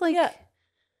glasses? Like,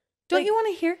 don't you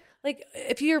want to hear? Like,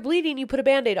 if you're bleeding, you put a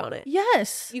Band-Aid on it.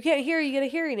 Yes. You can't hear, you get a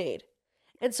hearing aid.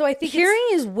 And so I think hearing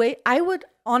is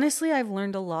honestly, I've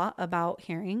learned a lot about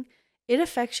hearing. It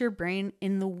affects your brain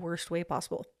in the worst way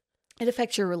possible. It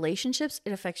affects your relationships.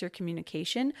 It affects your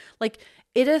communication. Like,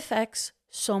 it affects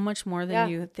so much more than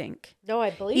you think. No, I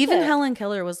believe Even Helen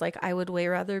Keller was like, I would way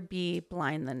rather be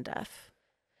blind than deaf.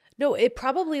 No, it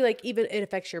probably like even it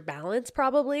affects your balance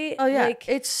probably. Oh yeah. Like,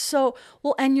 it's so,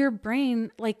 well, and your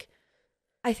brain, like,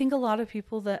 I think a lot of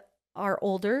people that are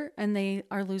older and they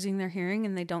are losing their hearing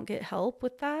and they don't get help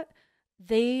with that,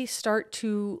 they start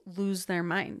to lose their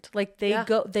mind. Like they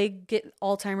get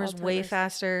Alzheimer's way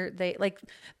faster. They like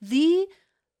the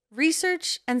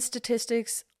research and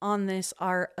statistics on this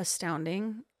are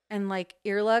astounding. And like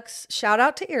Earlux, shout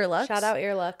out to Earlux. Shout out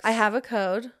Earlux. I have a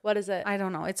code. What is it? I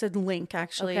don't know. It's a link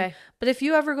actually. Okay. But if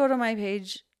you ever go to my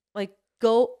page, like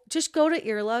just go to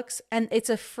Earlux and it's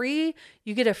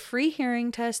you get a free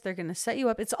hearing test. They're going to set you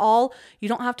up. You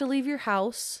don't have to leave your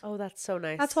house. Oh, that's so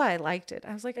nice. That's why I liked it.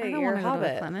 I was like, hey, I don't want to go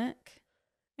to a clinic.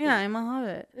 Yeah, I'm a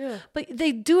hobbit. Yeah. But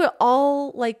they do it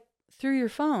all like through your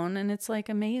phone and it's like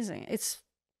amazing.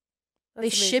 They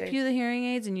ship you the hearing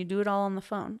aids and you do it all on the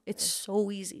phone. It's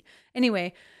so easy.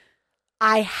 Anyway,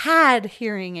 I had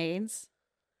hearing aids.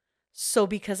 So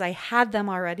because I had them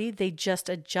already, they just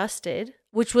adjusted,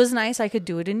 which was nice. I could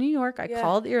do it in New York. I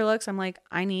called Earlux. I'm like,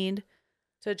 I need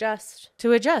to adjust.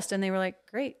 And they were like,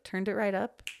 great, turned it right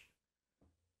up.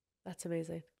 That's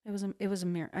amazing. It was a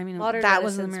miracle. I mean, modern that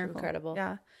was a miracle. Incredible.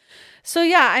 Yeah. So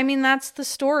yeah, I mean, that's the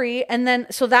story. And then,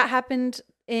 so that happened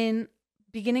in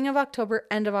beginning of October,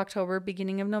 end of October,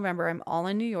 beginning of November. I'm all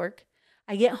in New York.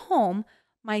 I get home.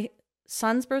 My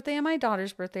son's birthday and my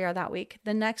daughter's birthday are that week.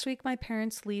 The next week, my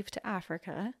parents leave to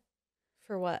Africa.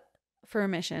 For what? For a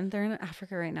mission. They're in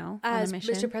Africa right now. As on a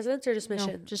mission. Mr. Presidents or just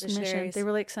mission? No, just mission. They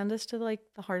were like, send us to like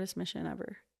the hardest mission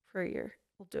ever for a year.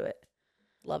 We'll do it.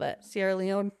 Love it. Sierra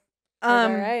Leone.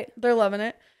 All right. They're loving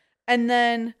it. And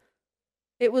then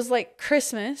it was like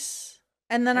Christmas.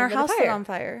 And then our house lit on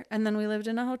fire. And then we lived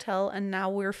in a hotel. And now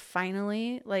we're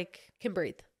finally like... can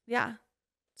breathe. Yeah.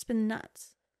 It's been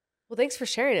nuts. Well, thanks for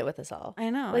sharing it with us all.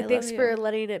 I know. Like, thanks for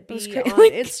letting it be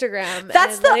on Instagram.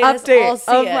 That's the update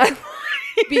of my life.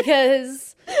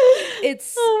 Because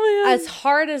it's as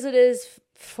hard as it is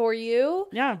for you.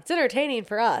 Yeah. It's entertaining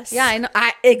for us. Yeah, I know.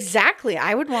 Exactly.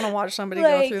 I would want to watch somebody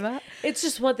go through that. It's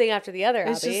just one thing after the other,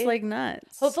 It's just like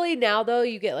nuts. Hopefully now, though,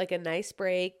 you get like a nice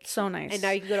break. So nice. And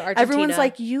now you can go to Argentina. Everyone's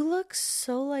like, you look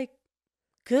so like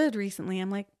good recently.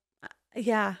 I'm like,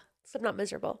 Yeah. So I'm not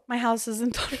miserable. My house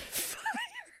isn't on fire.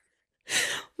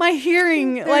 My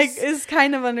hearing is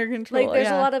kind of under control. Like there's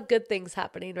a lot of good things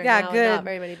happening right now. Good. And not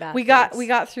very many bad We things.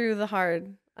 got through the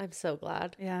hard. I'm so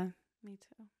glad. Yeah, me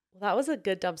too. Well, that was a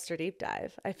good dumpster deep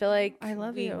dive. I feel like I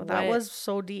love you. That was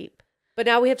so deep. But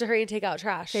now we have to hurry and take out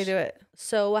trash. Okay, do it.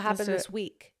 So what happened this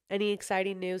week? Any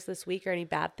exciting news this week or any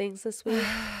bad things this week?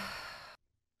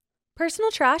 Personal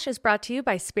Trash is brought to you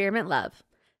by Spearmint Love.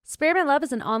 Spearmint Love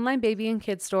is an online baby and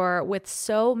kid store with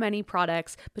so many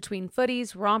products between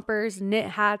footies, rompers, knit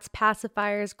hats,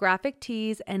 pacifiers, graphic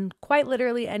tees, and quite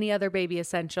literally any other baby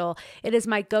essential. It is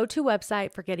my go-to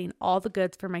website for getting all the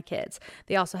goods for my kids.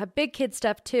 They also have big kid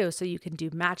stuff too, so you can do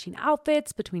matching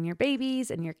outfits between your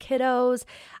babies and your kiddos.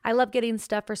 I love getting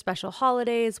stuff for special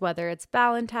holidays, whether it's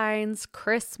Valentine's,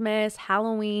 Christmas,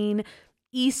 Halloween,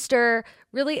 Easter,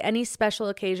 really any special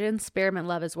occasion, Spearmint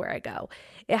Love is where I go.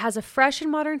 It has a fresh and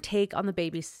modern take on the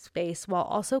baby space while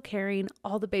also carrying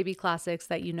all the baby classics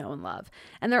that you know and love.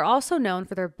 And they're also known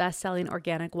for their best-selling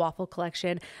organic waffle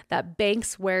collection that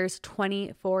Banks wears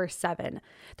 24/7.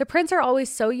 The prints are always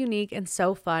so unique and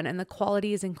so fun, and the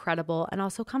quality is incredible and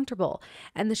also comfortable.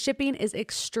 And the shipping is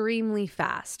extremely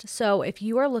fast. So if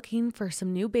you are looking for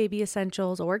some new baby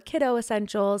essentials or kiddo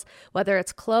essentials, whether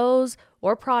it's clothes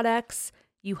or products,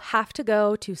 you have to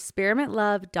go to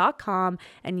spearmintlove.com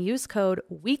and use code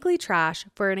weeklytrash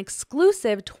for an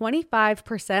exclusive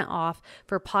 25% off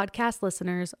for podcast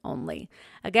listeners only.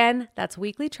 Again, that's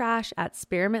weeklytrash at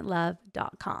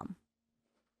spearmintlove.com.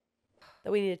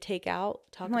 That we need to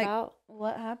talk about.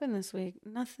 What happened this week?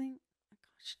 Nothing.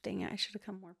 Gosh, dang it. I should have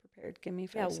come more prepared. Give me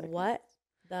 5 seconds. What?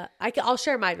 I'll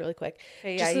share mine really quick.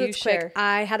 Okay, just so you it's share. quick.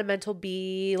 I had a mental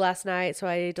B last night, so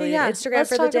I deleted Instagram let's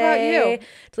for the talk about day. you.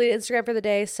 Deleted Instagram for the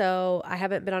day, so I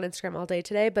haven't been on Instagram all day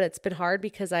today, but it's been hard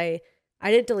because I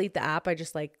didn't delete the app. I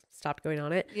just stopped going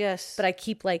on it. Yes. But I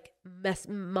keep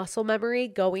muscle memory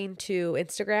going to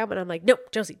Instagram, and I'm like,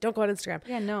 nope, Josie, don't go on Instagram.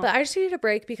 Yeah, no. But I just needed a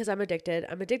break because I'm addicted.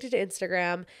 I'm addicted to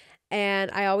Instagram. And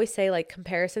I always say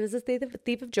comparison is a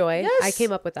thief of joy. Yes. I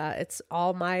came up with that. It's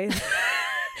all my...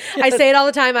 I say it all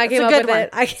the time. I came up with it.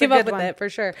 I came up with it for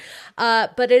sure.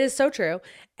 But it is so true.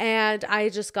 And I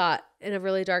just got in a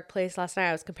really dark place last night.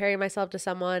 I was comparing myself to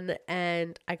someone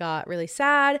and I got really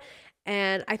sad.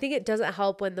 And I think it doesn't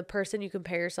help when the person you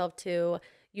compare yourself to,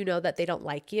 you know that they don't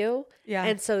like you. Yeah.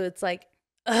 And so it's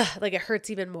it hurts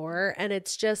even more. And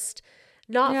it's just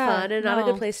not fun and not a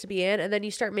good place to be in. And then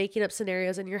you start making up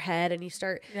scenarios in your head and you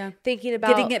start thinking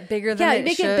about getting it bigger than it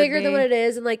make should it bigger be. than what it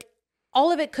is. And all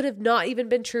of it could have not even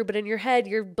been true, but in your head,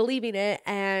 you're believing it.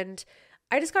 And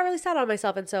I just got really sad on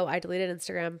myself. And so I deleted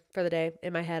Instagram for the day.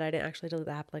 In my head, I didn't actually delete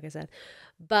the app, like I said.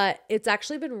 But it's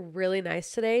actually been really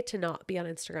nice today to not be on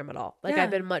Instagram at all.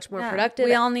 I've been much more productive.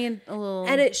 We all need a little...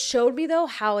 And it showed me, though,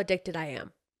 how addicted I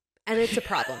am. And it's a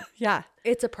problem. Yeah.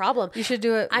 It's a problem. You should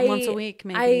do it once a week,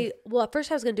 maybe. At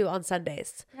first I was going to do it on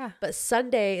Sundays. Yeah. But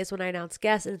Sunday is when I announce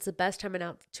guests, and it's the best time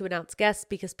to announce guests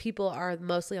because people are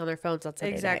mostly on their phones on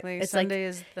Sunday Exactly. night. It's Sunday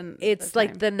is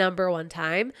the number one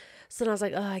time. So then I was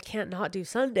like, oh, I can't not do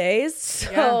Sundays.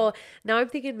 So now I'm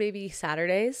thinking maybe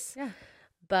Saturdays. Yeah.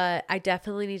 But I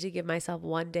definitely need to give myself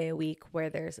one day a week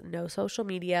where there's no social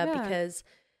media because...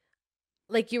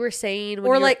 you were saying...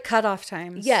 Or cutoff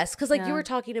times. Yes, because you were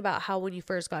talking about how when you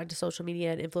first got into social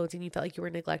media and influencing, you felt like you were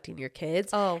neglecting your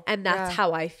kids. Oh, and that's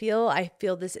how I feel. I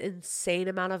feel this insane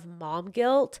amount of mom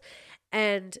guilt.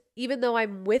 And even though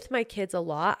I'm with my kids a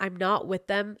lot, I'm not with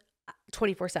them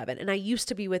 24/7. And I used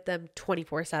to be with them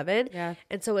 24/7. Yeah.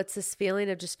 And so it's this feeling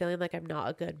of just feeling like I'm not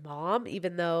a good mom,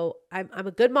 even though I'm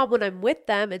a good mom when I'm with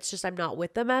them. It's just I'm not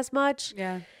with them as much.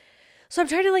 Yeah. So I'm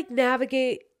trying to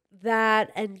navigate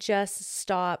that and just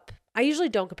stop. I usually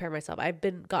don't compare myself. I've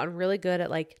gotten really good at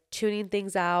tuning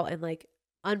things out and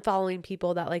unfollowing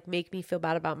people that make me feel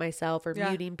bad about myself or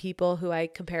muting people who I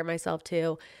compare myself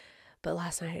to. But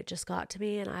last night it just got to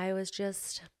me and I was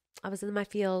in my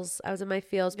feels.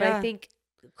 But I think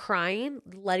crying,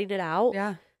 letting it out.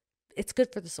 Yeah. It's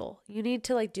good for the soul. You need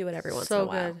to do it every once in a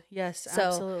while. So good. Yes,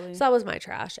 absolutely. So that was my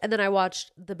trash. And then I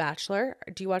watched The Bachelor.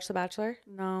 Do you watch The Bachelor?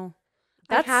 No.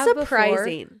 That's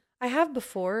surprising. I have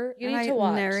before. You need to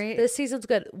watch. This season's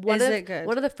good. Is it good?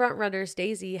 One of the front runners,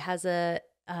 Daisy, has I'm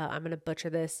going to butcher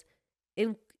this,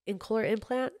 cochlear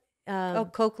implant.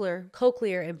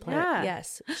 Cochlear implant. Yeah.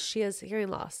 Yes. She has hearing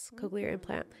loss. Cochlear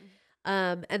implant.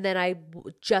 And then I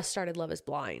just started Love is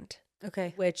Blind.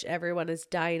 Okay. which everyone is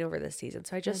dying over this season.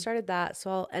 So I just started that.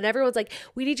 And everyone's like,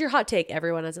 we need your hot take.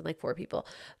 Everyone, as in like 4 people.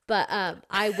 But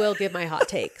I will give my hot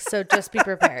take. So just be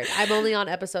prepared. I'm only on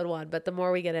episode 1, but the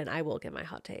more we get in, I will give my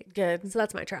hot take. Good. So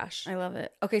that's my trash. I love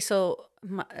it. Okay, so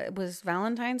it was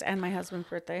Valentine's and my husband's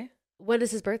birthday. When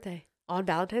is his birthday? On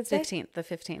Valentine's Day?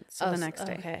 15th. So the next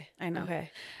day. Okay. I know.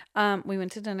 Okay. We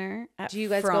went to dinner at Do you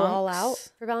guys Frank's. go all out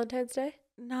for Valentine's Day?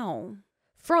 No.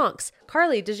 Frank's.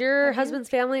 Carly, does your Have you? husband's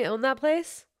family own that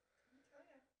place?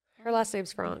 Her last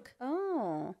name's Frank.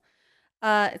 Oh.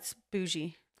 It's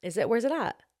bougie. Is it? Where's it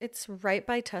at? It's right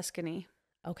by Tuscany.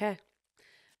 Okay.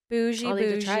 Bougie, I'll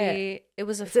need to try bougie. It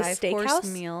was a Is it 5-course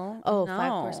steakhouse? meal. Oh, No.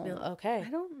 5-course meal. Okay. I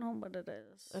don't know what it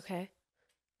is. Okay.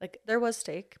 Like, There was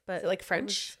steak, but is it like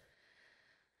French?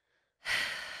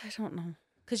 I don't know.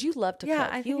 Because you love to Yeah,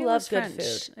 cook. I think You it love was good French.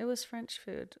 food. It was French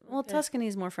food. Well, Okay.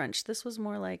 Tuscany's more French. This was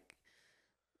more like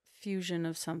fusion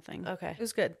of something. Okay. It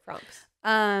was good. Frank's.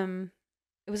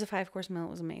 It was a 5-course meal. It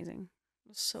was amazing. It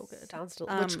was so good. Sounds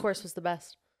which course was the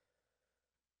best?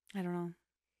 I don't know.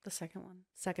 The second one.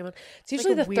 Second one. It's like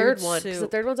usually a the weird third one because the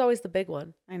soup. third one's always the big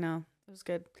one. I know. It was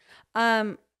good.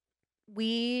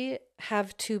 We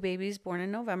have 2 babies born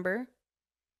in November.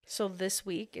 So this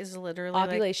week is literally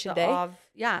Ovulation like the day?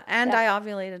 yeah, and Yeah. I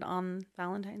ovulated on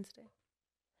Valentine's Day.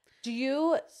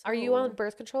 Are you on So-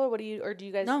 birth control or do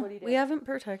you guys, No, what do you do? we haven't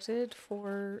protected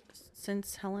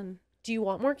since Helen. Do you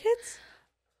want more kids?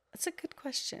 That's a good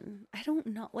question. I don't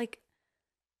know. Like,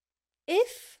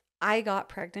 if I got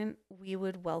pregnant, we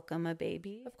would welcome a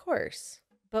baby, Of course.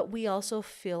 but we also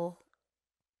feel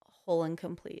whole and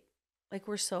complete. Like,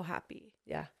 we're so happy.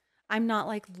 Yeah. I'm not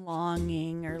like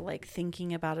longing or like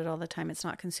thinking about it all the time. It's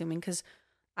not consuming because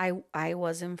I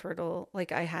was infertile.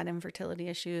 Like, I had infertility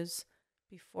issues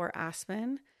before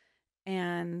Aspen,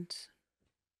 and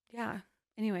yeah.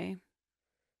 Anyway,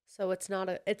 So it's not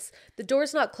the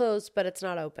door's not closed, but it's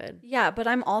not open. yeah. But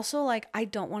I'm also like, I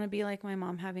don't want to be like my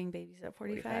mom having babies at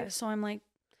 45. 45. So I'm like,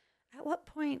 at what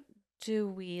point do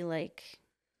we like?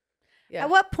 Yeah. At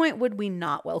what point would we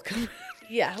not welcome?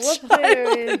 Yeah. What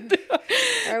point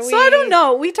are So I don't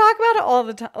know. We talk about it all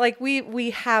the time. Like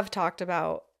we have talked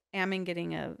about Ammon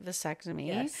getting a vasectomy,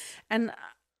 Yes. and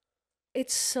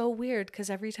it's so weird because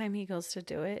every time he goes to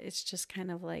do it, it's just kind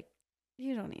of like,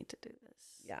 you don't need to do this.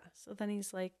 Yeah. So then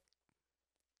he's like,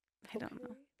 I don't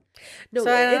know. No,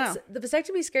 So I don't the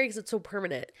vasectomy is scary because it's so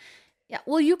permanent. Yeah.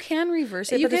 Well, you can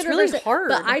reverse it, You but it's can really reverse it, hard.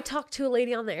 But I talked to a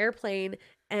lady on the airplane,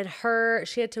 and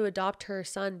she had to adopt her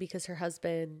son because her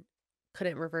husband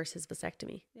couldn't reverse his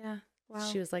vasectomy. Yeah. Wow.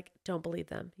 She was like, "Don't believe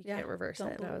them. You Yeah, can't reverse don't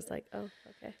it." And I believe was like, "Oh,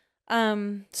 okay.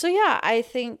 So yeah, I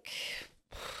think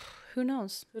who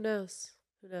knows? Who knows?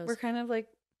 Who knows?" We're kind of like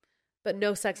But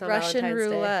no sex on Russian Valentine's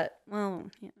Day. roulette. Well,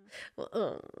 yeah.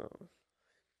 Well,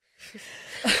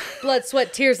 blood,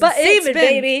 sweat, tears, But and it's semen,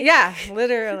 been, baby. yeah,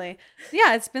 literally.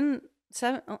 Yeah, it's been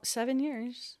 7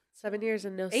 years. 7 years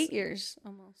and no 8 years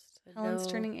almost. And Helen's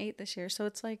no- turning 8 this year, so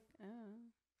it's like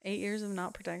 8 years of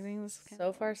not protecting this.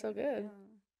 So far, so good.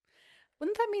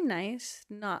 Wouldn't that be nice?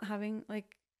 Not having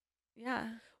like, yeah.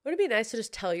 Would it be nice to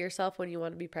just tell yourself when you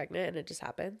want to be pregnant and it just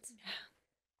happens? Yeah.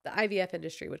 The IVF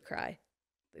industry would cry.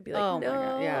 They'd be like, Oh my no.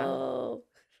 God,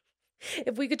 yeah.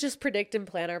 If we could just predict and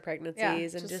plan our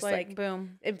pregnancies and just like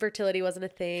boom, infertility wasn't a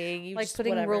thing. You like just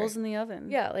putting whatever. rolls in the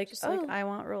oven. Yeah, like just oh, like I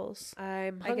want rolls.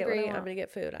 I'm I get what I hungry. I'm want. gonna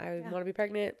get food. I Yeah. want to be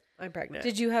pregnant. I'm pregnant.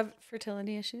 Did you have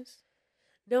fertility issues?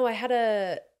 No, I had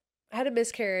a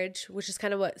miscarriage, which is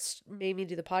kind of what made me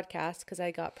do the podcast because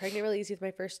I got pregnant really easy with my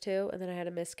first 2, and then I had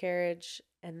a miscarriage,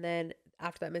 and then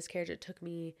after that miscarriage, it took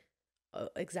me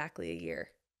exactly a year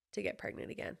to get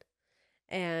pregnant again,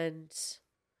 and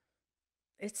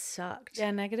it sucked. Yeah,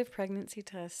 negative pregnancy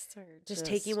tests are just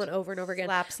taking one over and over again.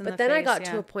 Slaps in But the then I face, got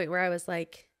yeah. to a point where I was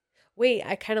like, wait,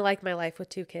 I kind of like my life with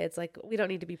 2 kids. Like, we don't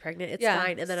need to be pregnant. It's Yeah.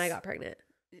 fine. And then I got pregnant.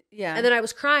 Yeah, And then I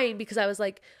was crying because I was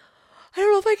like, I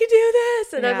don't know if I can do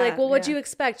this. And I'm Yeah, like, well, what'd yeah. you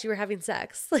expect? You were having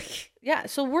sex. Like, yeah.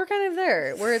 So we're kind of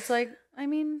there where it's like, I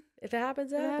mean, if it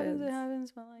happens, it it happens.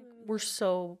 happens, but like we're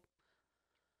so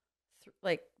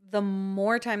like the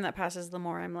more time that passes, the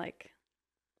more I'm like,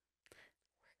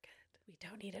 we're good. We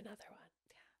don't need another one.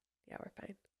 Yeah, we're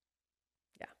fine.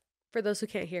 Yeah. For those who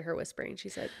can't hear her whispering, she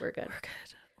said, we're good. We're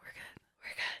good. We're good.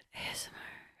 We're good.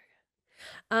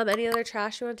 ASMR. Any other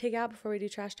trash you want to take out before we do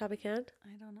trash topic hand?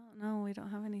 I don't know. No, we don't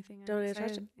have anything. I'm Don't need a trash.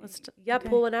 excited. Let's Yeah, okay.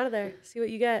 pull one out of there. See what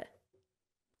you get.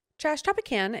 Trash Topic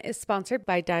Can is sponsored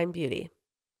by Dime Beauty.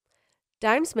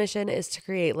 Dime's mission is to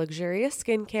create luxurious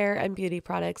skincare and beauty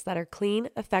products that are clean,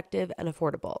 effective, and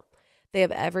affordable. They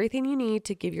have everything you need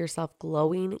to give yourself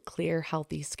glowing, clear,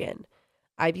 healthy skin.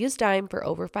 I've used Dime for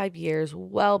over 5 years,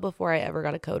 well before I ever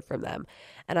got a code from them.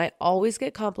 And I always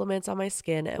get compliments on my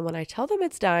skin. And when I tell them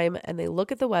it's Dime and they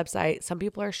look at the website, some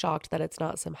people are shocked that it's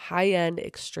not some high-end,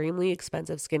 extremely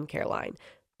expensive skincare line.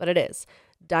 But it is.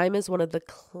 Dime is one of the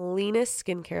cleanest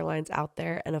skincare lines out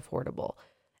there and affordable.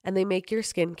 And they make your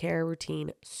skincare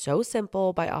routine so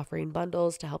simple by offering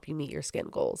bundles to help you meet your skin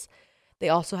goals. They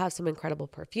also have some incredible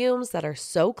perfumes that are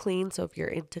so clean. So if you're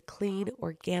into clean,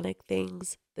 organic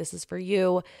things, this is for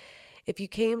you. If you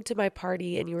came to my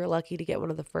party and you were lucky to get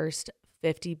one of the first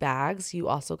 50 bags, you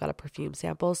also got a perfume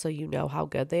sample, so you know how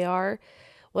good they are.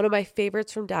 One of my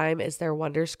favorites from Dime is their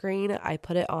Wonder Screen. I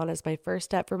put it on as my first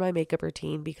step for my makeup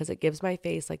routine because it gives my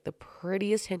face like the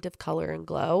prettiest hint of color and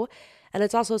glow. And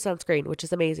it's also sunscreen, which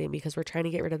is amazing because we're trying to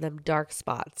get rid of them dark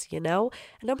spots, you know?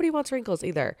 And nobody wants wrinkles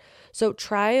either. So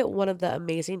try one of the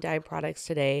amazing Dime products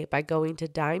today by going to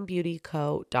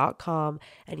dimebeautyco.com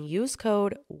and use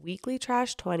code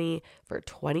weeklytrash20 for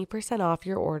 20% off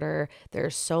your order. There are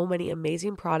so many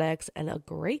amazing products and a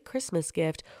great Christmas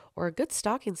gift or a good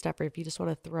stocking stuffer if you just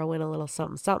want to throw in a little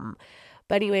something, something.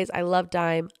 But anyways, I love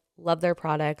Dime, love their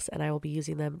products, and I will be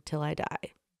using them till I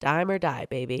die. Dime or die,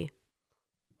 baby.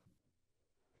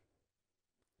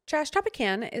 Trash Topic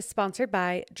Can is sponsored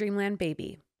by Dreamland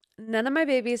Baby. None of my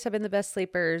babies have been the best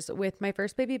sleepers. With my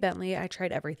first baby, Bentley, I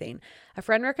tried everything. A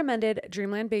friend recommended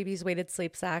Dreamland Baby's weighted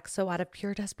sleep sack, so out of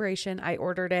pure desperation, I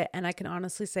ordered it, and I can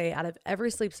honestly say out of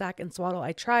every sleep sack and swaddle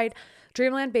I tried,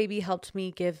 Dreamland Baby helped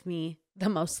me give me the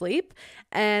most sleep,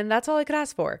 and that's all I could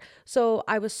ask for. So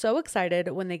I was so excited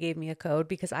when they gave me a code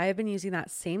because I have been using that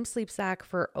same sleep sack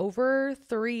for over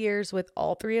 3 years with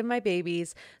all 3 of my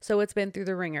babies. So it's been through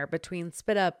the ringer between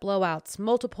spit up, blowouts,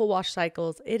 multiple wash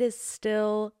cycles. It is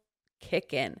still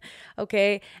kicking.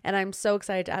 Okay. And I'm so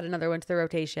excited to add another one to the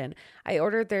rotation. I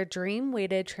ordered their Dream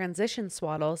Weighted Transition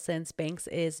Swaddle since Banks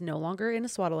is no longer in a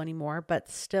swaddle anymore,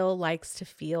 but still likes to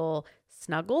feel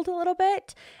snuggled a little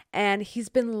bit, and he's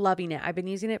been loving it. I've been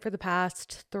using it for the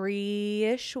past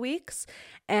 3-ish weeks,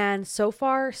 and so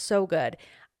far, so good.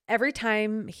 Every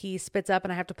time he spits up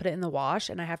and I have to put it in the wash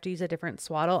and I have to use a different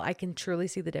swaddle, I can truly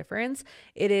see the difference.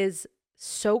 It is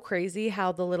so crazy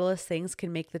how the littlest things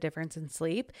can make the difference in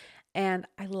sleep, and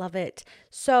I love it.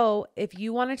 So if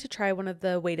you wanted to try one of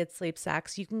the weighted sleep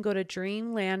sacks, you can go to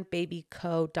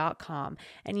dreamlandbabyco.com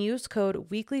and use code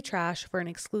weeklytrash for an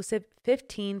exclusive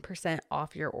 15%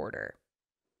 off your order.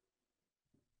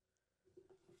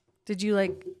 Did you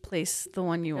like place the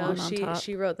one you want on top?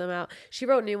 She wrote them out. She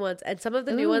wrote new ones, and some of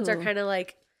the new ones are kind of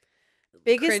like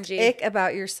biggest cringy. ick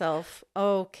about yourself.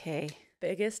 Okay.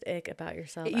 Biggest ick about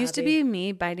yourself. It used to be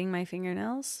me biting my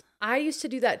fingernails. I used to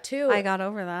do that too. I got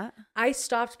over that. I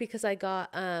stopped because I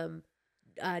got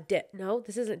dip. No,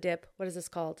 this isn't dip. What is this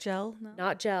called? Gel? No.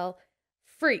 Not gel.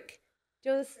 Freak. Do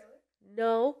you know this?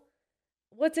 No.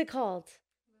 What's it called?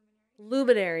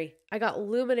 Luminary. I got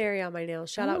luminary on my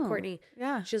nails. Shout out Courtney.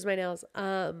 Yeah. She does my nails.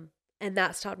 And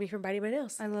that stopped me from biting my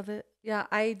nails. I love it. Yeah,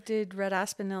 I did red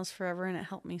aspen nails forever and it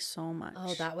helped me so much.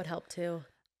 Oh, that would help too.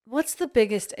 What's the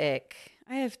biggest ick?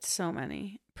 I have so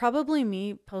many. Probably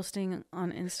me posting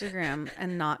on Instagram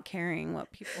and not caring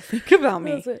what people think about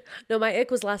me. No, my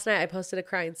ick was last night. I posted a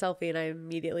crying selfie and I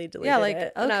immediately deleted it. Okay.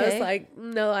 And I was like,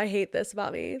 no, I hate this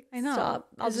about me. I know. Stop.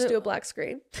 I'll just do a black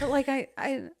screen. But like,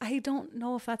 I don't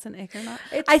know if that's an ick or not.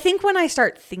 I think when I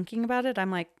start thinking about it,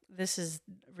 I'm like, this is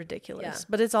ridiculous. Yeah.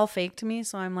 But it's all fake to me.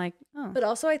 So I'm like, oh. But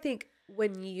also I think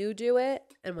when you do it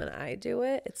and when I do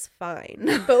it, it's fine.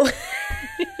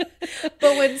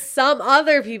 But when some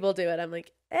other people do it, I'm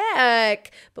like,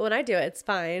 heck. But when I do it, it's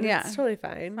fine. Yeah. It's totally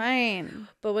fine. Fine.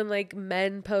 But when like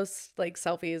men post like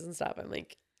selfies and stuff, I'm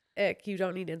like, ick, you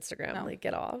don't need Instagram. No. Like,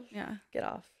 get off. Yeah. Get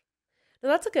off. No,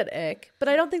 that's a good ick. But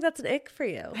I don't think that's an ick for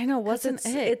you. I know. What's an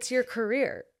ick? It's your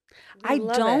career. I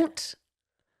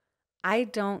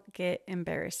don't get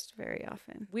embarrassed very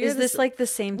often. Is this like the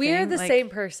same thing? We're the same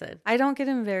person. I don't get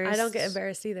embarrassed. I don't get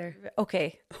embarrassed either.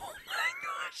 Okay. Oh my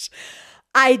gosh.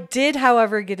 I did,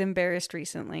 however, get embarrassed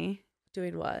recently.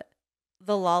 Doing what?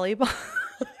 The lollipop.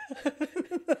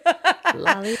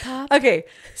 Lollipop? Okay.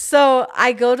 So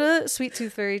I go to Sweet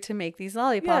Tooth Fairy to make these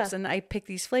lollipops and I pick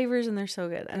these flavors and they're so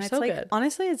good. And it's so like, good.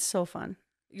 Honestly, it's so fun.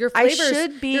 Your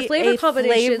flavor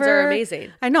combinations are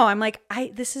amazing. I know. I'm like,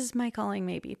 this is my calling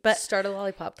maybe. But start a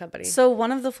lollipop company. So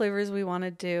one of the flavors we want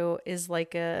to do is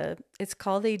like it's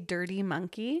called a Dirty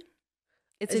Monkey.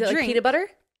 Is it like peanut butter?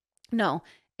 No.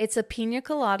 It's a pina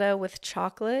colada with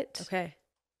chocolate. Okay.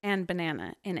 And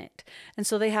banana in it. And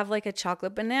so they have like a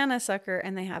chocolate banana sucker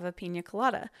and they have a pina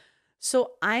colada.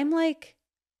 So I'm like,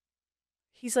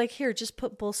 he's like, here, just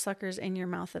put both suckers in your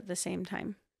mouth at the same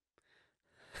time.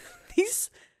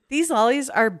 These lollies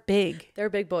are big. They're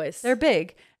big boys. They're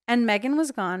big. And Megan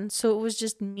was gone, so it was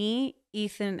just me,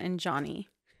 Ethan, and Johnny.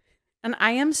 And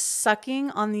I am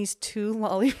sucking on these 2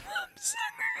 lollipops.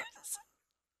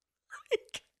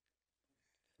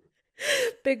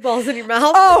 Big balls in your mouth.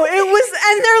 Oh, it was,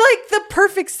 and they're like the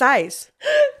perfect size.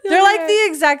 They're like the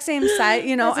exact same size,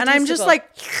 you know, That's and I'm just like,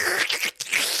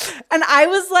 and I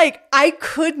was like, I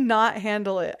could not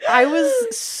handle it. I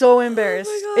was so embarrassed.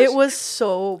 Oh my gosh. It was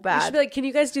so You bad. should be like, can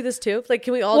you guys do this too? Like,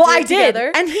 can we all Well, do it I did,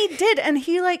 together? and he did, and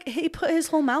he put his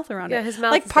whole mouth around it. Yeah, his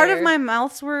mouth like is part there. of my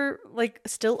mouths were like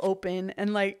still open,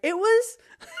 and like it was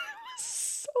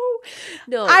so.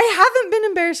 No. I haven't been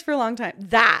embarrassed for a long time.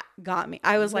 That got me.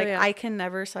 I was No, like, yeah. I can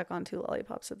never suck on 2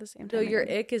 lollipops at the same No, time. your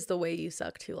again. ick is the way you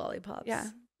suck 2 lollipops. Yeah,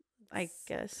 I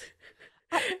guess.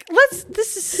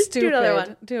 This is stupid. Do another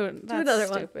one. Dude, that's another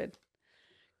one. stupid.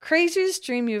 Craziest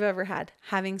dream you've ever had?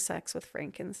 Having sex with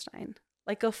Frankenstein.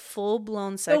 Like a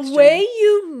full-blown sex The dream. way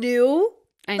you knew,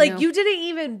 I like knew. you didn't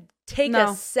even take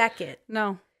No. a second.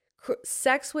 No.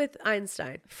 Sex with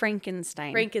Einstein.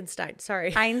 Frankenstein. Frankenstein.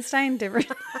 Sorry. Einstein, different.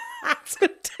 That's a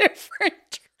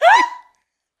different.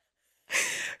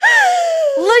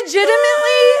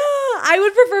 Legitimately I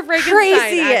would prefer Frankenstein.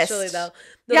 craziest. Actually, though.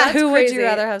 No, yeah, that's who would you crazy.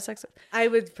 rather have sex with? I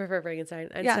would prefer Frankenstein.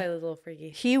 Einstein was a little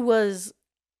freaky.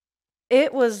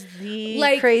 It was the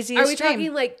Like, craziest are we dream.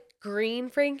 talking like green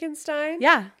Frankenstein?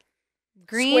 Yeah.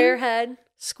 Green.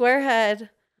 Square head.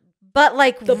 But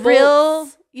like The real,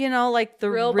 bolts. you know, like the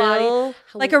Real real, body.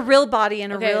 like a real body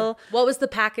and Okay. a real What was the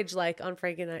package like on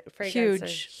Frankenstein?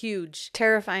 Huge.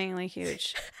 Terrifyingly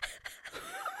huge.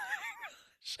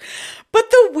 But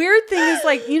the weird thing is,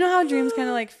 like, you know how dreams kind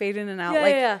of like fade in and out? Yeah,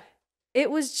 like yeah.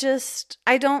 it was just,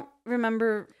 I don't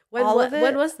remember When, all of it.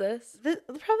 when was this?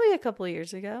 Probably a couple of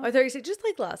years ago. I thought you said just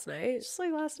like last night. Just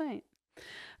like last night. A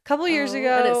couple of years Oh,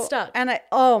 ago. and it stuck. And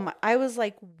I was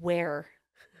like, where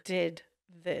did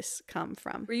this come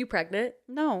from? Were you pregnant?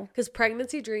 No. Because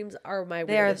pregnancy dreams are my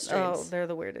They are, weirdest dreams. they're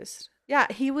the weirdest. Yeah,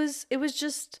 it was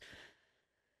just,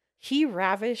 he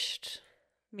ravished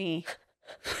me.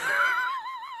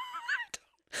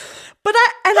 But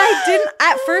I didn't,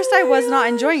 at first I was not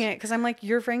enjoying it because I'm like,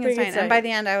 you're Frankenstein. And by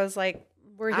the end I was like,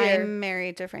 We're here. I'm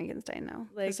married to Frankenstein now.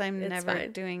 Because Like, I'm it's never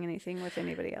fine. doing anything with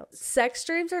anybody else. Sex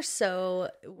dreams are so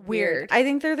weird. I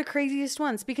think they're the craziest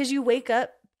ones because you wake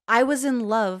up, I was in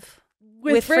love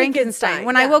with Frankenstein.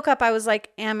 When I woke up, I was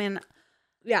like,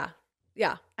 Yeah.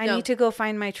 I need to go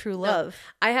find my true love.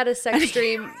 I had a sex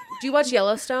dream. Do you watch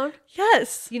Yellowstone?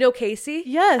 Yes. You know Casey?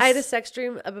 Yes. I had a sex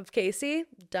dream of Casey.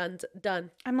 Done.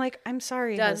 I'm like, I'm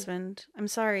sorry, Done. husband. I'm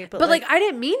sorry. But Like I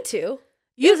didn't mean to.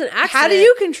 It was an accident. How do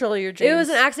you control your dreams? It was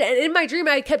an accident. And in my dream,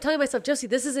 I kept telling myself, Josie,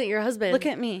 this isn't your husband. Look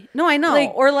at me. No, I know.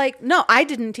 Like- or like, no, I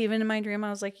didn't even in my dream.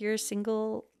 I was like, you're a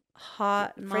single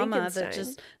hot mama that Frankenstein.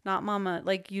 just, not mama.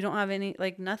 Like, you don't have any,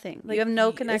 like, nothing. Like, you have no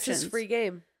It's connections. just free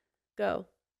game. Go.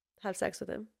 Have sex with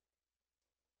him.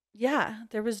 Yeah.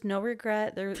 There was no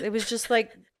regret. It was just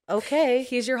like, okay.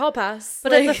 He's your hall pass.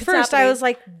 But Like, at it's the first, I happening. was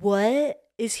like, what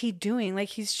is he doing? Like,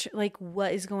 he's like,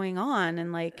 what is going on?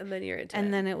 And like, And then you're into it.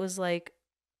 and then it was like,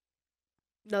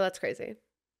 No, that's crazy.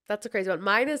 That's a crazy one.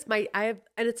 Mine is and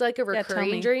it's like a Yeah, tell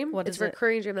recurring me. dream. What It's is a it?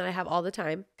 recurring dream that I have all the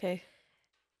time. okay.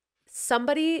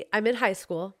 I'm in high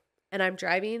school and I'm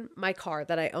driving my car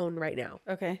that I own right now.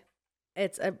 Okay.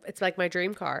 It's like my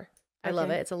dream car. I love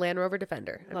Okay. it. It's a Land Rover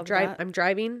Defender. Love that. I'm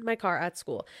driving my car at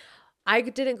school. I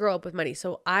didn't grow up with money,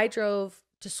 so I drove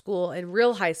to school in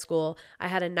real high school. I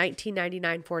had a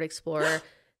 1999 Ford Explorer,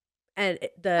 and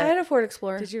I had a Ford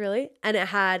Explorer. did you really? And it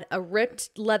had a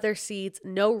ripped leather seats,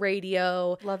 no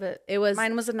radio. Love it. It was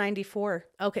Mine was a 94.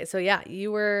 okay. So yeah,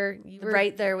 you were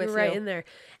Right there with you were right you. in there.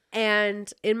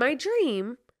 And in my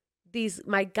dream,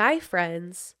 my guy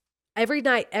friends. Every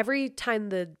night, every time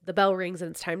the bell rings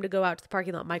and it's time to go out to the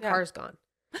parking lot, my Yeah. car's gone.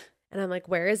 And I'm like,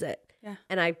 where is it? Yeah.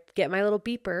 And I get my little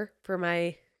beeper for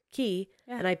my key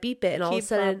Yeah. and I beep it. And all of a Keep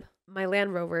sudden, up. my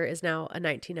Land Rover is now a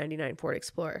 1999 Ford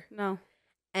Explorer. No.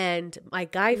 And my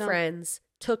guy No. friends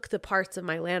took the parts of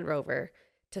my Land Rover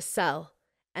to sell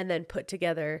and then put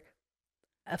together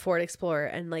a Ford Explorer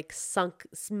and like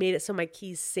made it so my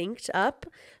keys synced up.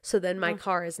 So then my No.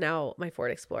 car is now my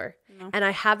Ford Explorer. No. And I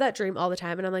have that dream all the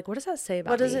time. And I'm like, what does that say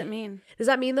about What does me? it mean? Does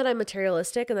that mean that I'm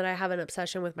materialistic and that I have an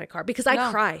obsession with my car? Because I No.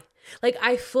 cry. Like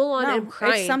I full on am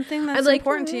crying. It's something that's I'm like,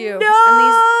 important to you. No! And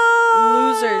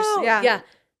these losers. Yeah. Yeah.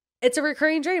 It's a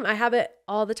recurring dream. I have it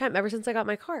all the time ever since I got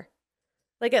my car.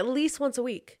 Like at least once a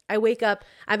week. I wake up,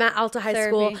 I'm at Alta High Therapy.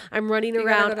 School, I'm running You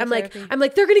gotta around. go to I'm like, therapy.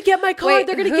 they're gonna get my car. Wait,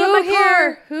 they're gonna who get my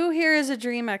here, car. Who here is a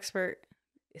dream expert?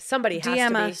 Somebody has DM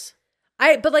to be. us.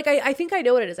 But I think I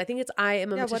know what it is. I think it's I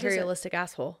am a Yeah, what is it? materialistic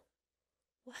asshole.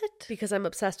 What? Because I'm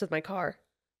obsessed with my car.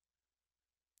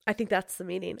 I think that's the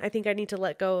meaning. I think I need to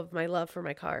let go of my love for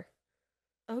my car.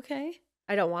 Okay.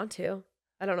 I don't want to.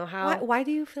 I don't know how. Why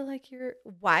do you feel like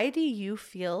why do you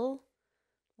feel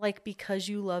like because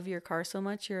you love your car so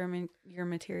much, you're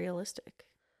materialistic?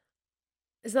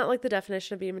 Isn't that like the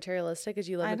definition of being materialistic is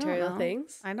you love material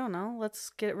things? I don't know.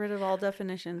 Let's get rid of all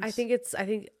definitions. I think it's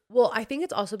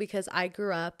also because I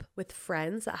grew up with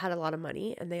friends that had a lot of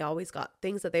money and they always got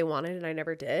things that they wanted and I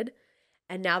never did.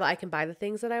 And now that I can buy the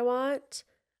things that I want,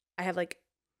 I have like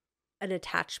an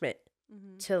attachment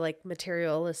to like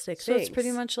materialistic things. So it's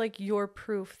pretty much like your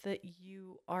proof that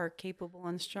you are capable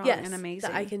and strong and amazing.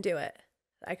 That I can do it.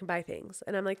 I can buy things.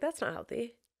 And I'm like, that's not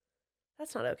healthy.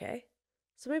 That's not okay.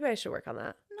 So maybe I should work on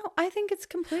that. No, I think it's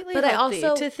completely but healthy I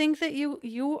also, to think that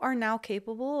you are now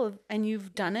capable of, and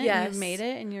you've done it, and you've made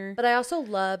it, and you're. But I also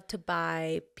love to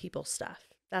buy people stuff.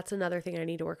 That's another thing I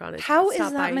need to work on. How is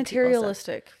that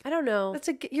materialistic? I don't know.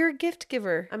 You're a gift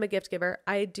giver. I'm a gift giver.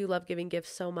 I do love giving gifts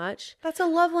so much. That's a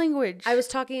love language. Was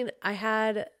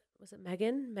it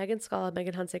Megan Scala,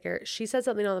 Megan Hunsaker? She said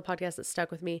something on the podcast that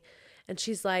stuck with me. And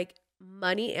she's like,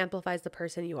 money amplifies the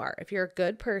person you are. If you're a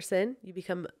good person, you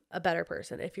become a better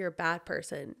person. If you're a bad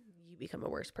person, you become a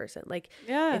worse person. Like,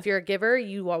 if you're a giver,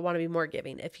 you want to be more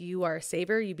giving. If you are a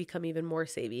saver, you become even more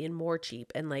savvy and more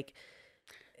cheap. And like,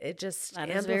 it just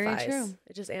amplifies. Very true.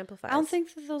 It just amplifies. I don't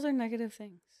think that those are negative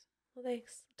things. Well,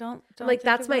 thanks. Don't like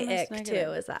that's my ick too,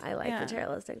 is that I like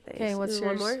materialistic things. Okay, what's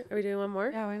yours? One more? Are we doing one more?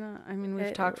 Yeah, why not? I mean,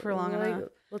 we've talked for long enough.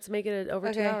 Let's make it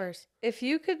over 2 hours. If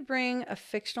you could bring a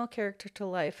fictional character to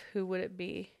life, who would it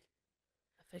be?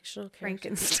 A fictional character?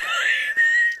 Frankenstein.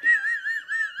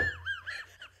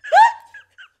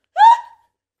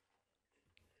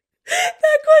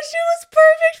 That question was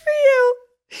perfect for you.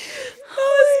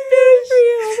 Oh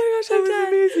my gosh, I'm dead.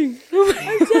 Amazing.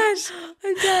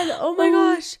 I'm dead. Oh my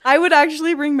gosh. I would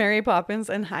actually bring Mary Poppins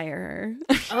and hire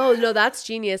her. Oh no, that's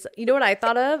genius. You know what I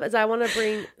thought of is I want to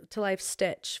bring to life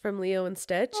Stitch from Leo and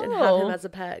Stitch and have him as a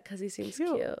pet because he seems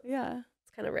cute. Yeah.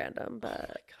 It's kind of random,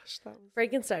 but gosh,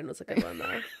 Frankenstein was a good one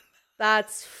though.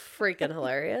 That's freaking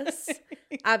hilarious.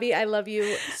 Abby, I love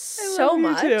you so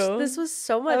much. This was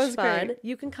so much fun. Great.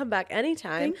 You can come back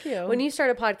anytime. Thank you. When you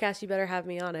start a podcast, you better have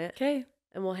me on it. Okay.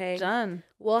 And we'll hang. Done.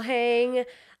 We'll hang.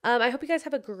 I hope you guys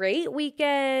have a great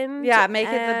weekend. Yeah, make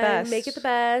it the best. Make it the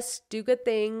best. Do good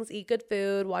things. Eat good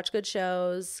food. Watch good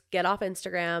shows. Get off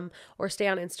Instagram or stay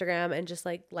on Instagram and just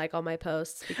like all my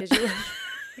posts because you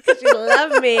because you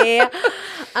love me.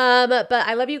 But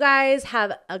I love you guys.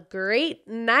 Have a great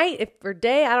night or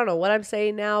day. I don't know what I'm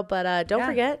saying now, but don't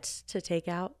forget to take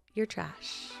out your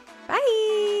trash.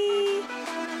 Bye.